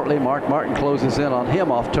very shortly. Mark Martin closes in on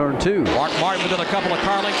him off turn 2. Mark Martin within a couple of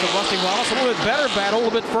car lengths of Rusty Wallace. A little bit better battle, a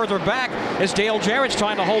little bit further back as Dale Jarrett's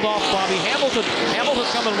trying to hold off Bobby Hamilton. Hamilton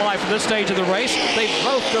coming alive for this stage of the race. They've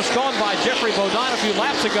both just gone by Jeffrey Bodine a few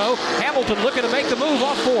laps ago. Hamilton looking to make the move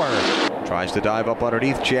off 4. Tries to dive up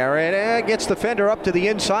underneath Jarrett and gets the fender up to the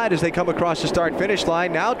inside as they come across the start-finish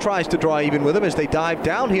line. Now tries to draw even with him as they dive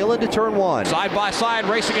downhill into turn 1. Side by side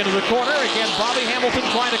racing into the corner. Again, Bobby Hamilton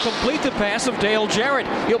trying to complete the pass of Dale Jarrett.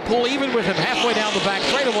 He'll pull even with him halfway down the back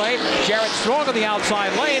straightaway. Jarrett strong on the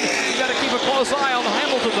outside lane. You got to keep a close eye on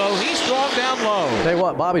Hamilton, though. He's strong down low. Tell you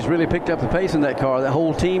what, Bobby's really picked up the pace in that car. That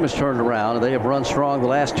whole team has turned around, and they have run strong the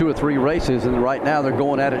last 2 or 3 races, and right now they're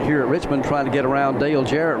going at it here at Richmond, trying to get around Dale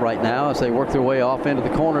Jarrett right now as they work their way off into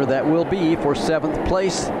the corner. That will be for 7th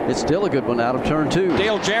place. It's still a good one out of turn 2.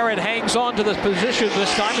 Dale Jarrett hangs on to this position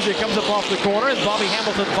this time as he comes up off the corner, and Bobby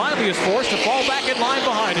Hamilton finally is forced to fall back in line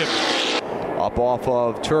behind him. Up off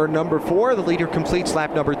of turn number 4, the leader completes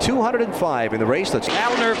lap number 205 in the race.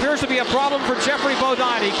 Alan, there appears to be a problem for Jeffrey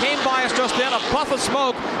Bodine. He came by us just then, a puff of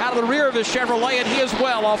smoke out of the rear of his Chevrolet, and he is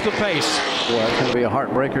well off the pace. Well, that's going to be a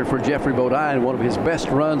heartbreaker for Jeffrey Bodine, one of his best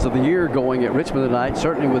runs of the year going at Richmond tonight,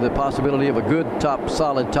 certainly with the possibility of a good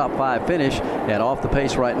solid top 5 finish, and off the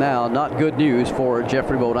pace right now. Not good news for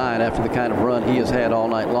Jeffrey Bodine after the kind of run he has had all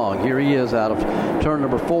night long. Here he is out of turn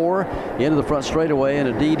number 4 into the front straightaway, and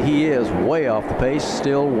indeed he is way off the pace,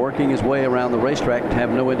 still working his way around the racetrack. Have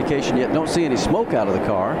no indication yet. Don't see any smoke out of the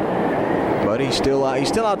car. But he's still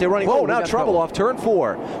out there running. Whoa, now trouble off turn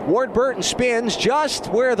 4. Ward Burton spins just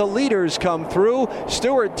where the leaders come through.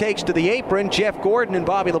 Stewart takes to the apron. Jeff Gordon and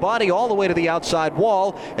Bobby Labonte all the way to the outside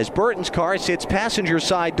wall as Burton's car sits passenger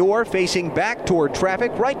side door facing back toward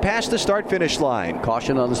traffic right past the start-finish line.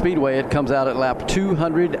 Caution on the speedway. It comes out at lap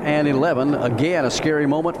 211. Again, a scary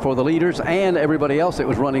moment for the leaders and everybody else that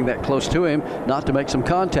was running that close to him not to make some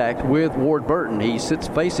contact with Ward Burton. He sits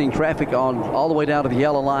facing traffic on all the way down to the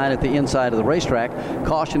yellow line at the inside of the racetrack.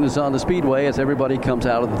 Caution is on the speedway as everybody comes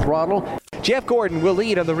out of the throttle. Jeff Gordon will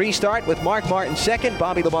lead on the restart with Mark Martin second,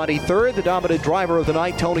 Bobby Labonte third. The dominant driver of the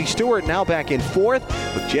night, Tony Stewart, now back in fourth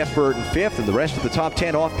with Jeff Burton fifth, and the rest of the top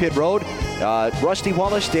 10 off pit road. Rusty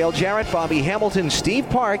Wallace, Dale Jarrett, Bobby Hamilton, Steve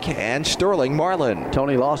Park, and Sterling Marlin.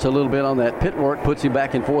 Tony lost a little bit on that pit work, puts him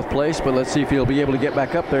back in 4th place, but let's see if he'll be able to get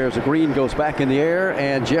back up there as the green goes back in the air,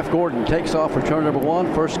 and Jeff Gordon takes off for turn number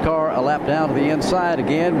 1. First car a lap down to the inside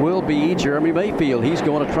again will be Jeremy Mayfield. He's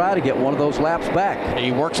going to try to get one of those laps back.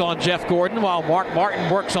 He works on Jeff Gordon while Mark Martin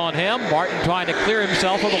works on him. Martin trying to clear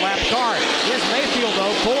himself of the lap car. Here's Mayfield,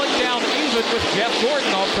 though, pulling down even with Jeff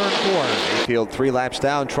Gordon off turn 4. Mayfield 3 laps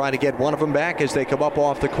down, trying to get one of them back as they come up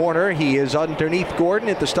off the corner. He is underneath Gordon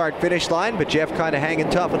at the start-finish line, but Jeff kind of hanging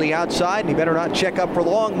tough on the outside, and he better not check up for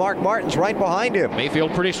long. Mark Martin's right behind him.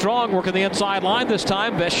 Mayfield pretty strong, working the inside line this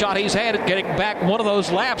time. Best shot he's had at getting back one of those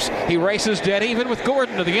laps. He races dead even with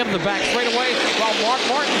Gordon to the end of the back straightaway, while Mark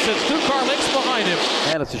Martin sits 2 car lengths behind him.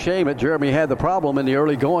 And it's a shame that Jeremy had the problem in the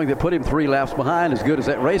early going that put him 3 laps behind. As good as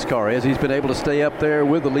that race car is, he's been able to stay up there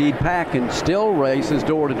with the lead pack and still races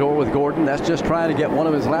door to door with Gordon. That's just trying to get one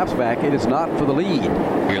of his laps back. It is not for the lead.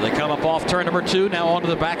 Here they come up off turn number 2, now onto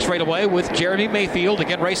the back straightaway with Jeremy Mayfield,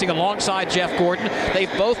 again racing alongside Jeff Gordon.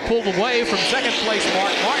 They've both pulled away from second place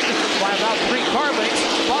Mark Martin by about 3 car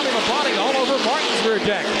lengths. Bobby Labonte all over Martin's rear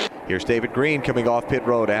deck. Here's David Green coming off pit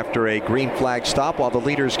road after a green flag stop while the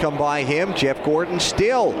leaders come by him. Jeff Gordon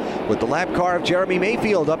still with the lap car of Jeremy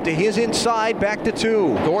Mayfield up to his inside, back to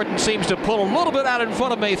 2. Gordon seems to pull a little bit out in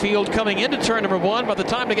front of Mayfield coming into turn number 1. By the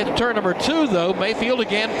time to get to turn number 2, though, Mayfield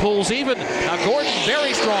again pulls even. Now Gordon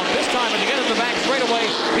very strong this time, and again in the back straightaway,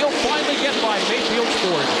 he'll finally get by Mayfield's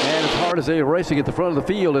Ford. And as hard as they are racing at the front of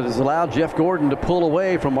the field, it has allowed Jeff Gordon to pull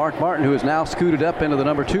away from Mark Martin, who is now scooted up into the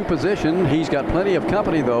number 2 position. He's got plenty of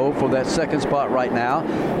company, though, for that second spot right now.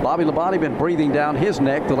 Bobby Labonte been breathing down his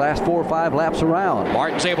neck the last 4 or 5 laps around.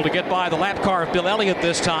 Martin's able to get by the lap car of Bill Elliott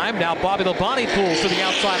this time. Now Bobby Labonte pulls to the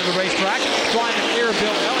outside of the racetrack, trying to clear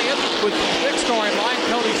Bill Elliott with the next car in line,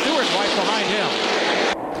 Tony Stewart, right behind him.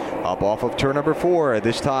 Up off of turn number 4.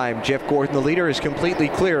 This time, Jeff Gordon, the leader, is completely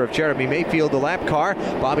clear of Jeremy Mayfield, the lap car.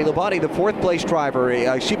 Bobby Labonte, the 4th place driver,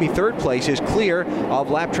 3rd place, is clear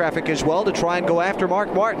of lap traffic as well to try and go after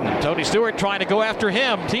Mark Martin. Tony Stewart trying to go after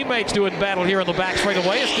him. Teammates doing battle here in the back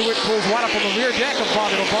straightaway. Stewart pulls right up on the rear deck of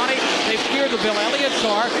Bobby Labonte. They've cleared the Bill Elliott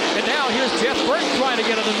car, and now here's Jeff Burton trying to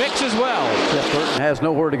get in the mix as well. Jeff Burton has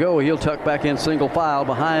nowhere to go. He'll tuck back in single file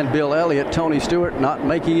behind Bill Elliott. Tony Stewart not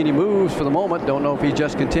making any moves for the moment. Don't know if he's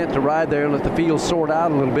just content to ride there and let the field sort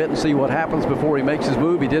out a little bit and see what happens before he makes his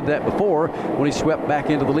move. He did that before when he swept back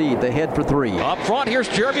into the lead. They head for 3. Up front, here's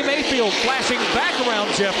Jeremy Mayfield flashing back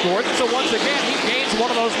around Jeff Gordon. So once again, he gains one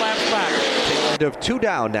of those laps back. End of 2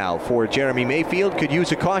 down now for Jeremy Mayfield. Could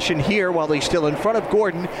use a caution here while he's still in front of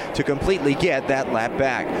Gordon to completely get that lap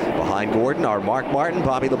back. Behind Gordon are Mark Martin,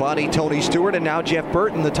 Bobby Labonte, Tony Stewart, and now Jeff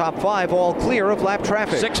Burton. The top 5 all clear of lap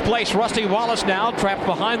traffic. 6th place Rusty Wallace now trapped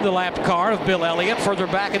behind the lap car of Bill Elliott. Further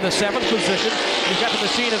back in the 7th position, you've got the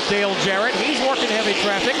machine of Dale Jarrett. He's working heavy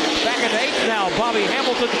traffic. Back in 8th now, Bobby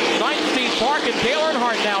Hamilton, 9th Steve Park, and Dale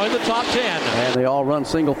Earnhardt now in the top 10. And they all run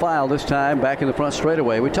single file this time back in the front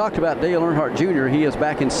straightaway. We talked about Dale Earnhardt Jr. He is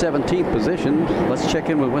back in 17th position. Let's check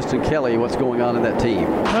in with Winston Kelly. What's going on in that team?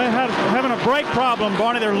 They're having a brake problem,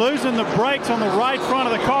 Barney. They're losing the brakes on the right front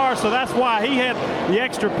of the car, so that's why he had the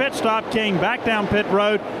extra pit stop, came back down pit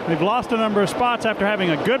road. They've lost a number of spots after having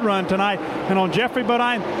a good run tonight. And on Jeffrey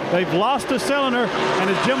Bodine, they've lost a cylinder, and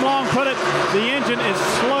as Jim Long put it, the engine is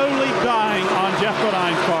slowly dying on Jeff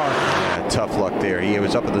Bodine's car. Yeah, tough luck there. He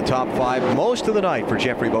was up in the top 5 most of the night for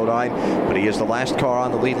Jeffrey Bodine, but he is the last car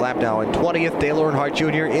on the lead lap now in 20th. Dale Earnhardt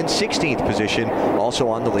Jr. in 16th position, also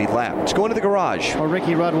on the lead lap. Let's go into the garage. Well,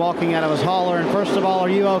 Ricky Rudd walking out of his hauler, and first of all, are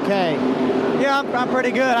you okay? Yeah, I'm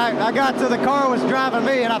pretty good. I got to the car was driving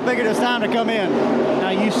me, and I figured it was time to come in. Now,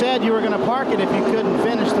 you said you were going to park it if you couldn't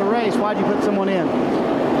finish the race. Why'd you put someone in?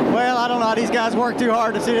 Well, I don't know. These guys work too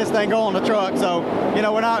hard to see this thing go on the truck. So, you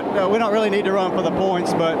know, we don't really need to run for the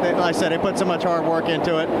points. But like I said, they put so much hard work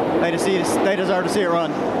into it. They deserve to see it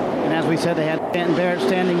run. And as we said, they had Stanton Barrett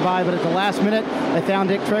standing by. But at the last minute, they found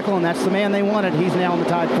Dick Trickle, and that's the man they wanted. He's now on the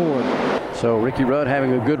Tide Ford. So Ricky Rudd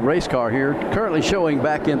having a good race car here, currently showing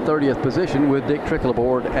back in 30th position with Dick Trickle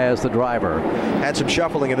aboard as the driver. Had some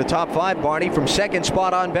shuffling in the top 5, Barney, from 2nd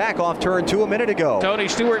spot on back off turn 2 a minute ago. Tony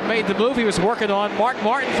Stewart made the move. He was working on Mark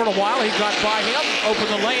Martin for a while. He got by him, opened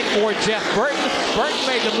the lane for Jeff Burton. Burton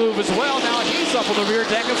made the move as well. Now he's up on the rear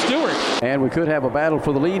deck of Stewart. And we could have a battle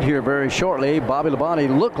for the lead here very shortly. Bobby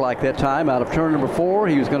Labonte looked like that time out of turn number 4.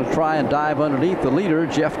 He was going to try and dive underneath the leader,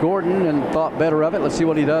 Jeff Gordon, and thought better of it. Let's see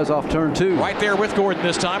what he does off turn 2. Right there with Gordon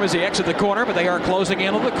this time as he exits the corner, but they are closing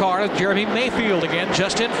in on the car of Jeremy Mayfield again,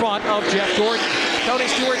 just in front of Jeff Gordon. Tony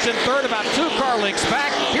Stewart's in 3rd, about 2 car lengths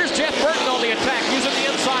back. Here's Jeff Burton on the attack using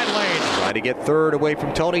the inside lane. Trying to get third away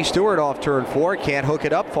from Tony Stewart off turn 4. Can't hook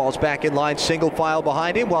it up. Falls back in line, single file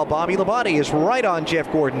behind him, while Bobby Labonte is right on Jeff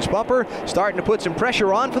Gordon's bumper, starting to put some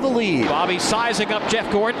pressure on for the lead. Bobby sizing up Jeff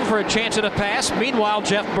Gordon for a chance at a pass. Meanwhile,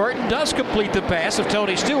 Jeff Burton does complete the pass of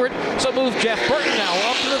Tony Stewart, so move Jeff Burton now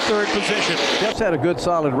up to the third position. Jeff's had a good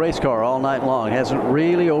solid race car all night long. Hasn't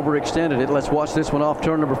really overextended it. Let's watch this one off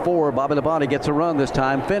turn number 4. Bobby Labonte gets a run this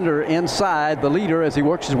time. Fender inside the leader as he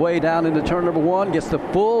works his way down into turn number 1. Gets the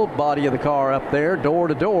full body of the car up there, door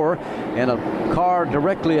to door, and a car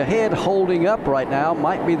directly ahead holding up right now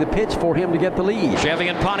might be the pitch for him to get the lead. Chevy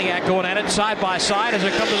and Pontiac going at it side by side as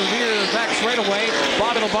they come to the rear of the back straightaway.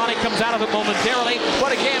 Bobby Labonte comes out of it momentarily,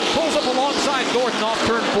 but again pulls up alongside Gordon off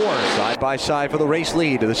turn 4. Side by side for the race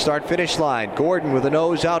lead to the start-finish line. Gordon with the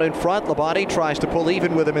nose out in front. Labonte tries to pull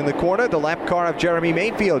even with him in the corner. The lap car of Jeremy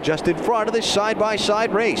Mayfield just in front of this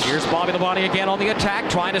side-by-side race. Here's Bobby Labonte again on the attack,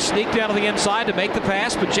 trying to sneak down to the inside to make the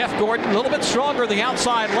pass, but Jeff Gordon a little bit stronger in the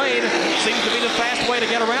outside lane. Seems to be the fast way to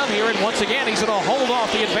get around here, and once again he's going to hold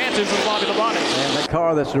off the advances of Bobby Labonte. And that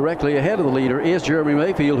car that's directly ahead of the leader is Jeremy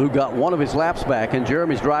Mayfield, who got one of his laps back, and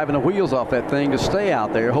Jeremy's driving the wheels off that thing to stay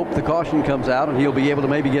out there. Hope the caution comes out and he'll be able to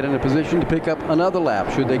maybe get in a position to pick up another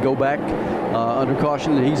lap should they go back under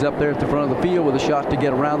caution. He's up there at the front of the field with a shot to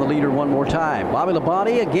get around the leader one more time. Bobby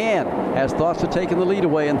Labonte again has thoughts of taking the lead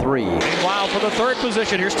away in 3. Meanwhile, for the third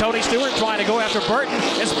position, here's Tony Stewart trying to go after Burton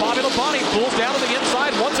as Bobby Labonte pulls down to the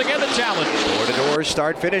inside. Once again, the challenge. Door-to-door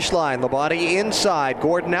start-finish line. Labonte inside,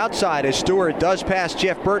 Gordon outside as Stewart does pass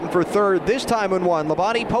Jeff Burton for third, this time in 1.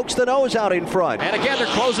 Labonte pokes the nose out in front. And again, they're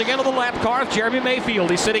closing into the lap car of Jeremy Mayfield.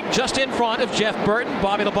 He's sitting just in front of Jeff Burton.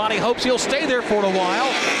 Bobby Labonte hopes he'll stay there for a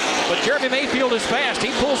while, but Jeremy Mayfield is fast.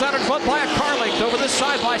 He pulls out in front by a car length over this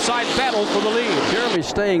side-by-side battle for the lead. Jeremy's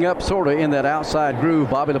staying up sort of in that outside groove.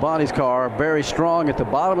 Bobby Labonte's car very strong at the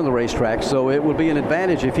bottom of the racetrack, so it would be an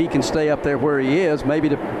advantage if he can stay up there where he is, maybe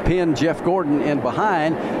to pin Jeff Gordon in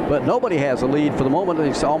behind, but nobody has a lead for the moment.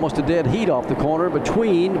 It's almost a dead heat off the corner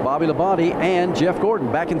between Bobby Labonte and Jeff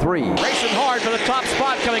Gordon, back in 3. Racing hard for the top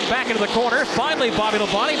spot, coming back into the corner. Finally, Bobby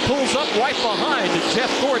Labonte pulls up right behind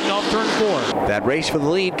Jeff Gordon off turn 4. That race for the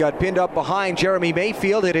lead got pinned up behind Jeremy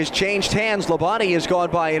Mayfield. It has changed hands. Labonte has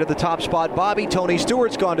gone by into the top spot. Tony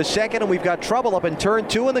Stewart's gone to second, and we've got trouble up in turn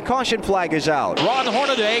 2, and the caution flag is out. Ron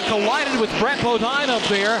Hornaday collided with Brett Bodine up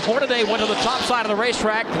there. Hornaday went to the top side of the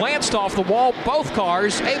racetrack, glanced off the wall. Both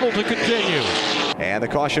cars able to continue. And the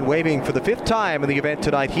caution waving for the 5th time in the event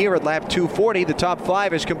tonight here at lap 240. The top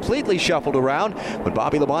 5 is completely shuffled around. When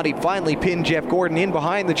Bobby Labonte finally pinned Jeff Gordon in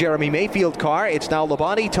behind the Jeremy Mayfield car, it's now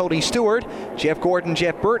Labonte, Tony Stewart, Jeff Gordon,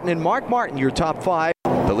 Jeff Burton, and Mark Martin, your top 5.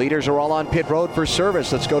 The leaders are all on pit road for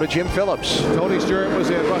service. Let's go to Jim Phillips. Tony Stewart was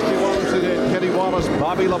in, Rusty Wallace was in, Kenny Wallace,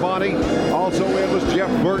 Bobby Labonte. Also in was Jeff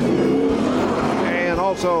Burton. And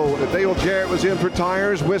also Dale Jarrett was in for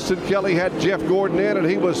tires. Winston Kelly had Jeff Gordon in, and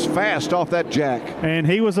he was fast off that jack. And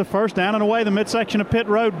he was the first down and away the midsection of pit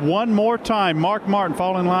road one more time. Mark Martin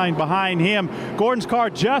falling in line behind him. Gordon's car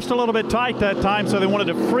just a little bit tight that time, so they wanted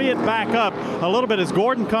to free it back up a little bit as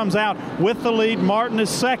Gordon comes out with the lead. Martin is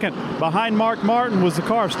second. Behind Mark Martin was the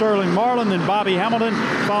car of Sterling Marlin, then Bobby Hamilton.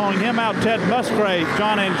 Following him out, Ted Musgrave,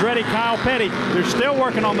 John Andretti, Kyle Petty. They're still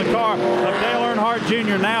working on the car of Dale Earnhardt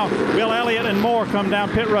Jr. now. Bill Elliott and more come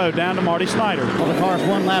down pit road down to Marty Snyder. Well, the car's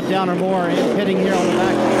one lap down or more and pitting here on the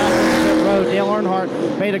back of the pit road. Dale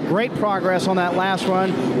Earnhardt made a great progress on that last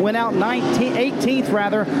run. Went out 18th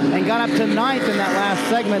rather, and got up to 9th in that last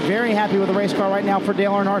segment. Very happy with the race car right now for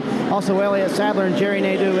Dale Earnhardt. Also Elliott Sadler and Jerry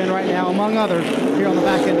Nadeau in right now, among others, here on the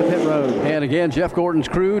back end of pit road. And again, Jeff Gordon's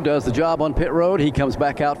crew does the job on pit road. He comes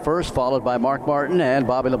back out first, followed by Mark Martin and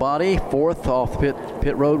Bobby Labonte. 4th off the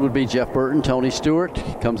pit road would be Jeff Burton. Tony Stewart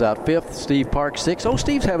comes out 5th. Steve Park 6th. Oh,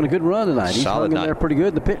 Steve's having a good run tonight. He's hung in there pretty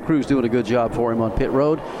good. The pit crew's doing a good job for him on pit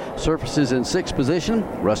road. Surfaces in 6th position.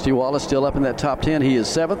 Rusty Wallace still up in that top 10. He is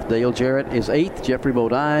 7th. Dale Jarrett is 8th. Jeffrey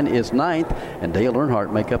Bodine is 9th. And Dale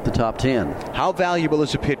Earnhardt make up the top 10. How valuable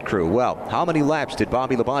is a pit crew? Well, how many laps did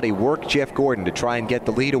Bobby Labonte work Jeff Gordon to try and get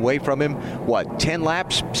the lead away from him? 10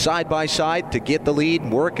 laps side by side to get the lead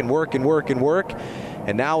and work and work and work and work.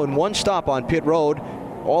 And now in one stop on pit road,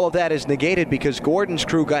 all of that is negated because Gordon's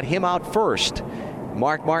crew got him out first.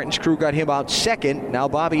 Mark Martin's crew got him out second. Now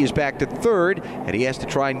Bobby is back to third, and he has to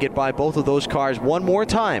try and get by both of those cars one more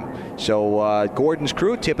time. So Gordon's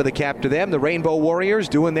crew, tip of the cap to them. The Rainbow Warriors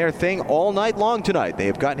doing their thing all night long tonight. They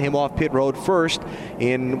have gotten him off pit road first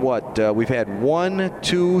in we've had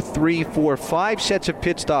 5 sets of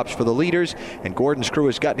pit stops for the leaders, and Gordon's crew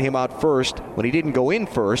has gotten him out first when he didn't go in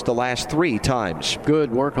first the last 3 times.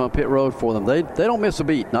 Good work on pit road for them. They don't miss a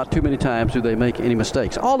beat. Not too many times do they make any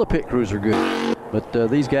mistakes. All the pit crews are good. But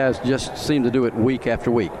these guys just seem to do it week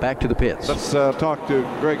after week. Back to the pits. Let's talk to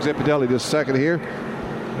Greg Zipadelli just a second here.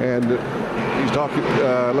 And he's talking,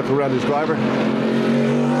 looking around his driver.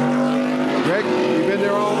 Greg, you been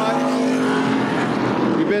there all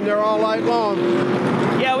night? You've been there all night long.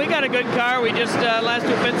 Yeah, we got a good car. We just, last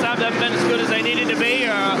two pit stops haven't been as good as they needed to be.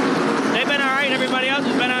 They've been all right. Everybody else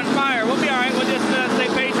has been on fire. We'll be all right. We'll just stay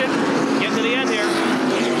patient, get to the end here.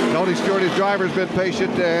 Tony Stewart, his driver, has been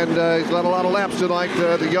patient, and he's led a lot of laps tonight,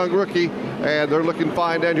 the young rookie, and they're looking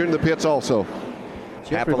fine down here in the pits also.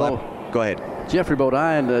 Go ahead. Jeffrey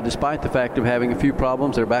Bodine, despite the fact of having a few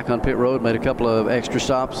problems, they're back on pit road, made a couple of extra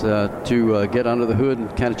stops to get under the hood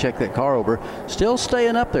and kind of check that car over. Still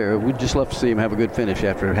staying up there. We'd just love to see him have a good finish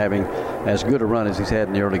after having as good a run as he's had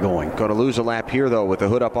in the early going. Going to lose a lap here, though, with the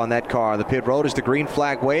hood up on that car on the pit road as the green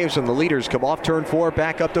flag waves and the leaders come off turn 4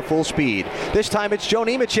 back up to full speed. This time it's Joe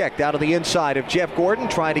Nemechek down to the inside of Jeff Gordon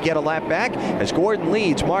trying to get a lap back as Gordon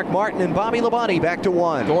leads Mark Martin and Bobby Labonte back to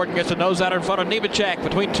 1. Gordon gets a nose out in front of Nemechek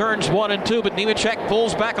between turns 1 and 2, but Nemechek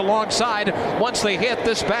pulls back alongside once they hit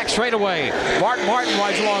this back straightaway. Mark Martin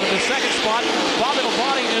rides along in the second spot, Bobby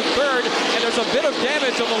Labonte in third, and there's a bit of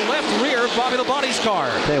damage on the left rear of Bobby Labonte's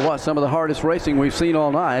car. Tell you what, some of the hardest racing we've seen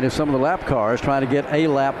all night is some of the lap cars trying to get a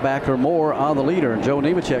lap back or more on the leader. And Joe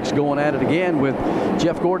Nemechek's going at it again with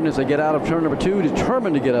Jeff Gordon as they get out of turn number 2,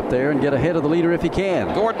 determined to get up there and get ahead of the leader if he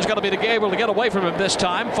can. Gordon's going to be able to get away from him this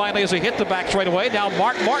time. Finally, as he hit the back straightaway, now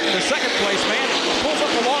Mark Martin, the second place man, pulls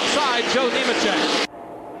up alongside Joe Nemechek.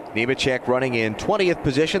 Nemechek running in 20th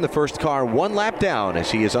position, the first car 1 lap down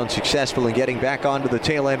as he is unsuccessful in getting back onto the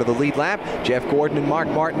tail end of the lead lap. Jeff Gordon and Mark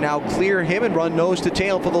Martin now clear him and run nose to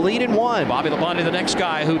tail for the lead in 1. Bobby Labonte, the next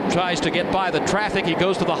guy who tries to get by the traffic. He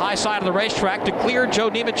goes to the high side of the racetrack to clear Joe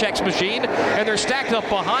Nemechek's machine, and they're stacked up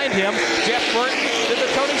behind him. Jeff Burton in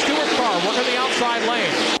the Tony Stewart car working the outside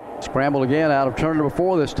lane. Scramble again out of turn number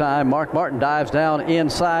 4 this time. Mark Martin dives down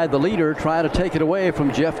inside the leader, trying to take it away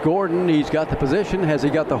from Jeff Gordon. He's got the position. Has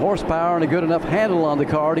he got the horsepower and a good enough handle on the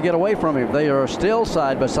car to get away from him? They are still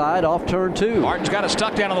side by side off turn 2. Martin's got it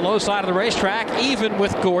stuck down on the low side of the racetrack, even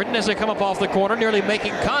with Gordon as they come up off the corner, nearly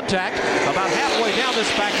making contact about halfway down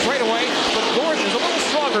this back straightaway. But Gordon is a little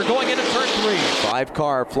stronger going into turn 3.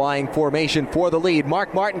 5-car flying formation for the lead.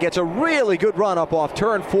 Mark Martin gets a really good run up off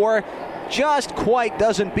turn 4. Just quite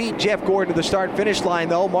doesn't beat Jeff Gordon to the start-finish line,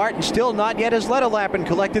 though. Martin still not yet has led a lap and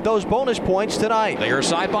collected those bonus points tonight. They are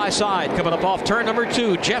side by side, coming up off turn number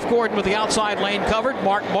 2. Jeff Gordon with the outside lane covered.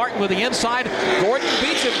 Mark Martin with the inside. Gordon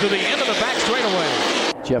beats him to the end of the back straightaway.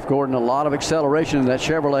 Jeff Gordon, a lot of acceleration in that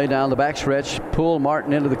Chevrolet down the backstretch. Pull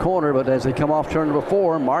Martin into the corner, but as they come off turn number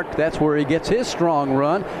 4, Mark, that's where he gets his strong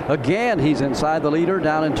run. Again, he's inside the leader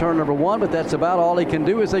down in turn number 1, but that's about all he can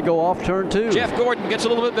do as they go off turn 2. Jeff Gordon gets a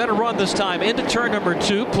little bit better run this time into turn number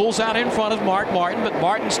 2, pulls out in front of Mark Martin, but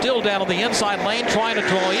Martin still down on the inside lane trying to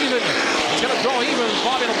draw even. He's going to draw even with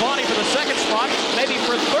Bobby Labonte for the second spot, maybe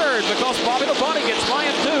for third, because Bobby Labonte gets by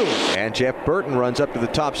him too. And Jeff Burton runs up to the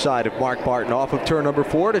top side of Mark Martin off of turn number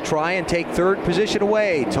 4 to try and take third position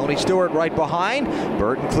away. Tony Stewart right behind.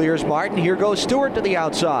 Burton clears Martin. Here goes Stewart to the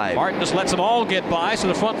outside. Martin just lets them all get by, so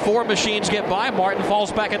the front 4 machines get by. Martin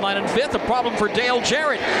falls back in line in 5th. A problem for Dale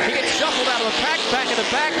Jarrett. He gets shuffled out of the pack, back in the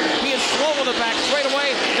back. He is slow in the back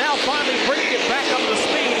straightaway. Now finally bringing it back up to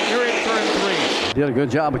speed here in turn 3. Did a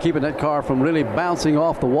good job of keeping that car from really bouncing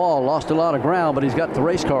off the wall. Lost a lot of ground, but he's got the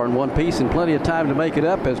race car in one piece and plenty of time to make it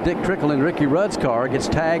up as Dick Trickle and Ricky Rudd's car gets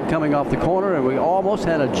tagged coming off the corner, and we almost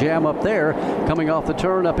had a jam up there coming off the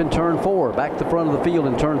turn up in turn 4. Back to the front of the field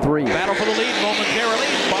in turn 3. Battle for the lead momentarily.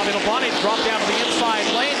 Bobby Labonte dropped down to the inside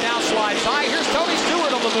lane, now slides high. Here's Tony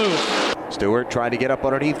Stewart on the move. Stewart trying to get up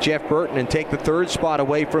underneath Jeff Burton and take the third spot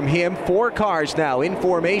away from him. 4 cars now in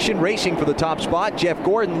formation, racing for the top spot. Jeff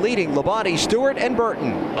Gordon leading Labonte, Stewart, and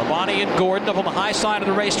Burton. Labonte and Gordon up on the high side of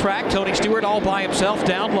the racetrack. Tony Stewart all by himself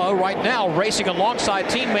down low right now, racing alongside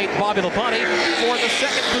teammate Bobby Labonte for the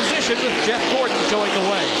second position with Jeff Gordon showing the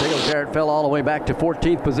way. Dale Jarrett fell all the way back to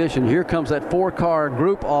 14th position. Here comes that 4-car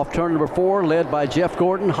group off turn number 4, led by Jeff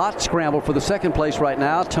Gordon. Hot scramble for the second place right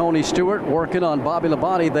now. Tony Stewart working on Bobby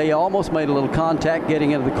Labonte. They almost made a little contact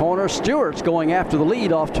getting into the corner. Stewart's going after the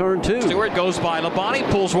lead off turn 2. Stewart goes by Labonte,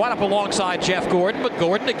 pulls right up alongside Jeff Gordon, but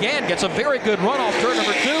Gordon again gets a very good run off turn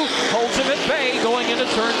number 2, holds him at bay going into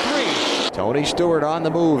turn 3. Tony Stewart on the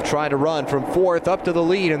move, trying to run from 4th up to the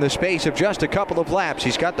lead in the space of just a couple of laps.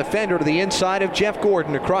 He's got the fender to the inside of Jeff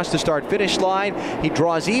Gordon across the start-finish line. He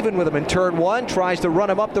draws even with him in turn 1, tries to run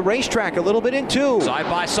him up the racetrack a little bit in 2. Side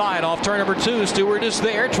by side off turn number 2. Stewart is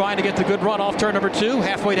there trying to get the good run off turn number 2.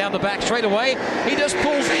 Halfway down the back straightaway, he just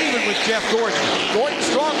pulls even with Jeff Gordon. Gordon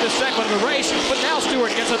strong this segment of the race, but now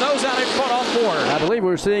Stewart gets a nose out in front off corner. I believe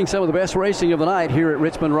we're seeing some of the best racing of the night here at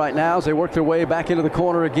Richmond right now as they work their way back into the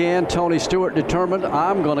corner again. Tony Stewart determined,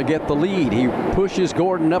 I'm going to get the lead. He pushes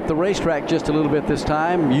Gordon up the racetrack just a little bit this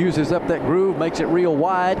time, uses up that groove, makes it real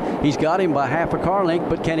wide. He's got him by half a car length,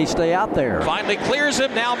 but can he stay out there? Finally clears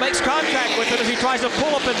him, now makes contact with him as he tries to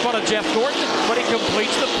pull up in front of Jeff Gordon, but he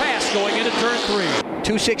completes the pass going into turn 3.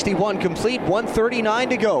 261 complete, 139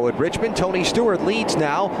 to go at Richmond. Tony Stewart leads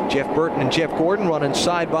now. Jeff Burton and Jeff Gordon running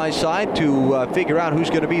side by side to figure out who's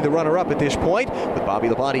going to be the runner-up at this point, with Bobby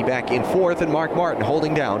Labonte back in 4th and Mark Martin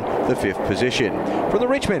holding down the 5th position. From the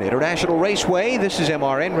Richmond International Raceway, this is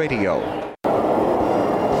MRN Radio.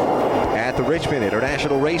 At the Richmond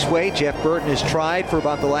International Raceway, Jeff Burton has tried for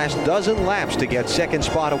about the last dozen laps to get second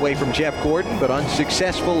spot away from Jeff Gordon, but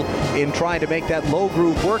unsuccessful in trying to make that low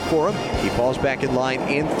groove work for him. He falls back in line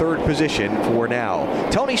in 3rd position for now.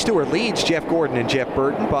 Tony Stewart leads Jeff Gordon and Jeff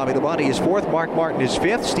Burton. Bobby Labonte is 4th. Mark Martin is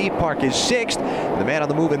 5th. Steve Park is 6th. The man on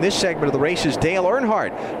the move in this segment of the race is Dale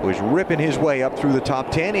Earnhardt, who is ripping his way up through the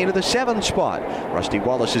top 10 into the 7th spot. Rusty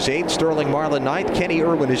Wallace is 8th. Sterling Marlin 9th. Kenny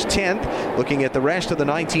Irwin is 10th. Looking at the rest of the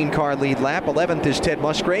 19-car lead lap, 11th is Ted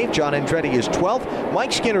Musgrave. John Andretti is 12th.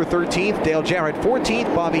 Mike Skinner 13th. Dale Jarrett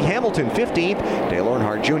 14th. Bobby Hamilton 15th. Dale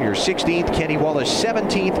Earnhardt Jr. 16th. Kenny Wallace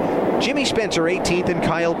 17th. Jimmy Spencer 18th. And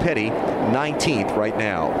Kyle Petty 19th right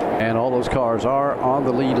now. And all those cars are on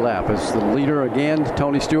the lead lap as the leader again,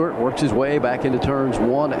 Tony Stewart, works his way back into turns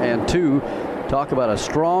 1 and 2. Talk about a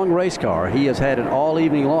strong race car. He has had it all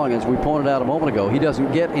evening long, as we pointed out a moment ago. He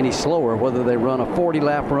doesn't get any slower, whether they run a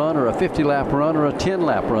 40-lap run or a 50-lap run or a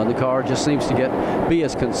 10-lap run. The car just seems to be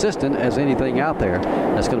as consistent as anything out there.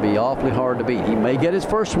 That's going to be awfully hard to beat. He may get his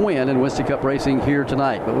first win in Winston Cup racing here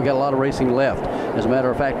tonight, but we got a lot of racing left. As a matter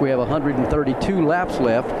of fact, we have 132 laps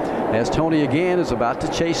left, as Tony again is about to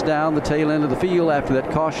chase down the tail end of the field after that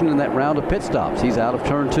caution in that round of pit stops. He's out of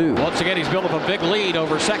turn 2. Once again, he's built up a big lead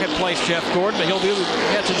over second place Jeff Gordon, but he'll be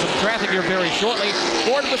catching some traffic here very shortly.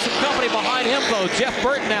 Gordon with some company behind him, though. Jeff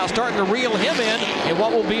Burton now starting to reel him in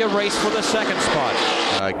what will be a race for the second spot.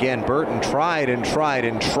 Again, Burton tried and tried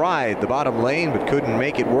and tried the bottom lane, but couldn't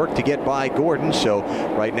make it work to get by Gordon. So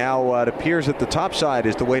right now it appears that the top side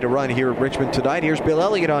is the way to run here at Richmond tonight. Here's Bill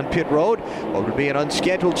Elliott on pit road. What would be an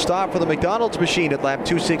unscheduled stop for the McDonald's machine at lap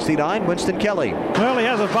 269. Winston Kelly. Well, he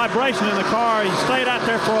has a vibration in the car. He stayed out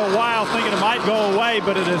there for a while thinking it might go away,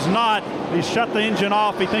 but it is not. He's shut the engine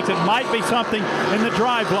off. He thinks it might be something in the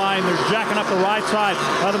drive line. They're jacking up the right side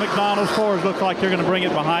of the McDonald's Fords. Looks like they're going to bring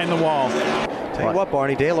it behind the wall. Tell you what,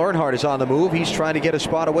 Barney, Dale Earnhardt is on the move. He's trying to get a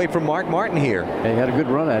spot away from Mark Martin here. He had a good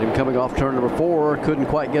run at him coming off turn number 4. Couldn't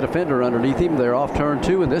quite get a fender underneath him. They're off turn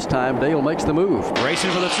 2, and this time Dale makes the move. Racing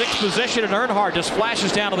for the 6th position, and Earnhardt just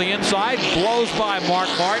flashes down to the inside, blows by Mark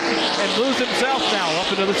Martin, and moves himself now up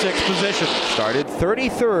into the 6th position. Started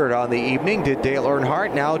 33rd on the evening, did Dale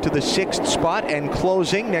Earnhardt, now to the 6th spot and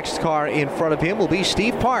closing. Next car in front of him will be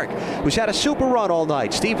Steve Park, who's had a super run all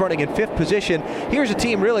night. Steve running in 5th position. Here's a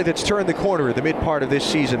team really that's turned the corner in the mid part of this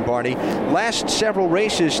season, Barney. Last several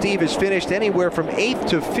races, Steve has finished anywhere from 8th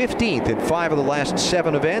to 15th in 5 of the last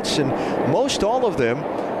 7 events, and most all of them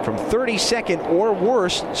from 32nd or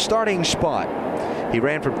worse starting spot. He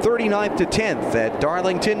ran from 39th to 10th at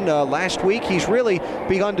Darlington last week. He's really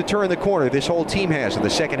begun to turn the corner, this whole team has, in the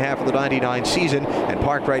second half of the 99 season. And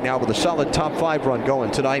Park right now with a solid top 5 run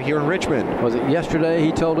going tonight here in Richmond. Was it yesterday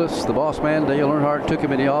he told us, the boss man, Dale Earnhardt, took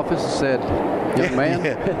him in the office and said, young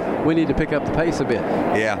man, we need to pick up the pace a bit.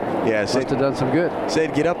 Yeah. Must have done some good.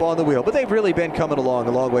 Said get up on the wheel. But they've really been coming along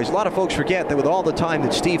a long ways. A lot of folks forget that with all the time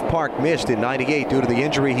that Steve Park missed in 98 due to the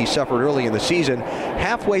injury he suffered early in the season,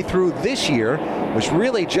 halfway through this year was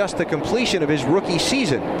really just the completion of his rookie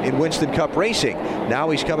season in Winston Cup racing. Now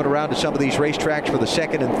he's coming around to some of these racetracks for the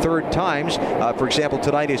 2nd and 3rd times. For example,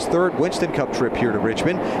 tonight his 3rd Winston Cup trip here to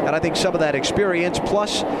Richmond. And I think some of that experience,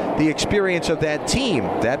 plus the experience of that team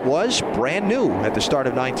that was brand new at the start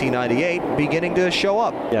of 1998, beginning to show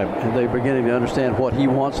up. Yeah, and they're beginning to understand what he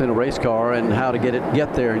wants in a race car and how to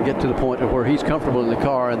get there and get to the point of where he's comfortable in the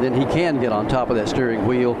car, and then he can get on top of that steering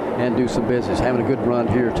wheel and do some business. Having a good run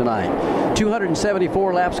here tonight.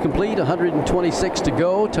 274 laps complete, 126 to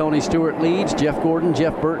go. Tony Stewart leads. Jeff Gordon,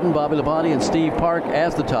 Jeff Burton, Bobby Labonte, and Steve Park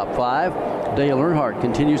as the top 5. Dale Earnhardt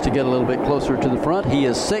continues to get a little bit closer to the front. He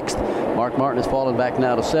is 6th. Mark Martin has fallen back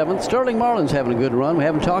now to 7th. Sterling Marlin's having a good run. We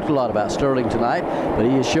haven't talked a lot about Sterling tonight, but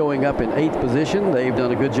he is showing up in 8th position. They've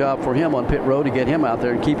done a good job for him on pit road to get him out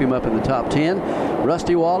there and keep him up in the top 10.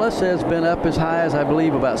 Rusty Wallace has been up as high as, I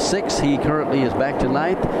believe, about 6. He currently is back to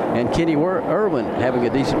 9th. And Kenny Irwin having a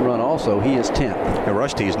decent run also. He is 10th. Now,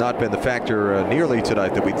 Rusty has not been the factor nearly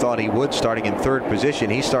tonight that we thought he would, starting in 3rd position.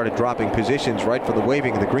 He started dropping positions right from the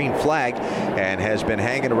waving of the green flag and has been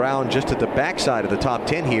hanging around just at the backside of the top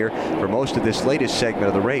 10 here for most of this latest segment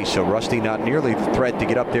of the race. So Rusty not nearly the threat to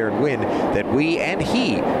get up there and win that we and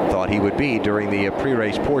he thought he would be during the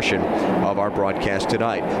pre-race portion of our broadcast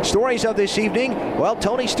tonight. Stories of this evening, well,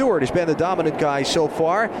 Tony Stewart has been the dominant guy so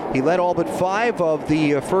far. He led all but 5 of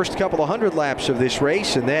the first couple of 100 laps of this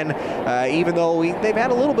race, and then even though they've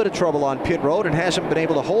had a little bit of trouble on pit road and hasn't been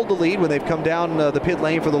able to hold the lead when they've come down the pit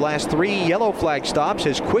lane for the last 3 yellow flag stops,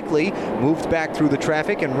 has quickly moved back through the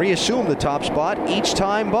traffic and reassumed the top spot each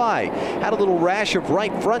time by. Had a little rash of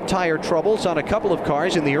right front tire troubles on a couple of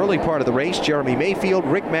cars in the early part of the race. Jeremy Mayfield,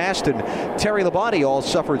 Rick Mast, and Terry Labonte all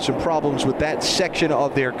suffered some problems with that section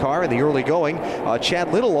of their car in the early going.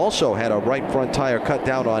 Chad Little also had a right front tire cut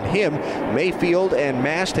down on him. Mayfield and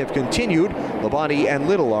Mast have continued. Labonte and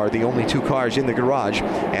Little are the only 2 cars in the garage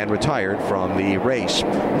and retired from the race.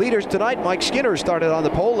 Leaders tonight, Mike Skinner started on the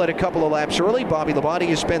pole, led a couple of laps early. Bobby Labonte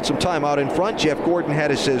has spent some time out in front. Jeff Gordon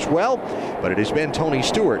had us as well, but it has been Tony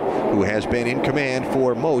Stewart who has been in command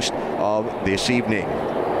for most of this evening.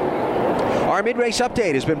 Our mid-race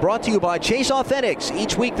update has been brought to you by Chase Authentics.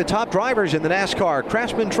 Each week, the top drivers in the NASCAR,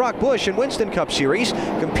 Craftsman Truck, Busch, and Winston Cup Series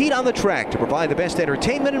compete on the track to provide the best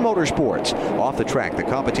entertainment in motorsports. Off the track, the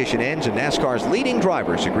competition ends, and NASCAR's leading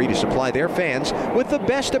drivers agree to supply their fans with the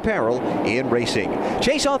best apparel in racing.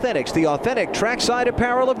 Chase Authentics, the authentic trackside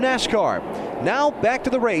apparel of NASCAR. Now, back to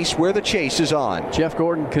the race where the chase is on. Jeff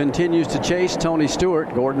Gordon continues to chase Tony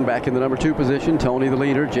Stewart. Gordon back in the number 2 position. Tony the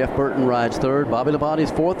leader. Jeff Burton rides 3rd. Bobby Labonte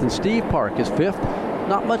is 4th, and Steve Park is 5th.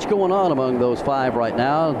 Not much going on among those 5 right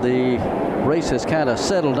now. The race has kind of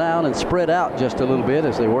settled down and spread out just a little bit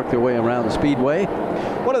as they work their way around the speedway.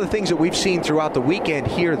 One of the things that we've seen throughout the weekend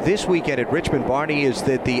here this weekend at Richmond, Barney, is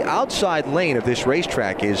that the outside lane of this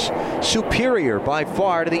racetrack is superior by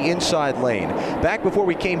far to the inside lane. Back before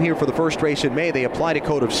we came here for the first race in May, they applied a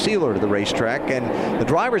coat of sealer to the racetrack, and the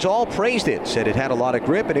drivers all praised it, said it had a lot of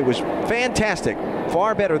grip, and it was fantastic.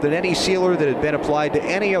 Far better than any sealer that had been applied to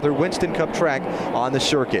any other Winston Cup track on the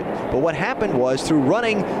circuit. But what happened was, through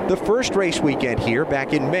running the first race weekend here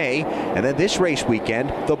back in May, and then this race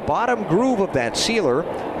weekend, the bottom groove of that sealer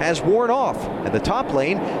has worn off, and the top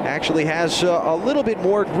lane actually has a little bit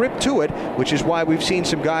more grip to it, which is why we've seen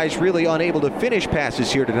some guys really unable to finish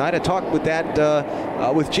passes here tonight. I talked with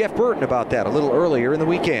that with Jeff Burton about that a little earlier in the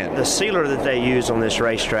weekend. The sealer that they use on this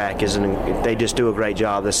racetrack they just do a great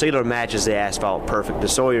job. The sealer matches the asphalt perfect. The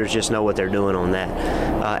Sawyers just know what they're doing on that.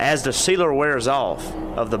 As the sealer wears off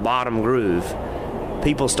of the bottom groove,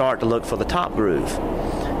 people start to look for the top groove,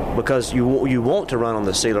 because you want to run on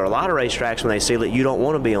the sealer. A lot of racetracks, when they seal it, you don't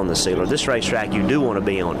want to be on the sealer. This racetrack, you do want to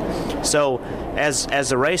be on. So as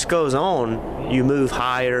the race goes on, you move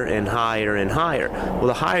higher and higher and higher. Well,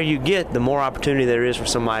 the higher you get, the more opportunity there is for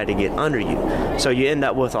somebody to get under you. So you end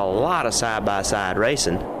up with a lot of side-by-side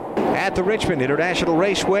racing. At the Richmond International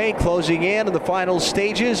Raceway, closing in on the final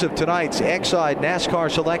stages of tonight's Excide NASCAR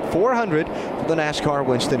Select 400 for the NASCAR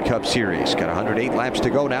Winston Cup Series. Got 108 laps to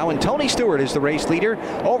go now, and Tony Stewart is the race leader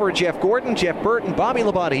over Jeff Gordon, Jeff Burton, Bobby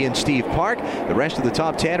Labonte, and Steve Park. The rest of the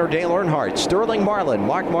top 10 are Dale Earnhardt, Sterling Marlin,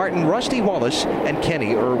 Mark Martin, Rusty Wallace, and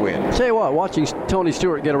Kenny Irwin. Tell you what, watching Tony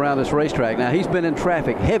Stewart get around this racetrack, now he's been in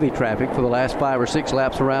traffic, heavy traffic, for the last 5 or 6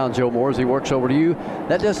 laps around. Joe Moore, as he works over to you,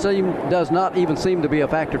 that does not even seem to be a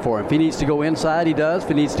factor for him. If he needs to go inside, he does. If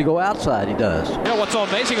he needs to go outside, he does. You know what's so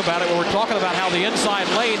amazing about it, when we're talking about how the inside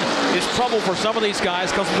lane is trouble for some of these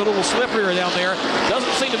guys because it's a little slipperier down there,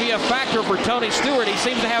 doesn't seem to be a factor for Tony Stewart. He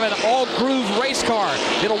seems to have an all-groove race car.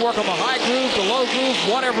 It'll work on the high groove, the low groove,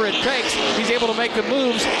 whatever it takes. He's able to make the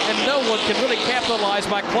moves, and no one can really capitalize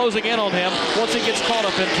by closing in on him once he gets caught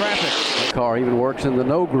up in traffic. The car even works in the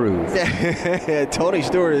no groove. Tony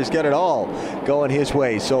Stewart has got it all going his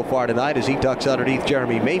way so far tonight as he ducks underneath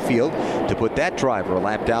Jeremy Mayfield to put that driver a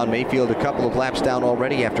lap down. Mayfield a couple of laps down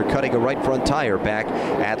already after cutting a right front tire back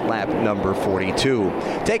at lap number 42.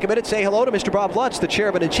 Take a minute, say hello to Mr. Bob Lutz, the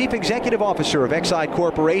Chairman and Chief Executive Officer of Excide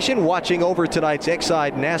Corporation, watching over tonight's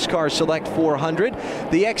Excide NASCAR Select 400.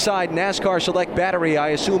 The Excide NASCAR Select battery, I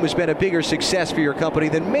assume, has been a bigger success for your company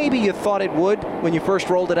than maybe you thought it would when you first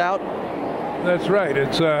rolled it out? That's right.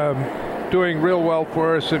 It's doing real well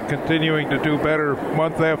for us and continuing to do better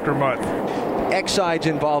month after month. Excide's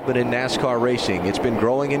involvement in NASCAR racing? It's been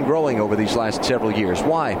growing and growing over these last several years.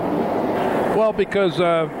 Why? Well, because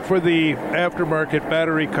for the aftermarket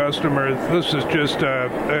battery customers, this is just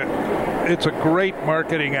it's a great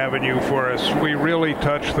marketing avenue for us. We really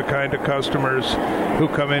touch the kind of customers who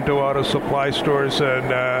come into auto supply stores and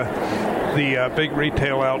the big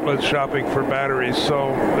retail outlets shopping for batteries.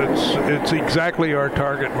 So it's exactly our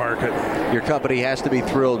target market. Your company has to be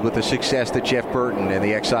thrilled with the success that Jeff Burton and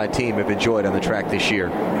the Excide team have enjoyed on the track this year.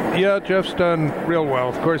 Yeah, Jeff's done real well.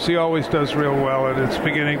 Of course, he always does real well, and it's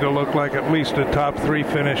beginning to look like at least a top 3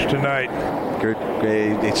 finish tonight.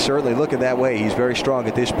 It's certainly looking that way. He's very strong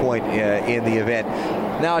at this point in the event.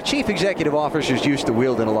 Now, a chief executive officer is used to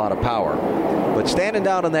wielding a lot of power. But standing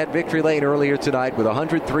down on that victory lane earlier tonight with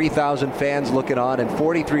 103,000 fans looking on and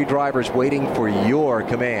 43 drivers waiting for your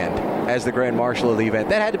command as the Grand Marshal of the event,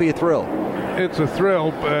 that had to be a thrill. It's a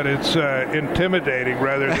thrill, but it's intimidating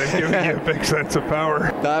rather than giving you a big sense of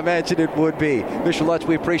power. I imagine it would be. Mr. Lutz,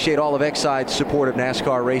 we appreciate all of Excide's support of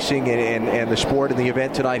NASCAR racing and the sport and the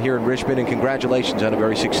event tonight here in Richmond, and congratulations on a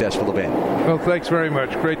very successful event. Well, thanks very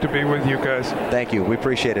much. Great to be with you guys. Thank you. We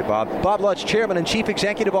appreciate it, Bob. Bob Lutz, Chairman and Chief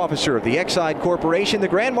Executive Officer of the Excide Corporation, the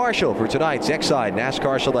Grand Marshal for tonight's Excide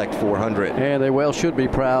NASCAR Select 400. And they well should be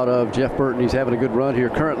proud of Jeff Burton. He's having a good run here,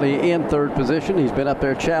 currently in third position. He's been up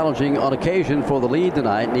there challenging on occasion for the lead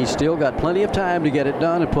tonight, and he's still got plenty of time to get it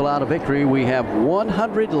done and pull out a victory. We have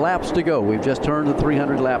 100 laps to go. We've just turned the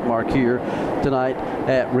 300 lap mark here tonight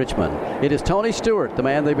at Richmond. It is Tony Stewart, the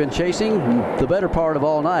man they've been chasing the better part of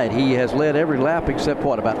all night. He has led every lap except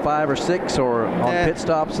about 5 or 6 or on pit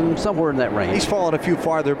stops and somewhere in that range. He's fallen a few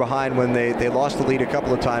farther behind when they lost the lead a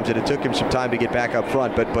couple of times, and it took him some time to get back up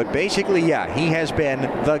front. But basically, yeah, he has been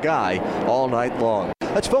the guy all night long.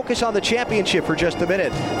 Let's focus on the championship for just a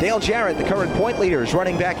minute. Dale Jarrett, the current point leader, is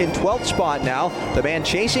running back in 12th spot now. The man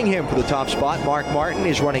chasing him for the top spot, Mark Martin,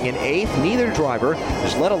 is running in 8th. Neither driver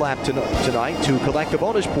has led a lap tonight to collect the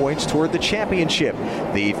bonus points toward the championship.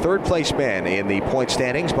 The third place man in the point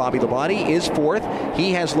standings, Bobby Labonte, is 4th.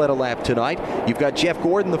 He has led a lap tonight. You've got Jeff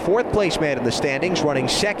Gordon, the 4th place man in the standings, running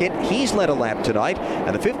 2nd. He's led a lap tonight.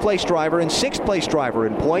 And the 5th place driver and 6th place driver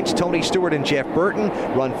in points, Tony Stewart and Jeff Burton,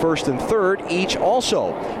 run 1st and 3rd, each also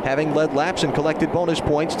having led laps and collected bonus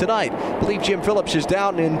points tonight. I believe Jim Phillips is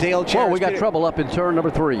down in Dale Jarrett's. Oh, we got trouble up in turn number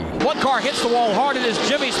 3. One car hits the wall hard. It is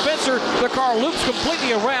Jimmy Spencer. The car loops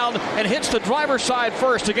completely around and hits the driver's side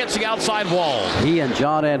first against the outside wall. He and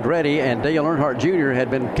John Andretti and Dale Earnhardt Jr. had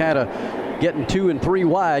been kind of getting 2 and 3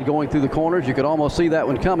 wide going through the corners. You could almost see that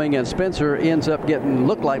one coming, and Spencer ends up made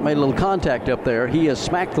a little contact up there. He has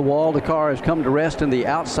smacked the wall. The car has come to rest in the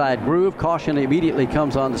outside groove. Caution immediately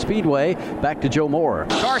comes on the speedway. Back to Joe Moore.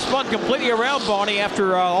 Car spun completely around Barney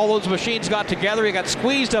after all those machines got together. He got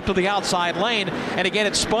squeezed up to the outside lane, and again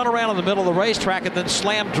it spun around in the middle of the racetrack and then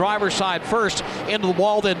slammed driver's side first into the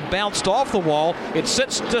wall, then bounced off the wall. It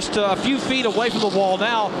sits just a few feet away from the wall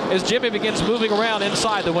now as Jimmy begins moving around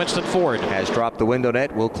inside the Winston Ford. Has dropped the window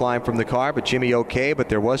net, will climb from the car, but Jimmy okay, but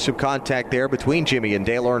there was some contact there between Jimmy and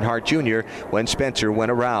Dale Earnhardt Jr. when Spencer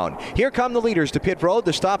went around. Here come the leaders to pit road.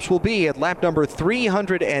 The stops will be at lap number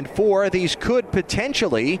 304. These could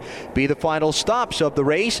potentially be the final stops of the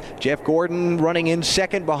race. Jeff Gordon running in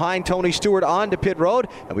 2nd behind Tony Stewart on to pit road,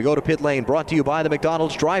 and we go to pit lane, brought to you by the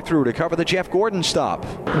McDonald's drive-thru to cover the Jeff Gordon stop.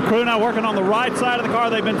 The crew now working on the right side of the car.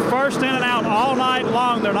 They've been first in and out all night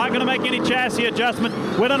long. They're not going to make any chassis adjustment.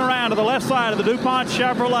 Whittling around to the left side of the DuPont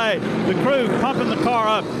Chevrolet. The crew pumping the car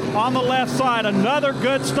up on the left side. Another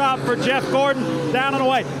good stop for Jeff Gordon down and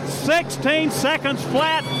away. 16 seconds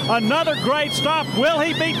flat. Another great stop. Will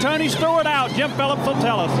he beat Tony Stewart out? Jim Phillips will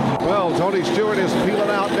tell us. Well, Tony Stewart is peeling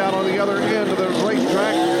out down on the other end of the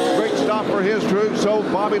racetrack. Great stop for his crew. So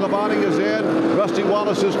Bobby Labonte is in. Rusty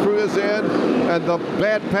Wallace's crew is in. And the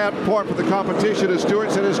bad part for the competition is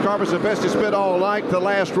Stewart said his car was the best he's been all night. The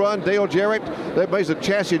last run, Dale Jarrett, they made a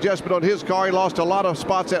chassis adjustment on his car. He lost a lot of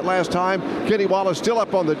spots that last time. Kenny Wallace still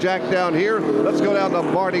up on the jack down here. Let's go down to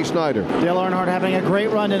Marty Snyder. Dale Earnhardt having a great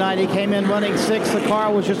run tonight. He came in running 6th. The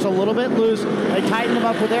car was just a little bit loose. They tightened him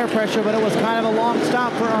up with air pressure, but it was kind of a long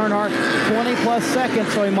stop for Earnhardt, 20-plus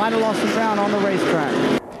seconds, so he might have lost some ground on the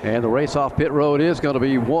racetrack. And the race off pit road is going to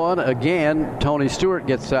be won again. Tony Stewart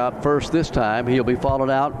gets out first this time. He'll be followed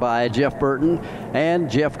out by Jeff Burton and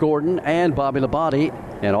Jeff Gordon and Bobby Labonte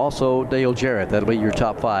and also Dale Jarrett. That'll be your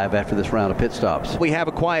top 5 after this round of pit stops. We have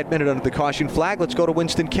a quiet minute under the caution flag. Let's go to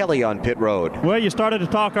Winston Kelly on pit road. Well, you started to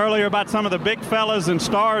talk earlier about some of the big fellas and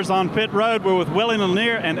stars on pit road. We're with Willie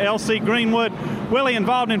Lanier and L.C. Greenwood. Willie,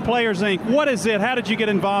 involved in Players Inc. What is it? How did you get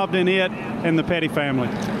involved in it and the Petty family?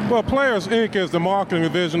 Well, Players Inc. is the marketing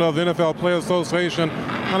division of the NFL Players Association.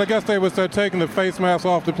 and I guess they would say taking the face mask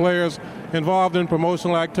off the players involved in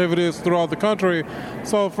promotional activities throughout the country.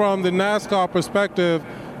 So from the NASCAR perspective,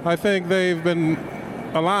 I think they've been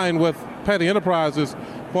aligned with Petty Enterprises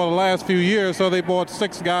for the last few years, so they brought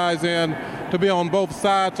 6 guys in to be on both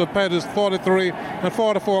sides of Petty's 43 and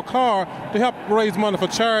 44 car to help raise money for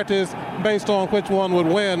charities based on which one would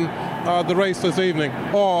win the race this evening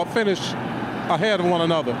or finish ahead of one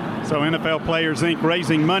another. So NFL Players Inc.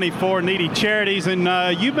 raising money for needy charities, and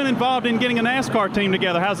you've been involved in getting a NASCAR team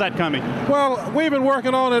together. How's that coming? Well, we've been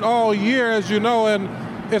working on it all year, as you know, and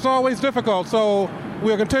it's always difficult. So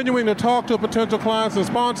we're continuing to talk to potential clients and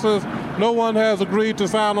sponsors. No one has agreed to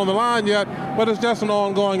sign on the line yet, but it's just an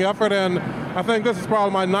ongoing effort, and I think this is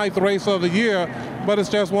probably my 9th race of the year, but it's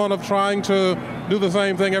just one of trying to do the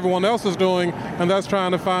same thing everyone else is doing, and that's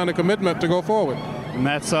trying to find a commitment to go forward. And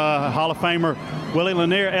that's Hall of Famer Willie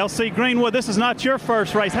Lanier. LC Greenwood, this is not your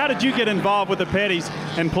first race. How did you get involved with the Petties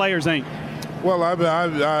and Players Inc.? Well, I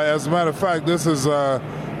as a matter of fact, this is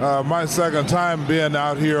my second time being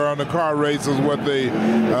out here on the car races with the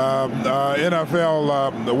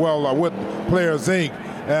NFL, with Players Inc.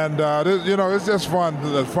 And it's just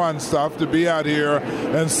fun stuff to be out here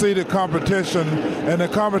and see the competition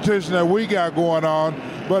that we got going on.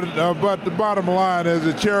 But the bottom line is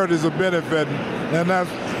the charities are benefiting, and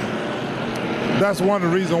that's one of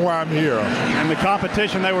the reasons why I'm here. And the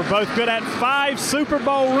competition they were both good at. 5 Super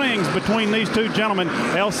Bowl rings between these two gentlemen,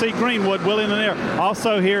 L.C. Greenwood, Willie Lanier.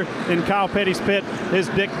 Also here in Kyle Petty's pit is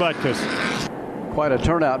Dick Butkus. Quite a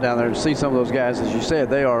turnout down there to see some of those guys. As you said,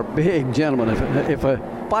 they are big gentlemen. If a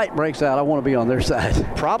fight breaks out, I want to be on their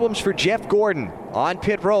side. Problems for Jeff Gordon on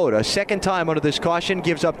pit road. A second time under this caution,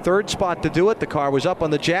 gives up 3rd spot to do it. The car was up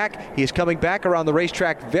on the jack. He's coming back around the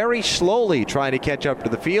racetrack very slowly, trying to catch up to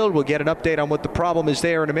the field. We'll get an update on what the problem is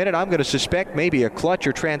there in a minute. I'm going to suspect maybe a clutch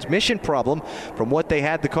or transmission problem from what they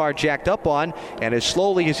had the car jacked up on, and as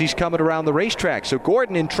slowly as he's coming around the racetrack. So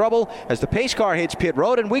Gordon in trouble as the pace car hits pit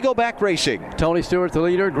road, and we go back racing. Tony Stewart, the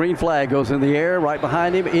leader. Green flag goes in the air. Right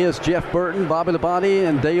behind him is Jeff Burton, Bobby Labonte,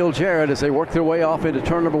 and Dale Jarrett as they work their way off into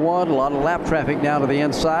turn number 1. A lot of lap traffic now to the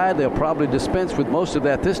inside. They'll probably dispense with most of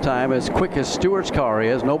that this time, as quick as Stewart's car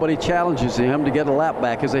is. Nobody challenges him to get a lap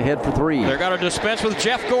back as they head for 3. They're going to dispense with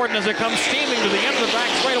Jeff Gordon as it comes steaming to the end of the back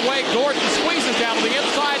straightaway. Gordon squeezes down to the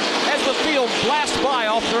inside as the field blasts by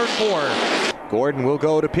off turn 4. Gordon will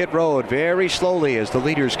go to pit road very slowly as the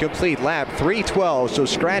leaders complete lap 312. So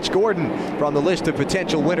scratch Gordon from the list of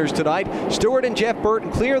potential winners tonight. Stewart and Jeff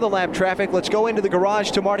Burton clear the lap traffic. Let's go into the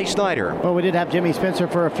garage to Marty Snyder. Well, we did have Jimmy Spencer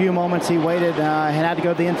for a few moments. He waited and had to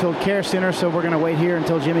go to the infield care center, so we're going to wait here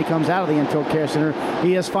until Jimmy comes out of the infield care center.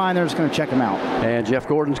 He is fine. They're just going to check him out. And Jeff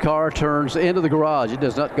Gordon's car turns into the garage. It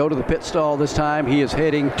does not go to the pit stall this time. He is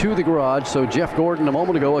heading to the garage. So Jeff Gordon, a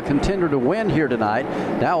moment ago, a contender to win here tonight.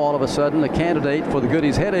 Now all of a sudden a candidate for the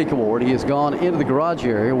Goodies Headache Award. He has gone into the garage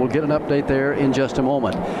area. We'll get an update there in just a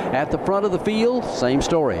moment. At the front of the field, same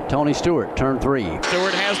story. Tony Stewart, turn 3.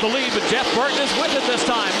 Stewart has the lead, but Jeff Burton is with it this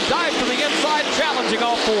time. Dives to the inside, challenging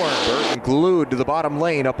all 4. Burton glued to the bottom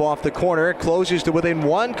lane up off the corner. Closes to within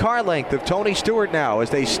 1 car length of Tony Stewart now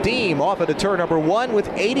as they steam off into turn number 1 with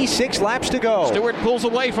 86 laps to go. Stewart pulls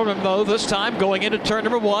away from him, though, this time going into turn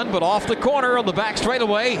number 1, but off the corner on the back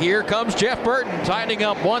straightaway. Here comes Jeff Burton, tightening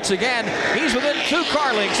up once again. He's within 2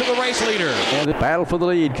 car lengths of the race leader. And the battle for the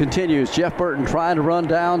lead continues. Jeff Burton trying to run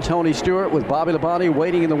down Tony Stewart with Bobby Labonte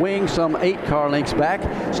waiting in the wing, some 8 car lengths back.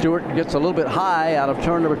 Stewart gets a little bit high out of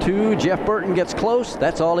turn number 2. Jeff Burton gets close.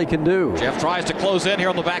 That's all he can do. Jeff tries to close in here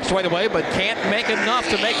on the back straightaway, but can't make enough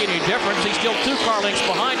to make any difference. He's still 2 car lengths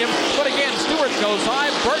behind him, but again, Stewart goes high.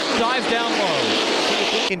 Burton dives down low.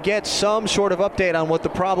 Can get some sort of update on what the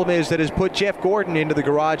problem is that has put Jeff Gordon into the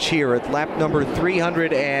garage here at lap number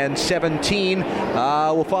 317.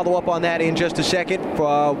 We'll follow up on that in just a second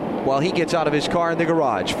while he gets out of his car in the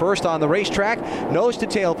garage. First on the racetrack, nose to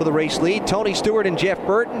tail for the race lead, Tony Stewart and Jeff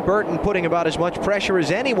Burton. Burton putting about as much pressure as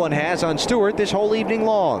anyone has on Stewart this whole evening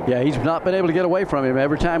long. Yeah, he's not been able to get away from him.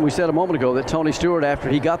 Every time we said a moment ago that Tony Stewart, after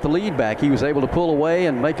he got the lead back, he was able to pull away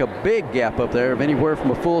and make a big gap up there of anywhere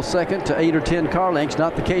from a full second to 8 or 10 car lengths.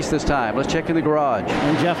 Not the case this time. Let's check in the garage.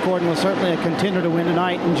 And Jeff Gordon was certainly a contender to win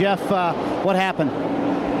tonight. And Jeff, what happened?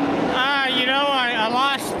 I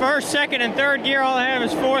lost first, second, and third gear. All I had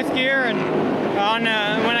was fourth gear, and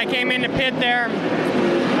when I came into pit there,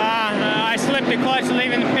 I slipped the clutch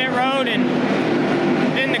leaving the pit road, and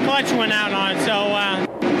then the clutch went out on it. So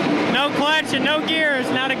no No clutch and no gear is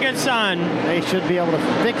not a good sign. They should be able to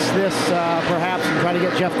fix this perhaps and try to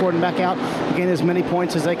get Jeff Gordon back out to gain as many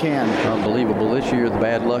points as they can. Unbelievable this year, the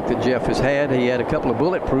bad luck that Jeff has had. He had a couple of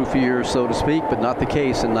bulletproof years, so to speak, but not the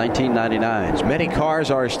case in 1999. As many cars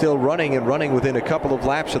are still running and running within a couple of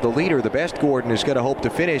laps of the leader, the best Gordon is going to hope to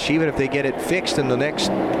finish, even if they get it fixed in the next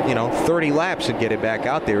 30 laps and get it back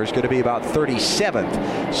out there, is going to be about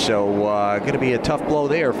 37th. So going to be a tough blow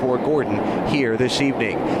there for Gordon here this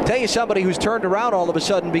evening. Tell you somebody who's turned around all of a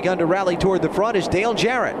sudden, begun to rally toward the front, is Dale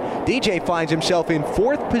Jarrett. DJ finds himself in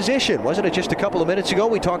 4th position. Wasn't it just a couple of minutes ago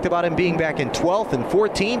we talked about him being back in 12th and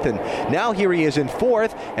 14th, and now here he is in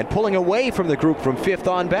 4th and pulling away from the group from 5th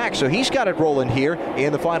on back. So he's got it rolling here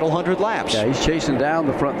in the final 100 laps. Yeah, he's chasing down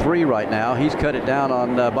the front 3 right now. He's cut it down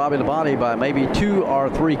on Bobby Labonte by maybe 2 or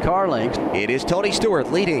 3 car lengths. It is Tony Stewart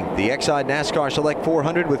leading the Excide NASCAR Select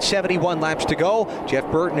 400 with 71 laps to go. Jeff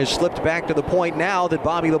Burton has slipped back to the point now that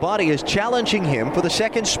Bobby Labonte is challenging him for the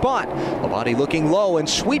 2nd spot. Labonte looking low and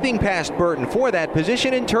sweeping past Burton for that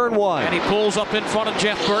position in turn 1. And he pulls up in front of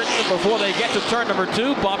Jeff Burton. And before they get to turn number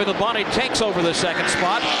 2, Bobby Labonte takes over the 2nd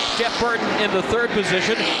spot. Jeff Burton in the 3rd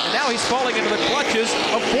position. And now he's falling into the clutches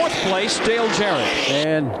of 4th place, Dale Jarrett.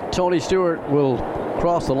 And Tony Stewart will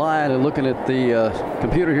cross the line, and looking at the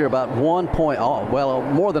computer here, about 1 point,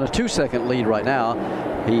 more than a 2-second lead right now.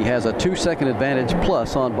 He has a 2-second advantage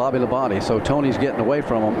plus on Bobby Labonte, so Tony's getting away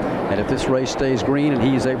from him. And if this race stays green and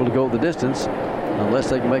he's able to go the distance,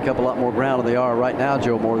 unless they can make up a lot more ground than they are right now,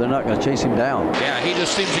 Joe Moore, they're not going to chase him down. Yeah, he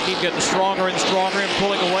just seems to keep getting stronger and stronger and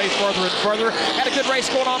pulling away further and further. Had a good race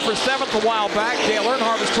going on for 7th a while back. Dale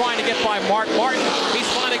Earnhardt was trying to get by Mark Martin. He's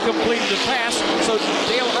finally completed the pass, so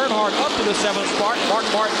Dale Earnhardt up to the 7th spot. Mark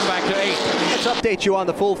Martin back to 8th. Let's update you on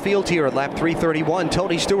the full field here at lap 331.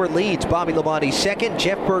 Tony Stewart leads, Bobby Labonte 2nd,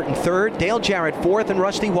 Jeff Burton 3rd, Dale Jarrett 4th, and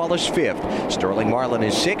Rusty Wallace 5th. Sterling Marlin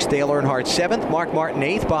is 6th, Dale Earnhardt 7th, Mark Martin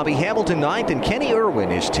 8th, Bobby Hamilton 9th, and Kenny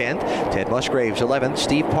Irwin is 10th. Ted Musgraves 11th,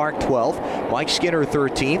 Steve Park 12th, Mike Skinner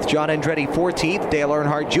 13th, John Andretti 14th, Dale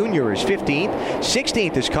Earnhardt Jr. is 15th,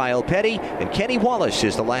 16th is Kyle Petty, and Kenny Wallace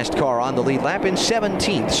is the last car on the lead lap in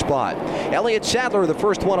 17th spot. Elliott Sadler, the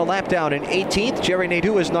first one a lap down, in 18th, Jerry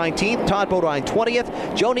Nadeau is 19th, Todd Bodine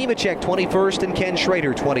 20th, Joe Nemechek 21st, and Ken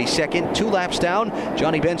Schrader 22nd. 2 laps down,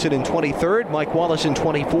 Johnny Benson in 23rd, Mike Wallace in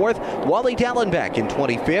 24th, Wally Dallenbach in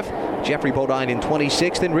 25th, Jeffrey Bodine in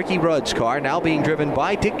 26th, and Ricky Rudd's car now being driven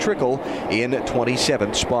by Dick Trickle in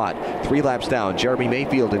 27th spot. 3 laps down, Jeremy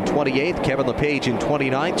Mayfield in 28th, Kevin LePage in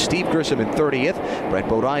 29th, Steve Grissom in 30th, Brett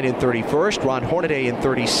Bodine in 31st, Ron Hornaday in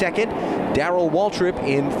 32nd, Darrell Waltrip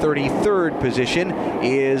in 33rd position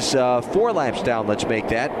is 4 laps down. Let's make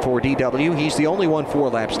that for DW. He's the only one 4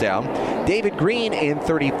 laps down. David Green in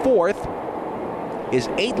 34th is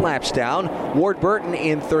 8 laps down. Ward Burton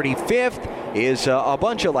in 35th is a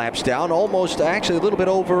bunch of laps down, almost actually a little bit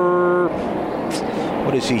over.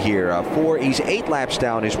 What is he here? He's 8 laps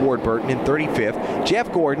down is Ward Burton in 35th.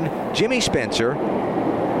 Jeff Gordon, Jimmy Spencer,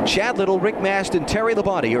 Chad Little, Rick Mast, and Terry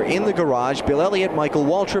Labonte are in the garage. Bill Elliott, Michael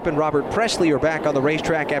Waltrip, and Robert Presley are back on the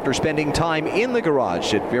racetrack after spending time in the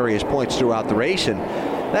garage at various points throughout the race. And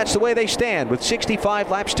that's the way they stand with 65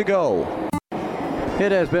 laps to go.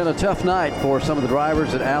 It has been a tough night for some of the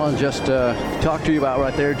drivers that Alan just talked to you about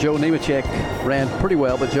right there. Joe Nemechek ran pretty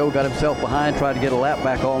well, but Joe got himself behind, tried to get a lap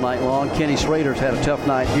back all night long. Kenny Schrader's had a tough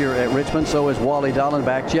night here at Richmond. So has Wally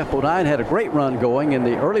Dallenbach. Jeff Bodine had a great run going in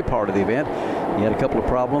the early part of the event. He had a couple of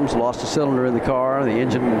problems, lost a cylinder in the car, the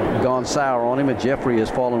engine gone sour on him, and Jeffrey has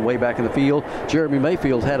fallen way back in the field. Jeremy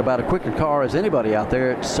Mayfield had about a quicker car as anybody out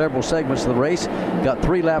there at several segments of the race. Got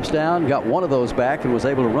 3 laps down, got one of those back, and was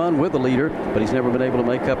able to run with the leader, but he's never been able to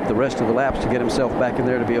make up the rest of the laps to get himself back in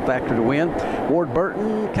there to be a factor to win. Ward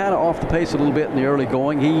Burton kind of off the pace a little bit in the early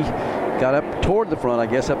going. He got up toward the front, I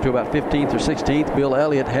guess, up to about 15th or 16th. Bill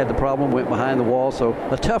Elliott had the problem, went behind the wall, so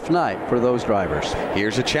a tough night for those drivers.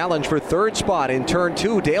 Here's a challenge for 3rd spot in turn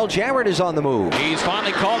 2. Dale Jarrett is on the move. He's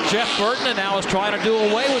finally called Jeff Burton and now is trying to do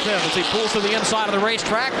away with him as he pulls to the inside of the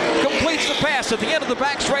racetrack, completes the pass at the end of the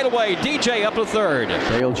back straightaway. DJ up to 3rd.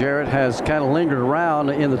 Dale Jarrett has kind of lingered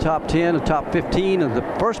around in the top 10 and top 15 in the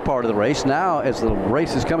first part of the race. Now, as the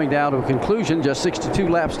race is coming down to a conclusion, just 62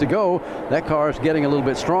 laps to go, that car is getting a little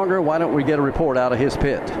bit stronger. Why don't we get a report out of his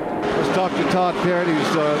pit? Let's talk to Todd Parrott,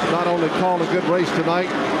 who's not only called a good race tonight,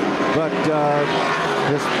 but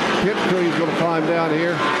his pit crew is going to climb down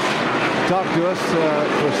here, talk to us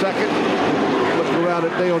for a second. Looking around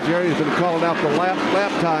at Dale Jarrett, he's been calling out the lap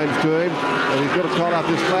times to him, and he's going to call out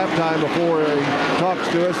this lap time before he talks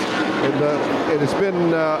to us. And it's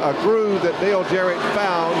been a groove that Dale Jarrett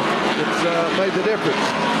found that's made the difference.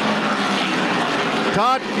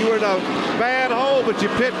 Todd, you were in a bad hole, but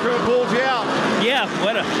your pit crew pulled you out. Yeah,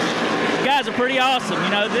 the guys are pretty awesome.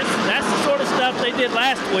 That's the sort of stuff they did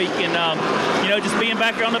last week, and just being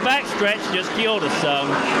back here on the back stretch just killed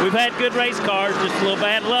us. We've had good race cars, just a little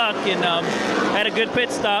bad luck, and had a good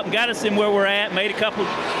pit stop and got us in where we're at. Made a couple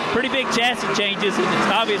pretty big chassis changes, and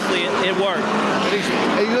obviously it worked.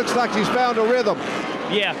 He looks like he's found a rhythm.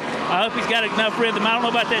 Yeah, I hope he's got enough rhythm. I don't know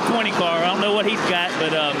about that 20 car. I don't know what he's got,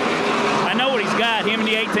 but I know what he's got. Him and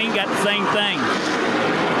the 18 got the same thing.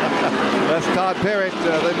 That's Todd Parrott.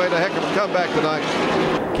 They made a heck of a comeback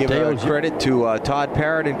tonight. Give credit to Todd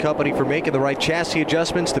Parrott and company for making the right chassis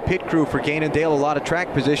adjustments, the pit crew for gaining Dale a lot of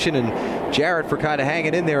track position, and Jarrett for kind of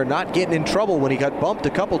hanging in there and not getting in trouble when he got bumped a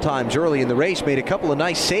couple times early in the race. Made a couple of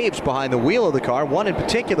nice saves behind the wheel of the car, one in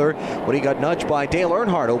particular when he got nudged by Dale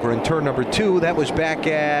Earnhardt over in turn number 2. That was back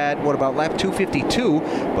at, about lap 252,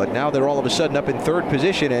 but now they're all of a sudden up in third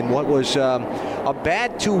position, and what was a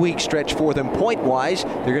bad 2-week stretch for them point-wise,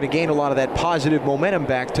 they're going to gain a lot of that positive momentum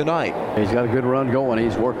back tonight. He's got a good run going.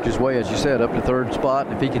 He's worked his way, as you said, up to third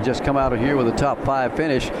spot. If he can just come out of here with a top 5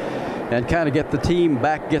 finish and kind of get the team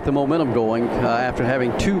back, get the momentum going after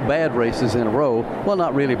having 2 bad races in a row. Well,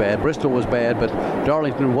 not really bad. Bristol was bad, but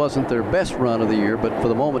Darlington wasn't their best run of the year. But for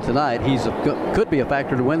the moment tonight, he's could be a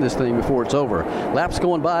factor to win this thing before it's over. Laps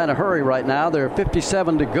going by in a hurry right now. There are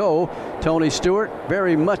 57 to go. Tony Stewart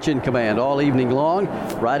very much in command all evening long.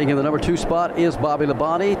 Riding in the number 2 spot is Bobby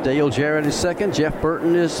Labonte. Dale Jarrett is second. Jeff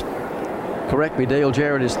Burton is... Dale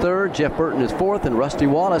Jarrett is third, Jeff Burton is fourth, and Rusty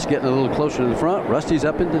Wallace getting a little closer to the front. Rusty's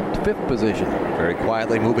up into 5th position. Very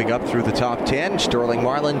quietly moving up through the top 10. Sterling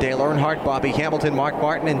Marlin, Dale Earnhardt, Bobby Hamilton, Mark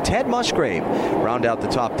Martin, and Ted Musgrave round out the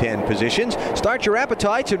top 10 positions. Start your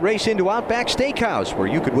appetites and race into Outback Steakhouse, where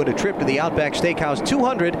you could win a trip to the Outback Steakhouse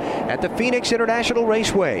 200 at the Phoenix International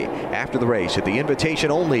Raceway. After the race at the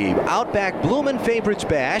invitation-only Outback Bloomin' Favorites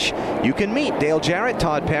Bash, you can meet Dale Jarrett,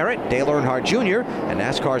 Todd Parrott, Dale Earnhardt Jr., and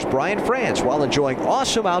NASCAR's Brian France while enjoying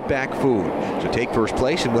awesome Outback food. So take first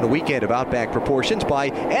place and win a weekend of Outback proportions by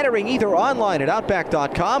entering either online at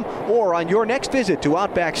Outback.com or on your next visit to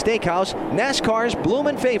Outback Steakhouse, NASCAR's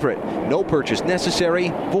Bloomin' Favorite. No purchase necessary,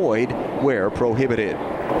 void where prohibited.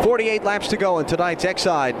 48 laps to go in tonight's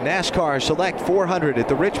Excide NASCAR Select 400 at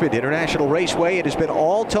the Richmond International Raceway. It has been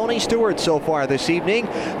all Tony Stewart so far this evening.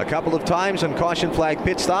 A couple of times on caution flag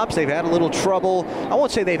pit stops. They've had a little trouble. I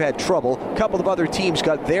won't say they've had trouble. A couple of other teams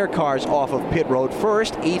got their cars off of pit road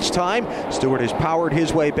first. Each time, Stewart has powered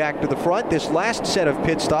his way back to the front. This last set of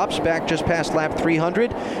pit stops back just past lap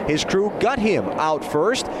 300, his crew got him out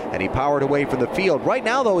first, and he powered away from the field. Right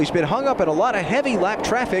now, though, he's been hung up in a lot of heavy lap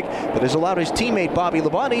traffic that has allowed his teammate Bobby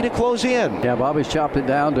Labonte to close in. Yeah, Bobby's chopped it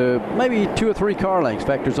down to maybe 2 or 3 car lengths. In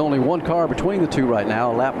fact, there's only 1 car between the two right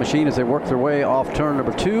now. A lap machine as they work their way off turn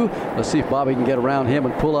number 2. Let's see if Bobby can get around him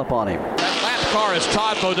and pull up on him. That lap car is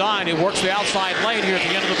Todd Bodine, who works the outside lane here at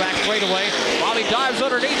the end of the back straightaway. Bobby dives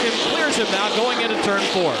underneath him, clears him now, going into turn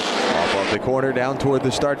 4. Off of the corner down toward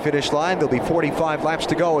the start-finish line. There'll be 45 laps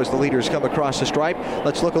to go as the leaders come across the stripe.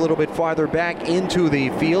 Let's look a little bit farther back into the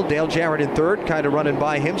field. Dale Jarrett in third, kind of running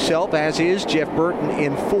by himself, as is Jeff Burton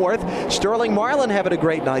in fourth. Sterling Marlin having a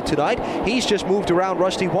great night tonight. He's just moved around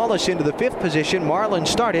Rusty Wallace into the 5th position. Marlin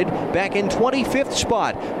started back in 25th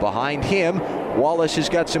spot. Behind him, Wallace has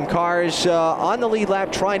got some cars on the lead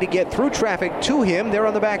lap trying to get through traffic to him. They're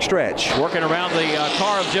on the backstretch. Working around the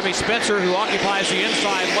car of Jimmy Spencer, who occupies the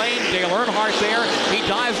inside lane. Dale Earnhardt there. He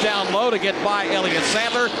dives down low to get by Elliott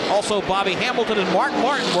Sadler. Also Bobby Hamilton and Mark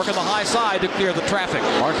Martin working the high side to clear the traffic.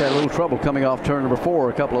 Mark had a little trouble coming off turn number 4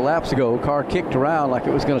 a couple of laps ago. Car kicked around like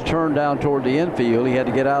it was going to turn down toward the infield. He had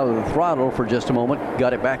to get out of the throttle for just a moment.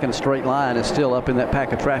 Got it back in a straight line and still up in that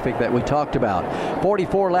pack of traffic that we talked about.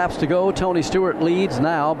 44 laps to go. Tony Stewart leads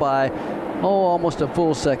now by almost a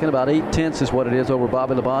full second. About 8/10 is what it is over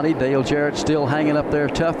Bobby Labonte. Dale Jarrett still hanging up there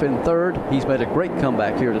tough in third. He's made a great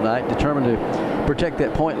comeback here tonight, determined to protect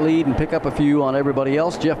that point lead and pick up a few on everybody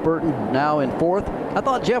else. Jeff Burton now in fourth. I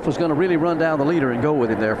thought Jeff was going to really run down the leader and go with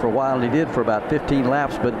him there for a while, and he did for about 15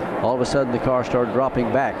 laps, but all of a sudden the car started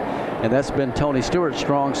dropping back. And that's been Tony Stewart's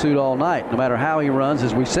strong suit all night. No matter how he runs,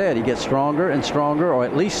 as we said, he gets stronger and stronger, or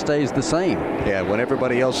at least stays the same. Yeah, when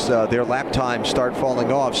everybody else, their lap times start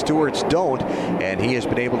falling off, Stewart's don't, and he has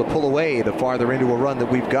been able to pull away the farther into a run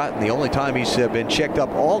that we've gotten. The only time he's been checked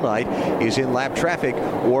up all night is in lap traffic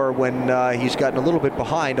or when he's gotten a little bit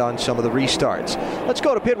behind on some of the restarts. Let's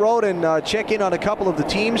go to pit road and check in on a couple of the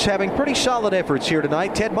teams having pretty solid efforts here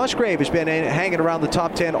tonight. Ted Musgrave has been hanging around the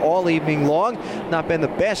top 10 all evening long. Not been the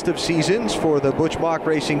best of seasons seasons for the Butch Mock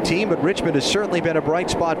Racing team, but Richmond has certainly been a bright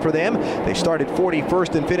spot for them. They started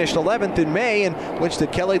 41st and finished 11th in May, and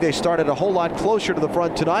Winston-Kelly, they started a whole lot closer to the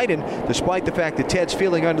front tonight, and despite the fact that Ted's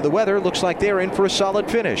feeling under the weather, looks like they're in for a solid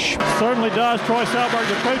finish. Certainly does. Troy Selberg,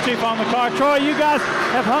 the crew chief on the car. Troy, you guys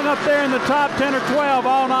have hung up there in the top 10 or 12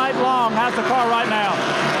 all night long. How's the car right now?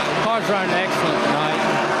 The car's running excellent tonight.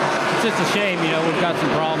 It's just a shame, we've got some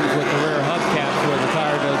problems with the rear hubcaps where the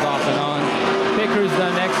tire goes off and on. Pit crew's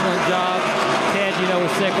done an excellent job. Ted,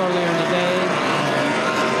 was sick earlier in the day.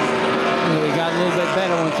 We got a little bit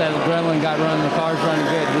better once that adrenaline got running. The car's running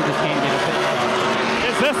good. We just can't get a pit stop.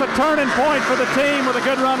 Is this a turning point for the team with a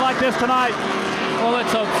good run like this tonight? Well, let's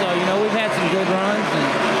hope so. We've had some good runs, and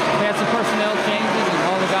we had some personnel changes, and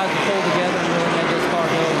all the guys have pulled together and really made this car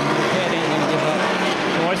go, and Ted ain't going to give up.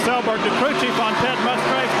 Troy Selberg, the crew chief on Ted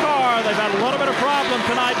Musgrave's car. They've had a little bit of problem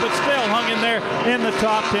tonight, but still hung in there in the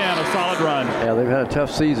top 10. A solid run. Yeah, they've had a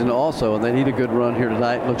tough season also, and they need a good run here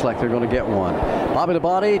tonight. Looks like they're going to get one. Bobby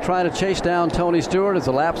Labonte trying to chase down Tony Stewart as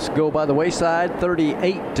the laps go by the wayside.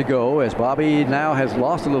 38 to go as Bobby now has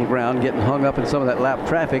lost a little ground, getting hung up in some of that lap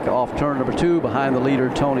traffic off turn number 2 behind the leader,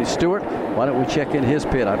 Tony Stewart. Why don't we check in his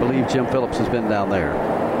pit? I believe Jim Phillips has been down there.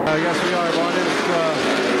 Yes, we are, Barnett.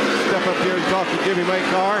 Step up here and talk to Jimmy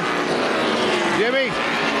Maycar. Jimmy,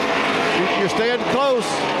 you're staying close.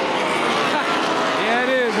 Yeah, it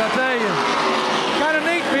is, I tell you. Kind of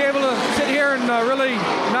neat to be able to sit here and really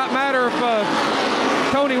not matter if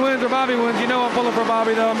Tony wins or Bobby wins. I'm pulling for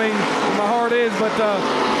Bobby, though. My heart is, but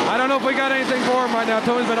I don't know if we got anything for him right now.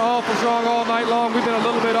 Tony's been awful strong all night long. We've been a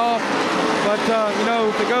little bit off. But,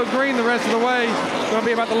 if it goes green the rest of the way, it's going to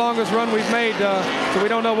be about the longest run we've made. So we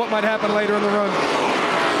don't know what might happen later in the run.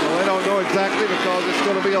 Well, they don't know exactly because it's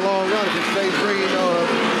going to be a long run if it stays green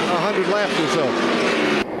 100 laps or so.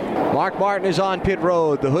 Mark Martin is on pit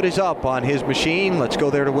road. The hood is up on his machine. Let's go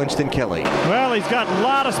there to Winston-Kelly. Well, he's got a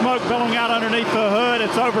lot of smoke billowing out underneath the hood.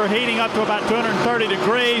 It's overheating up to about 230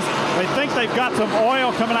 degrees. They think they've got some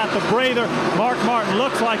oil coming out the breather. Mark Martin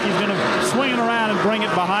looks like he's going to swing it around and bring it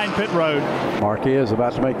behind pit road. Mark is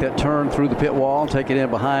about to make that turn through the pit wall, take it in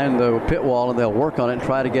behind the pit wall, and they'll work on it and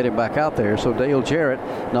try to get him back out there. So Dale Jarrett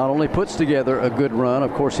not only puts together a good run,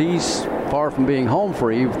 of course he's far from being home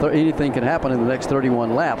free. Anything can happen in the next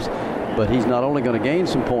 31 laps. But he's not only going to gain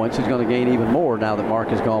some points, he's going to gain even more now that Mark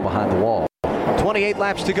has gone behind the wall. 28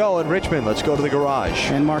 laps to go in Richmond. Let's go to the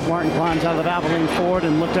garage. And Mark Martin climbs out of the Valvoline Ford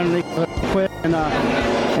and looked underneath the quick.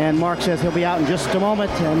 And Mark says he'll be out in just a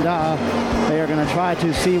moment. And they are going to try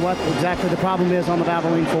to see what exactly the problem is on the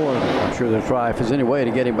Valvoline Ford. I'm sure they'll try if there's any way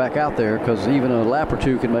to get him back out there, because even a lap or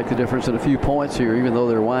two can make the difference in a few points here, even though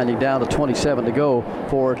they're winding down to 27 to go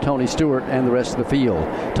for Tony Stewart and the rest of the field.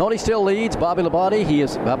 Tony still leads. Bobby Labonte, he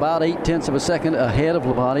is about 0.8 of a second ahead of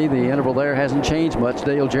Labonte. The interval there hasn't changed much.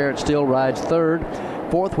 Dale Jarrett still rides third.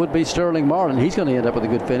 Fourth would be Sterling Marlin. He's going to end up with a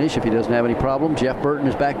good finish if he doesn't have any problem. Jeff Burton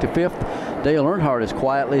is back to fifth. Dale Earnhardt has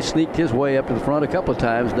quietly sneaked his way up to the front a couple of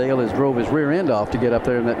times. Dale has drove his rear end off to get up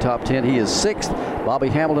there in that top 10. He is sixth. Bobby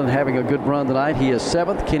Hamilton having a good run tonight. He is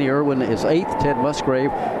seventh. Kenny Irwin is eighth. Ted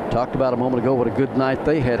Musgrave, talked about a moment ago what a good night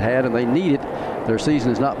they had, and they need it. Their season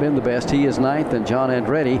has not been the best. He is ninth, and John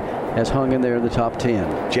Andretti has hung in there in the top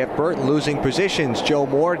 10. Jeff Burton losing positions. Joe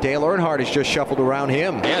Moore, Dale Earnhardt has just shuffled around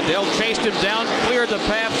him. Yeah, Dale chased him down, cleared the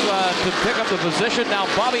path to pick up the position. Now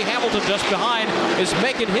Bobby Hamilton just behind is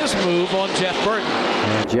making his move on Jeff Burton.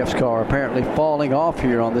 And Jeff's car apparently falling off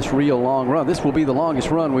here on this real long run. This will be the longest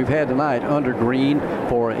run we've had tonight under green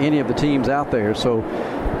for any of the teams out there. So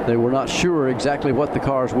they were not sure exactly what the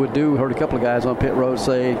cars would do. Heard a couple of guys on pit road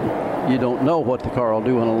say you don't know what the car will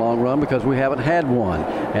do on a long run because we haven't had one.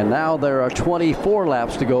 And now there are 24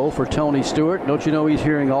 laps to go for Tony Stewart. Don't you know he's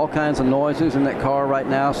hearing all kinds of noises in that car right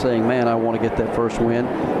now saying, man, I want to get that first win.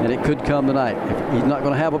 And it could come tonight. He's not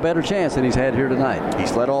going to have a better chance than he's had here tonight.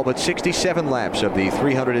 He's led all but 67 laps of the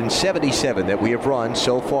 377 that we have run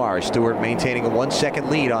so far. Stewart maintaining a 1-second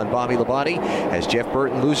lead on Bobby Labonte as Jeff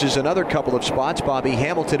Burton loses another couple of spots. Bobby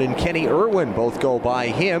Hamilton and Kenny Irwin both go by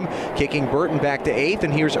him, kicking Burton back to 8th.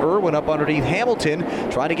 And here's Irwin up underneath Hamilton,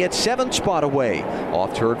 trying to get 7th spot away.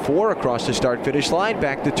 Off turn 4, across the start-finish line,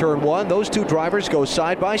 back to turn 1. Those two drivers go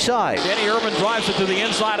side by side. Kenny Irwin drives it to the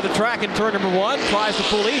inside of the track in turn number 1, tries to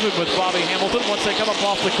pull even with Bobby Hamilton once they come up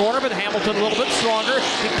off the corner, but Hamilton a little bit stronger.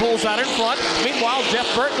 He pulls out in front. Meanwhile, Jeff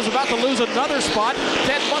Burton is about to lose another spot.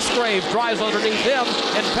 Ted Musgrave drives underneath him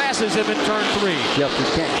and passes him in turn 3. Jeff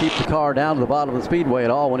just can't keep the car down to the bottom of the speedway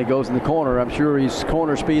at all when he goes in the corner. I'm sure his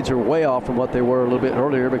corner speeds are way off from what they were a little bit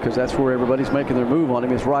earlier because that's where everybody's making their move on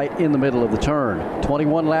him, is right in the middle of the turn.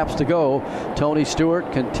 21 laps to go. Tony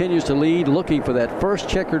Stewart continues to lead, looking for that first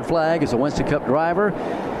checkered flag as a Winston Cup driver.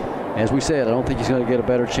 As we said, I don't think he's going to get a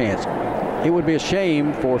better chance. It would be a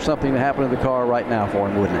shame for something to happen to the car right now for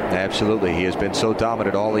him, wouldn't it? Absolutely. He has been so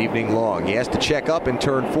dominant all evening long. He has to check up in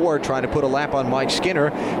turn 4, trying to put a lap on Mike Skinner,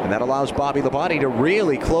 and that allows Bobby Labonte to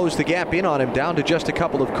really close the gap in on him down to just a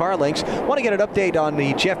couple of car lengths. Want to get an update on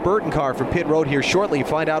the Jeff Burton car from pit road here shortly,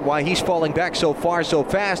 find out why he's falling back so far so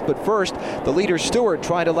fast. But first, the leader Stewart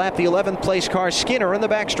trying to lap the 11th place car Skinner in the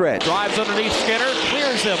backstretch. Drives underneath Skinner,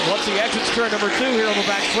 clears him once he exits turn number 2 here on the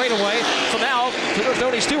back straightaway. So now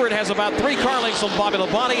Tony Stewart has about 3 car lengths on Bobby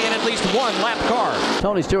Labonte and at least 1 lap car.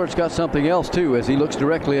 Tony Stewart's got something else too. As he looks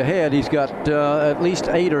directly ahead, he's got at least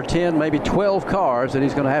 8 or 10, maybe 12 cars that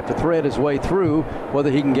he's going to have to thread his way through, whether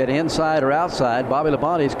he can get inside or outside. Bobby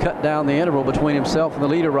Labonte's cut down the interval between himself and the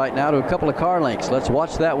leader right now to a couple of car lengths. Let's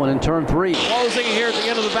watch that one in turn 3. Closing here at the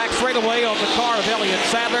end of the back straightaway on the car of Elliott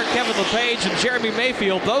Sadler, Kevin LePage, and Jeremy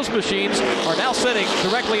Mayfield. Those machines are now sitting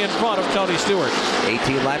directly in front of Tony Stewart.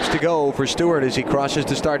 18 laps to go for Stewart as he crosses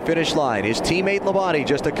the start-finish line. His teammate Labonte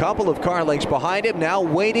just a couple of car lengths behind him, now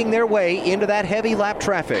wading their way into that heavy lap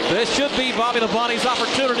traffic. This should be Bobby Labonte's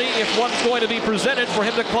opportunity if one's going to be presented for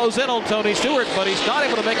him to close in on Tony Stewart, but he's not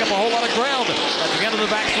able to make up a whole lot of ground at the end of the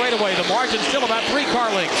back straightaway. The margin's still about 3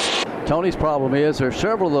 car lengths. Tony's problem is there's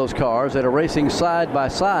several of those cars that are racing side by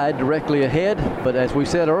side directly ahead, but as we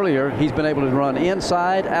said earlier, he's been able to run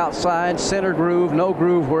inside, outside, center groove, no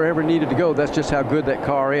groove, wherever needed to go. That's just how good that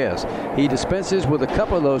car is. He dispenses with a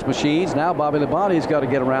couple of those machines. Now Bobby Labonte's got to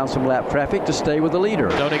get around some lap traffic to stay with the leader.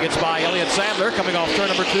 Tony gets by Elliott Sadler coming off turn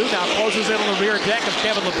number 2, now closes in on the rear deck of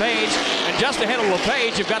Kevin LePage, and just ahead of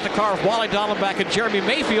LePage you've got the car of Wally Dallenbach and Jeremy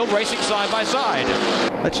Mayfield racing side by side.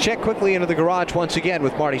 Let's check quickly into the garage once again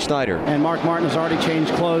with Marty Snyder. And Mark Martin has already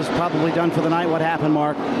changed clothes, probably done for the night. What happened,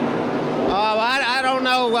 Mark? I don't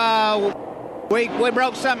know. We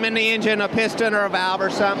broke something in the engine, a piston or a valve or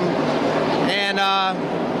something, and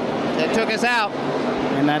it took us out.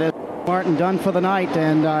 And that is Martin done for the night,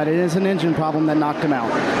 and it is an engine problem that knocked him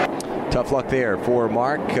out. Tough luck there for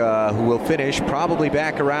Mark, who will finish probably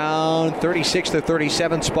back around 36th or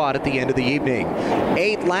 37th spot at the end of the evening.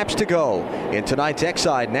 8 laps to go in tonight's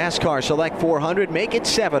Excide NASCAR Select 400. Make it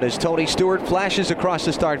 7 as Tony Stewart flashes across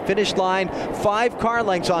the start-finish line. 5 car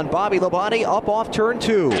lengths on Bobby Labonte up off turn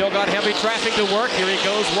 2. Still got heavy traffic to work. Here he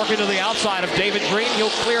goes working to the outside of David Green. He'll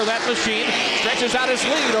clear that machine. Stretches out his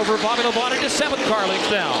lead over Bobby Labonte to 7 car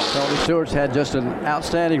lengths now. Tony Stewart's had just an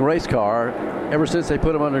outstanding race car ever since they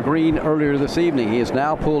put him under green earlier this evening. He is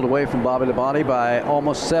now pulled away from Bobby Labonte by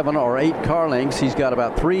almost 7 or 8 car lengths. He's got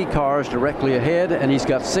about 3 cars directly ahead, and he's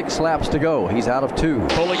got 6 laps to go. He's out of 2.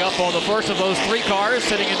 Pulling up on the first of those 3 cars,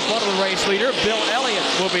 sitting in front of the race leader, Bill Elliott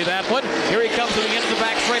will be that one. Here he comes to the end of the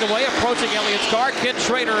back straightaway, approaching Elliott's car. Ken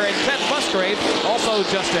Schrader and Ted Musgrave also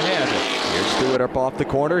just ahead. Here's Stewart up off the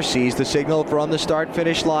corner, sees the signal from the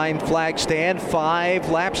start-finish line flag stand. 5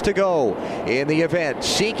 laps to go in the event,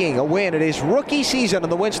 seeking a win in his rookie season on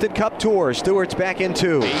the Winston Cup Tour. Stewart's back in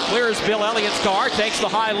 2. He clears Bill Elliott's car, takes the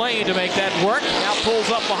high lane to make that work. Now pulls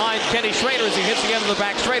up behind Kenny Schrader as he hits the end of the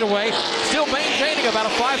back straightaway. Still maintaining about a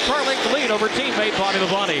 5 car length lead over teammate Bobby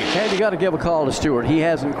Labonte. And you got to give a call to Stewart. He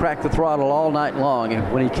hasn't cracked the throttle all night long. And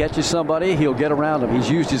when he catches somebody, he'll get around him. He's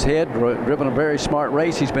used his head, driven a very smart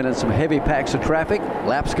race. He's been in some heavy packs of traffic.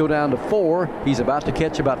 Laps go down to 4. He's about to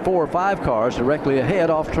catch about 4 or 5 cars directly ahead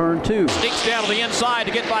off turn 2. Sneaks down to the inside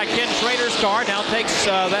to get by Ken Schrader's car. Now takes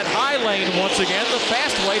that high lane once again, the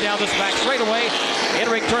fast way down this back straightaway.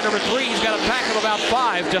 Entering turn number 3, he's got a pack of about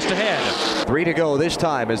 5 just ahead. 3 to go this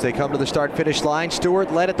time as they come to the start-finish line.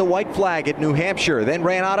 Stewart led at the white flag at New Hampshire, then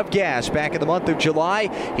ran out of gas back in the month of July.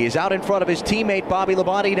 He is out in front of his teammate Bobby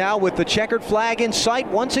Labonte now with the checkered flag in sight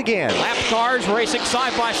once again. Lap cars racing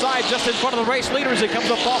side by side just in front of the race leaders. He comes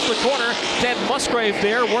up off the corner. Ted Musgrave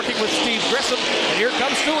there working with Steve Grissom. And here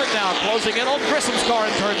comes Stewart now closing in on Grissom's car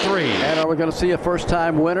in turn 3. And are we going to see a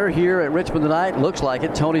first-time winner here at Richmond tonight? Looks like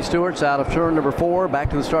it. Tony Stewart's out of turn number 4, back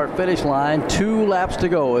to the start-finish line. 2 laps to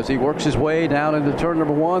go as he works his way down into turn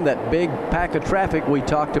number 1, that big pack of traffic we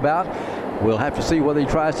talked about. We'll have to see whether he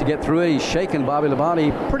tries to get through it. He's shaking Bobby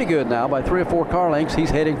Labonte pretty good now by 3 or 4 car lengths. He's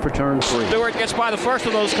heading for turn 3. Stewart gets by the first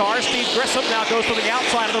of those cars. Steve Grissom now goes to the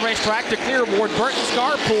outside of the racetrack to clear Ward Burton's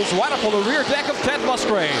car. Pulls right up on the rear deck of Ted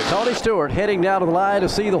Musgrave. Tony Stewart heading down to the line to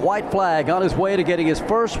see the white flag on his way to getting his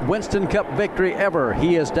first Winston Cup victory ever.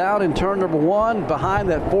 He is down in turn number 1 behind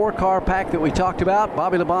that 4-car pack that we talked about.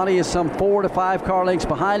 Bobby Labonte is some 4 to 5 car lengths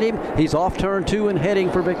behind him. He's off turn 2 and heading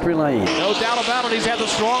for victory lane. No doubt about it. He's had the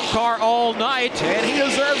strong car all night, and he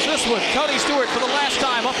deserves this one. Tony Stewart for the last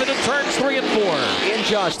time up into turns 3 and 4. in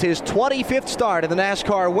just his 25th start in the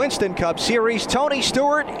NASCAR Winston Cup Series, Tony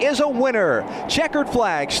Stewart is a winner. Checkered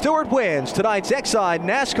flag, Stewart wins tonight's Excide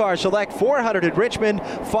NASCAR Select 400 at Richmond,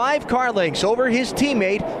 5 car lengths over his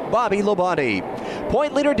teammate Bobby Labonte.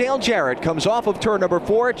 Point leader Dale Jarrett comes off of turn number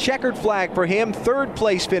 4. Checkered flag for him, 3rd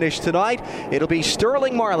place finish tonight. It'll be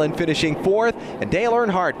Sterling Marlin finishing 4th, and Dale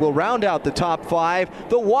Earnhardt will round out the top 5.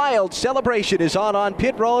 The wild celebration is on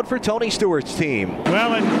pit road for Tony Stewart's team.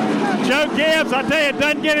 Well, and Joe Gibbs, I tell you, it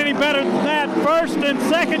doesn't get any better than that. 1st and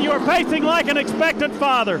 2nd, you are pacing like an expectant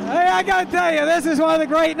father. Hey, I got to tell you, this is one of the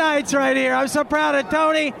great nights right here. I'm so proud of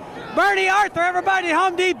Tony. Bernie, Arthur, everybody at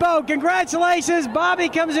Home Depot, congratulations. Bobby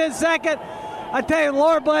comes in 2nd. I tell you,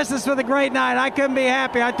 Lord bless us with a great night. I couldn't be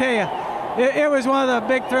happy. I tell you, it was one of the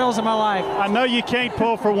big thrills of my life. I know you can't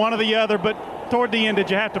pull for one or the other, but toward the end, did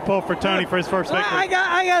you have to pull for Tony for his first victory? I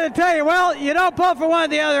got to tell you, well, you don't pull for one or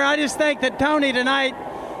the other. I just think that Tony tonight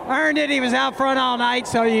earned it. He was out front all night,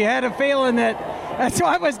 so you had a feeling that that's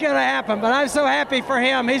what was going to happen. But I'm so happy for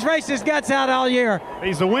him. He's raced his guts out all year.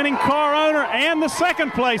 He's the winning car owner and the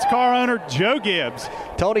 2nd place car owner, Joe Gibbs.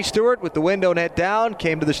 Tony Stewart, with the window net down,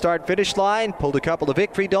 came to the start-finish line, pulled a couple of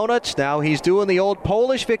victory donuts. Now he's doing the old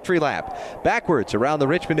Polish victory lap. Backwards around the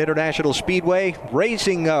Richmond International Speedway,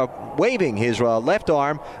 waving his left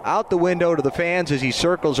arm out the window to the fans as he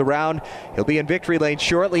circles around. He'll be in victory lane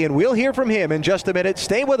shortly, and we'll hear from him in just a minute.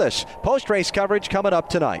 Stay with us. Post-race coverage coming up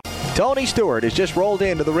tonight. Tony Stewart has just rolled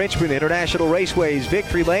into the Richmond International Raceway's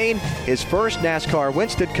victory lane. His first NASCAR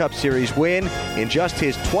Winston Cup Series win in just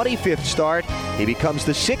his 25th start. He becomes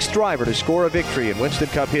the 6th driver to score a victory in Winston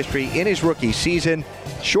Cup history in his rookie season.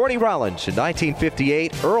 Shorty Rollins in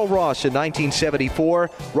 1958, Earl Ross in 1974,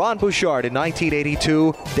 Ron Bouchard in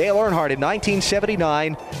 1982, Dale Earnhardt in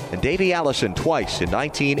 1979, and Davey Allison twice in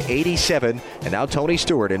 1987, and now Tony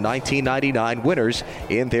Stewart in 1999, winners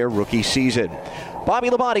in their rookie season.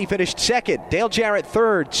 Bobby Labonte finished 2nd, Dale Jarrett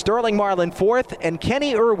 3rd, Sterling Marlin 4th, and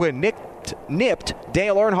Kenny Irwin nipped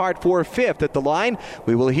Dale Earnhardt for 5th at the line.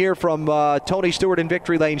 We will hear from Tony Stewart in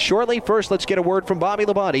victory lane shortly. First, let's get a word from Bobby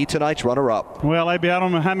Labonte, tonight's runner-up. Well, AB, I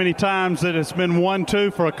don't know how many times that it's been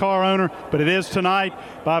 1-2 for a car owner, but it is tonight.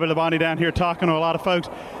 Bobby Labonte down here talking to a lot of folks.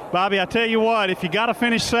 Bobby, I tell you what, if you got to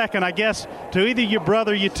finish 2nd, I guess to either your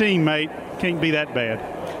brother or your teammate, can't be that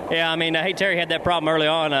bad. Yeah, I mean, Terry had that problem early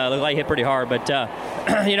on. Looked like he hit pretty hard. But,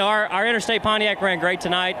 you know, our Interstate Pontiac ran great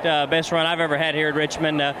tonight. Best run I've ever had here at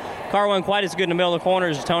Richmond. Car wasn't quite as good in the middle of the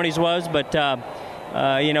corners as Tony's was. But,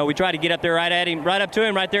 you know, we tried to get up there right up to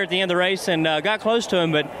him right there at the end of the race and got close to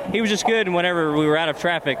him. But he was just good. And whenever we were out of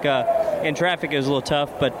traffic, it was a little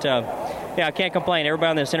tough. But, yeah, I can't complain.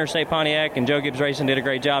 Everybody on this Interstate Pontiac and Joe Gibbs Racing did a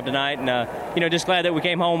great job tonight. And, you know, just glad that we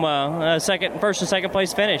came home first and 2nd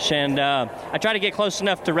place finish. And I tried to get close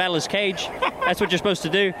enough to rattle his cage. That's what you're supposed to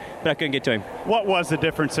do, but I couldn't get to him. What was the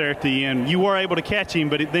difference there at the end? You were able to catch him,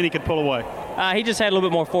 but then he could pull away. He just had a little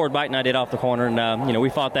bit more forward bite than I did off the corner. And, you know, we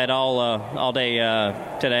fought that all day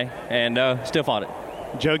today and still fought it.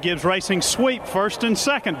 Joe Gibbs Racing sweep 1st and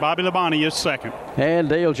 2nd. Bobby Labonte is 2nd. And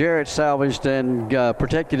Dale Jarrett salvaged and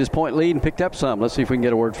protected his point lead and picked up some. Let's see if we can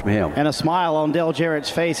get a word from him. And a smile on Dale Jarrett's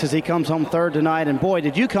face as he comes home 3rd tonight. And boy,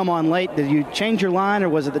 did you come on late? Did you change your line, or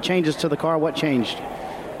was it the changes to the car? What changed?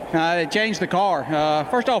 It changed the car.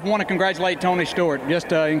 First off, I want to congratulate Tony Stewart.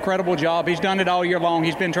 Just an incredible job. He's done it all year long.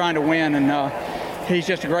 He's been trying to win, and he's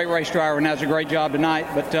just a great race driver, and that's a great job tonight.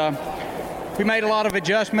 But we made a lot of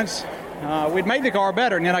adjustments. We'd made the car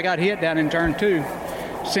better, and then I got hit down in turn 2.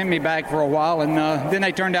 Sent me back for a while, and then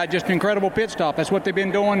they turned out just an incredible pit stop. That's what they've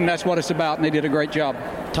been doing, and that's what it's about, and they did a great job.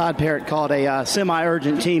 Todd Parrott called a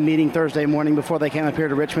semi-urgent team meeting Thursday morning before they came up here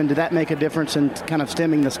to Richmond. Did that make a difference in kind of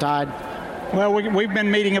stemming this tide? Well, we've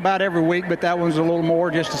been meeting about every week, but that one's a little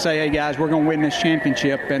more just to say, hey, guys, we're going to win this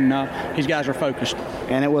championship, and these guys are focused.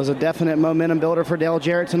 And it was a definite momentum builder for Dale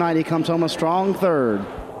Jarrett tonight. He comes home a strong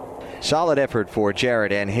 3rd. Solid effort for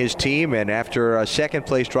Jarrett and his team, and after 2nd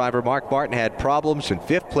place driver Mark Martin had problems and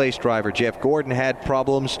 5th place driver Jeff Gordon had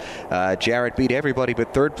problems, Jarrett beat everybody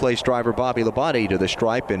but 3rd place driver Bobby Labonte to the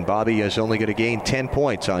stripe, and Bobby is only going to gain 10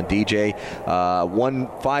 points on DJ.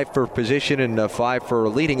 5 for position and 5 for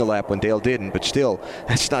leading a lap when Dale didn't, but still,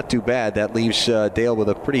 that's not too bad. That leaves Dale with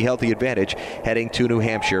a pretty healthy advantage heading to New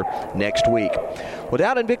Hampshire next week. Well,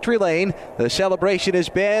 down in Victory Lane, the celebration has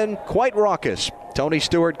been quite raucous. Tony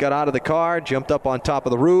Stewart got out of the car, jumped up on top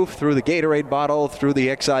of the roof, threw the Gatorade bottle, threw the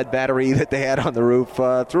Excide battery that they had on the roof,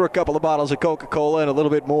 threw a couple of bottles of Coca-Cola and a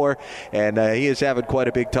little bit more, and he is having quite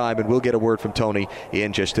a big time, and we'll get a word from Tony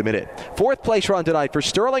in just a minute. 4th place run tonight for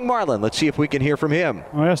Sterling Marlin. Let's see if we can hear from him.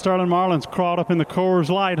 Well, Sterling Marlin's crawled up in the Coors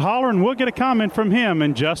Light holler, and we'll get a comment from him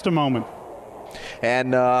in just a moment.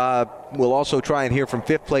 And we'll also try and hear from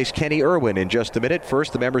 5th place Kenny Irwin in just a minute.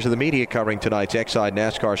 First, the members of the media covering tonight's Excide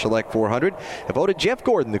NASCAR Select 400 have voted Jeff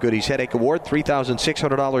Gordon the Goodies Headache Award,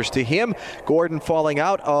 $3,600 to him. Gordon falling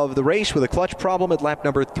out of the race with a clutch problem at lap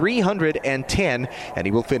number 310, and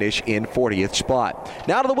he will finish in 40th spot.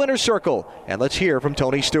 Now to the winner's circle, and let's hear from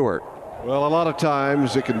Tony Stewart. Well, a lot of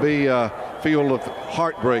times it can be a field of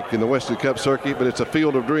heartbreak in the Western Cup circuit, but it's a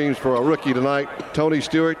field of dreams for a rookie tonight. Tony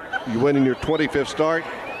Stewart, you win in your 25th start.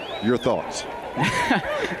 Your thoughts?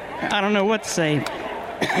 I don't know what to say.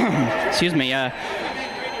 Excuse me. I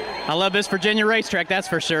love this Virginia racetrack, that's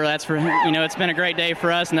for sure. It's been a great day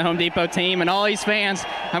for us and the Home Depot team and all these fans.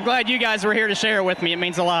 I'm glad you guys were here to share it with me. It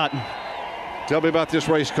means a lot. Tell me about this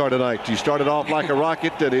race car tonight. You started off like a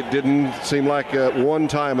rocket, and it didn't seem like one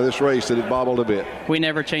time in this race that it bobbled a bit. We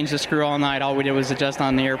never changed the screw all night. All we did was adjust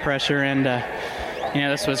on the air pressure, and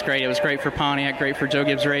this was great. It was great for Pontiac, great for Joe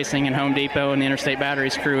Gibbs Racing and Home Depot and the Interstate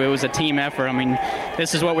Batteries crew. It was a team effort. I mean,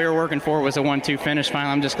 this is what we were working for, was a 1-2 finish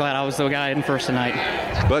final. I'm just glad I was the guy in first tonight.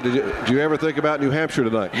 But did you ever think about New Hampshire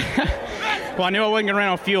tonight? Well, I knew I wasn't going to run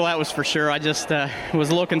out of fuel, that was for sure. I just was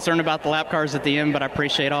a little concerned about the lap cars at the end, but I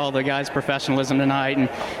appreciate all the guys' professionalism tonight, and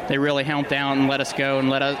they really helped out and let us go and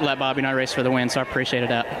let Bobby and I race for the win, so I appreciated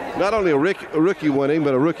that. Not only a rookie winning,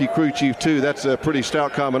 but a rookie crew chief, too. That's a pretty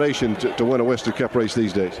stout combination to win a Western Cup race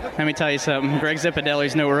these days. Let me tell you something. Greg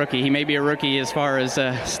Zipadelli's no rookie. He may be a rookie as far as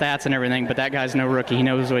stats and everything, but that guy's no rookie. He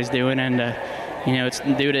knows what he's doing, and it's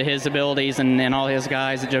due to his abilities and all his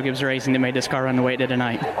guys at Joe Gibbs Racing that made this car run the way it did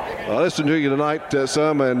tonight. I listened to you tonight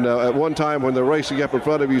some, and at one time when the racing up in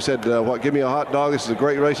front of you, you said, give me a hot dog. This is a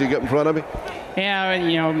great race you get in front of me.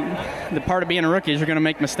 Yeah, the part of being a rookie is you're going to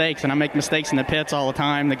make mistakes, and I make mistakes in the pits all the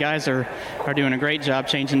time. The guys are doing a great job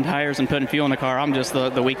changing tires and putting fuel in the car. I'm just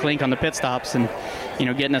the weak link on the pit stops, and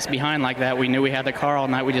getting us behind like that. We knew we had the car all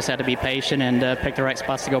night. We just had to be patient and pick the right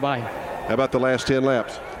spots to go by. How about the last 10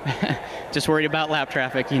 laps? Just worried about lap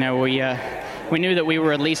traffic. We knew that we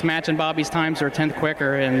were at least matching Bobby's times or a tenth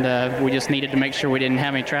quicker, and we just needed to make sure we didn't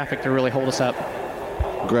have any traffic to really hold us up.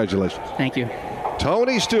 Congratulations. Thank you.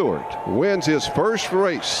 Tony Stewart wins his first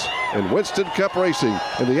race in Winston Cup Racing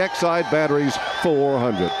in the Excide Batteries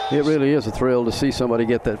 400. It really is a thrill to see somebody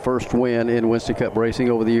get that first win in Winston Cup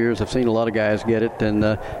Racing. Over the years, I've seen a lot of guys get it,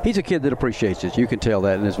 and he's a kid that appreciates it. You can tell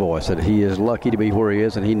that in his voice, that he is lucky to be where he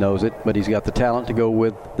is, and he knows it, but he's got the talent to go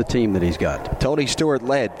with the team that he's got. Tony Stewart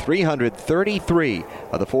led 333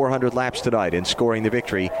 of the 400 laps tonight in scoring the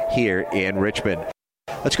victory here in Richmond.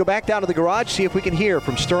 Let's go back down to the garage, see if we can hear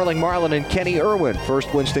from Sterling Marlin and Kenny Irwin.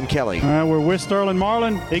 First, Winston Kelly. We're with Sterling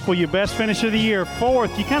Marlin. Equal your best finish of the year.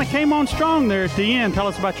 Fourth. You kind of came on strong there at the end. Tell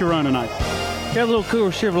us about your run tonight. Yeah, a little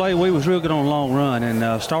cooler Chevrolet. We was real good on a long run,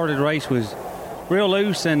 and started the race was real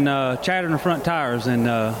loose and chattering the front tires, and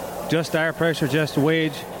just the air pressure, just the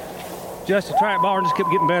wedge, just the track bar just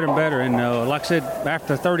kept getting better and better. And like I said,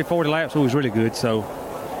 after 30, 40 laps, it was really good. So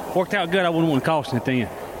worked out good. I wouldn't want to caution at the end.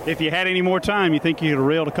 If you had any more time, you think you could have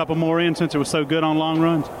reeled a couple more in since it was so good on long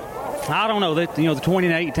runs? I don't know. The 20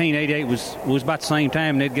 and 18, 88 was about the same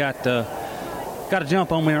time, and they'd got a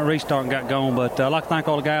jump on me at restart and got going. But I'd like to thank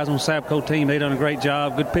all the guys on the Sabco team. They done a great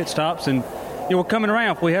job, good pit stops, and we're coming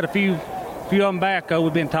around. If we had a few of them back,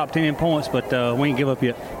 we'd be in top 10 in points, but we ain't give up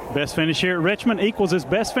yet. Best finish here at Richmond equals his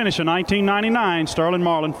best finish in 1999. Sterling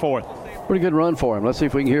Marlin, fourth. Pretty good run for him. Let's see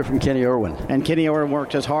if we can hear from Kenny Irwin. And Kenny Irwin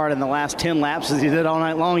worked as hard in the last 10 laps as he did all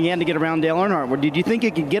night long. He had to get around Dale Earnhardt. Did you think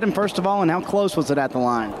you could get him first of all, and how close was it at the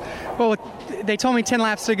line? Well, they told me 10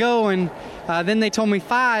 laps to go, and then they told me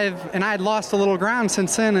 5, and I had lost a little ground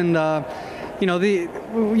since then. And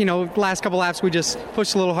last couple laps we just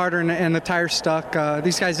pushed a little harder, and the tires stuck.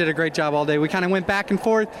 These guys did a great job all day. We kind of went back and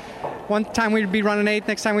forth. One time we'd be running 8th,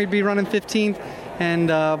 next time we'd be running 15th. And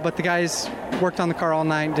but the guys worked on the car all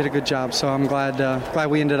night and did a good job, so I'm glad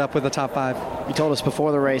we ended up with a top 5. You told us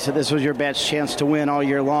before the race that this was your best chance to win all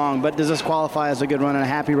year long, but does this qualify as a good run and a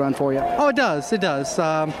happy run for you? Oh, it does.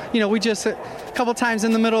 We just a couple times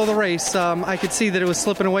in the middle of the race, I could see that it was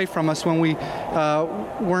slipping away from us when we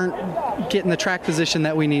weren't getting the track position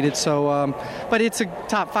that we needed. So, but it's a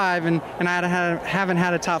top 5, and I haven't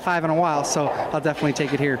had a top 5 in a while, so I'll definitely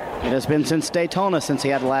take it here. It has been since Daytona since he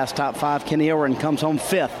had the last top 5. Kenny Irwin comes home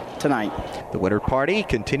 5th tonight. The winter party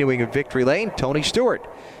continuing in victory lane. Tony Stewart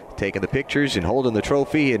taking the pictures and holding the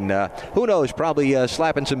trophy, and who knows, probably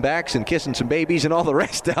slapping some backs and kissing some babies and all the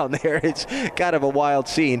rest down there. It's kind of a wild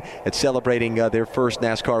scene at celebrating their first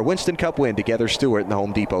NASCAR Winston Cup win together, Stewart and the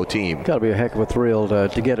Home Depot team. Got to be a heck of a thrill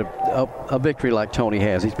to get a victory like Tony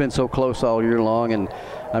has. He's been so close all year long, and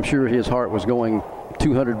I'm sure his heart was going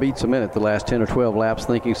 200 beats a minute the last 10 or 12 laps,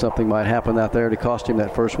 thinking something might happen out there to cost him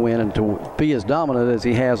that first win, and to be as dominant as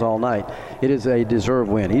he has all night. It is a deserved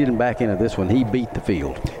win. He didn't back into this one. He beat the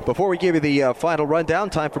field. Before we give you the final rundown,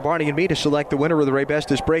 time for Barney and me to select the winner of the Ray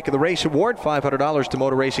Bestest Break of the Race Award. $500 to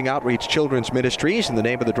Motor Racing Outreach Children's Ministries in the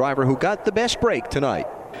name of the driver who got the best break tonight.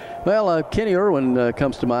 Well, Kenny Irwin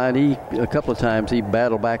comes to mind. A couple of times he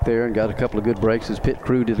battled back there and got a couple of good breaks. His pit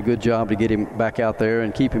crew did a good job to get him back out there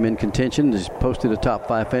and keep him in contention. He's posted a top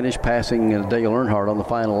 5 finish, passing Dale Earnhardt on the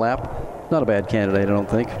final lap. Not a bad candidate, I don't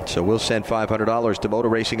think. So we'll send $500 to Motor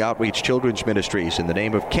Racing Outreach Children's Ministries in the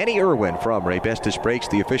name of Kenny Irwin from Ray Bestest Brakes,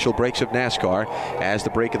 the official brakes of NASCAR, as the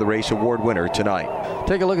Break of the Race Award winner tonight.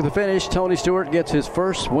 Take a look at the finish. Tony Stewart gets his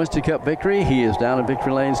first Winston Cup victory. He is down in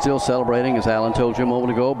victory lane still celebrating, as Alan told you a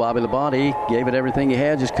moment ago. Bobby Labonte gave it everything he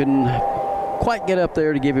had, just couldn't quite get up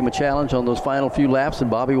there to give him a challenge on those final few laps, and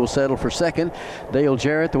Bobby will settle for second. Dale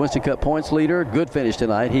Jarrett, the Winston Cup points leader, good finish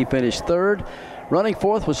tonight. He finished third. Running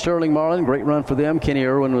fourth was Sterling Marlin. Great run for them. Kenny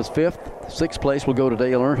Irwin was fifth. Sixth place will go to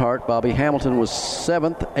Dale Earnhardt. Bobby Hamilton was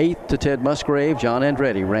seventh. Eighth to Ted Musgrave. John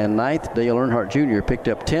Andretti ran ninth. Dale Earnhardt Jr. picked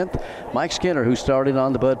up 10th. Mike Skinner, who started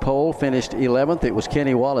on the Bud pole, finished 11th. It was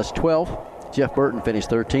Kenny Wallace 12th. Jeff Burton finished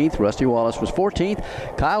 13th. Rusty Wallace was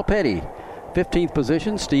 14th. Kyle Petty, 15th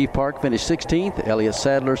position. Steve Park finished 16th. Elliott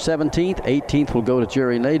Sadler 17th. 18th will go to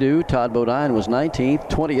Jerry Nadeau. Todd Bodine was 19th.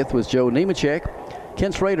 20th was Joe Nemechek.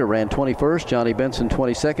 Ken Schrader ran 21st, Johnny Benson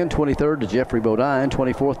 22nd, 23rd to Jeffrey Bodine,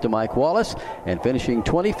 24th to Mike Wallace, and finishing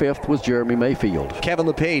 25th was Jeremy Mayfield. Kevin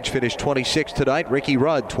LePage finished 26th tonight, Ricky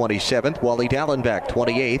Rudd 27th, Wally Dallenbach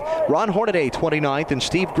 28th, Ron Hornaday 29th, and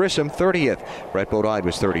Steve Grissom 30th. Brett Bodine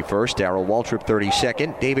was 31st, Darrell Waltrip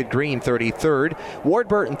 32nd, David Green 33rd, Ward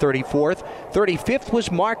Burton 34th, 35th was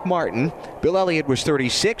Mark Martin, Bill Elliott was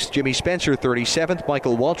 36th, Jimmy Spencer 37th,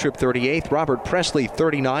 Michael Waltrip 38th, Robert Presley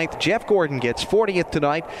 39th, Jeff Gordon gets 40th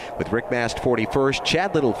tonight, with Rick Mast 41st,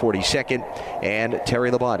 Chad Little 42nd, and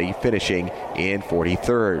Terry Labonte finishing in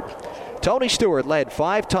 43rd. Tony Stewart led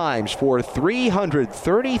 5 times for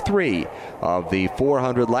 333 of the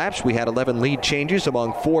 400 laps. We had 11 lead changes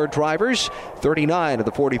among 4 drivers. 39 of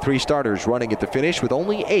the 43 starters running at the finish, with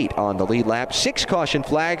only 8 on the lead lap. 6 caution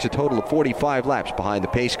flags, a total of 45 laps behind the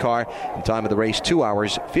pace car. And time of the race, 2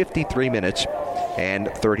 hours, 53 minutes, and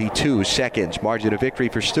 32 seconds. Margin of victory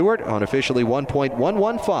for Stewart, unofficially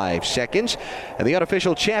 1.115 seconds. And the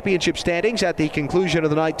unofficial championship standings at the conclusion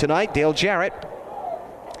of the night tonight, Dale Jarrett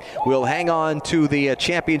will hang on to the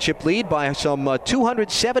championship lead by some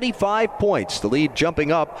 275 points. The lead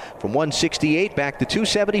jumping up from 168 back to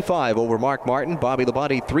 275 over Mark Martin. Bobby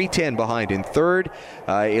Labonte 310 behind in third.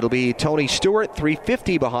 It'll be Tony Stewart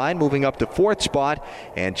 350 behind, moving up to 4th spot.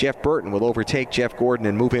 And Jeff Burton will overtake Jeff Gordon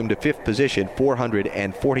and move him to 5th position,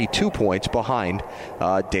 442 points behind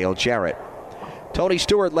Dale Jarrett. Tony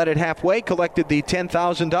Stewart led it halfway, collected the $10,000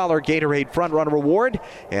 Gatorade Frontrunner Award,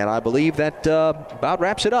 and I believe that about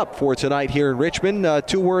wraps it up for tonight here in Richmond.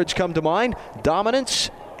 2 words come to mind: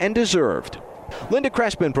 dominance and deserved. Linda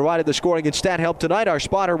Crespin provided the scoring and stat help tonight. Our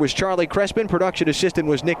spotter was Charlie Crespin. Production assistant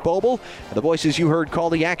was Nick Boble. And the voices you heard call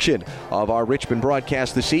the action of our Richmond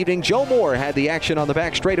broadcast this evening. Joe Moore had the action on the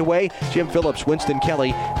back straightaway. Jim Phillips, Winston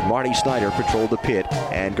Kelly, and Marty Snyder patrolled the pit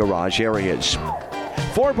and garage areas.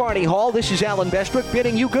 For Barney Hall, this is Alan Bestwick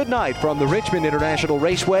bidding you good night from the Richmond International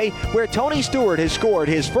Raceway, where Tony Stewart has scored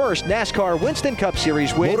his first NASCAR Winston Cup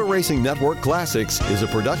Series win. Motor Racing Network Classics is a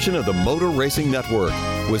production of the Motor Racing Network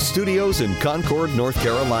with studios in Concord, North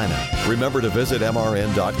Carolina. Remember to visit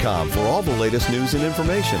MRN.com for all the latest news and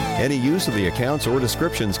information. Any use of the accounts or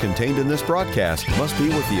descriptions contained in this broadcast must be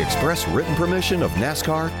with the express written permission of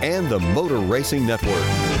NASCAR and the Motor Racing Network.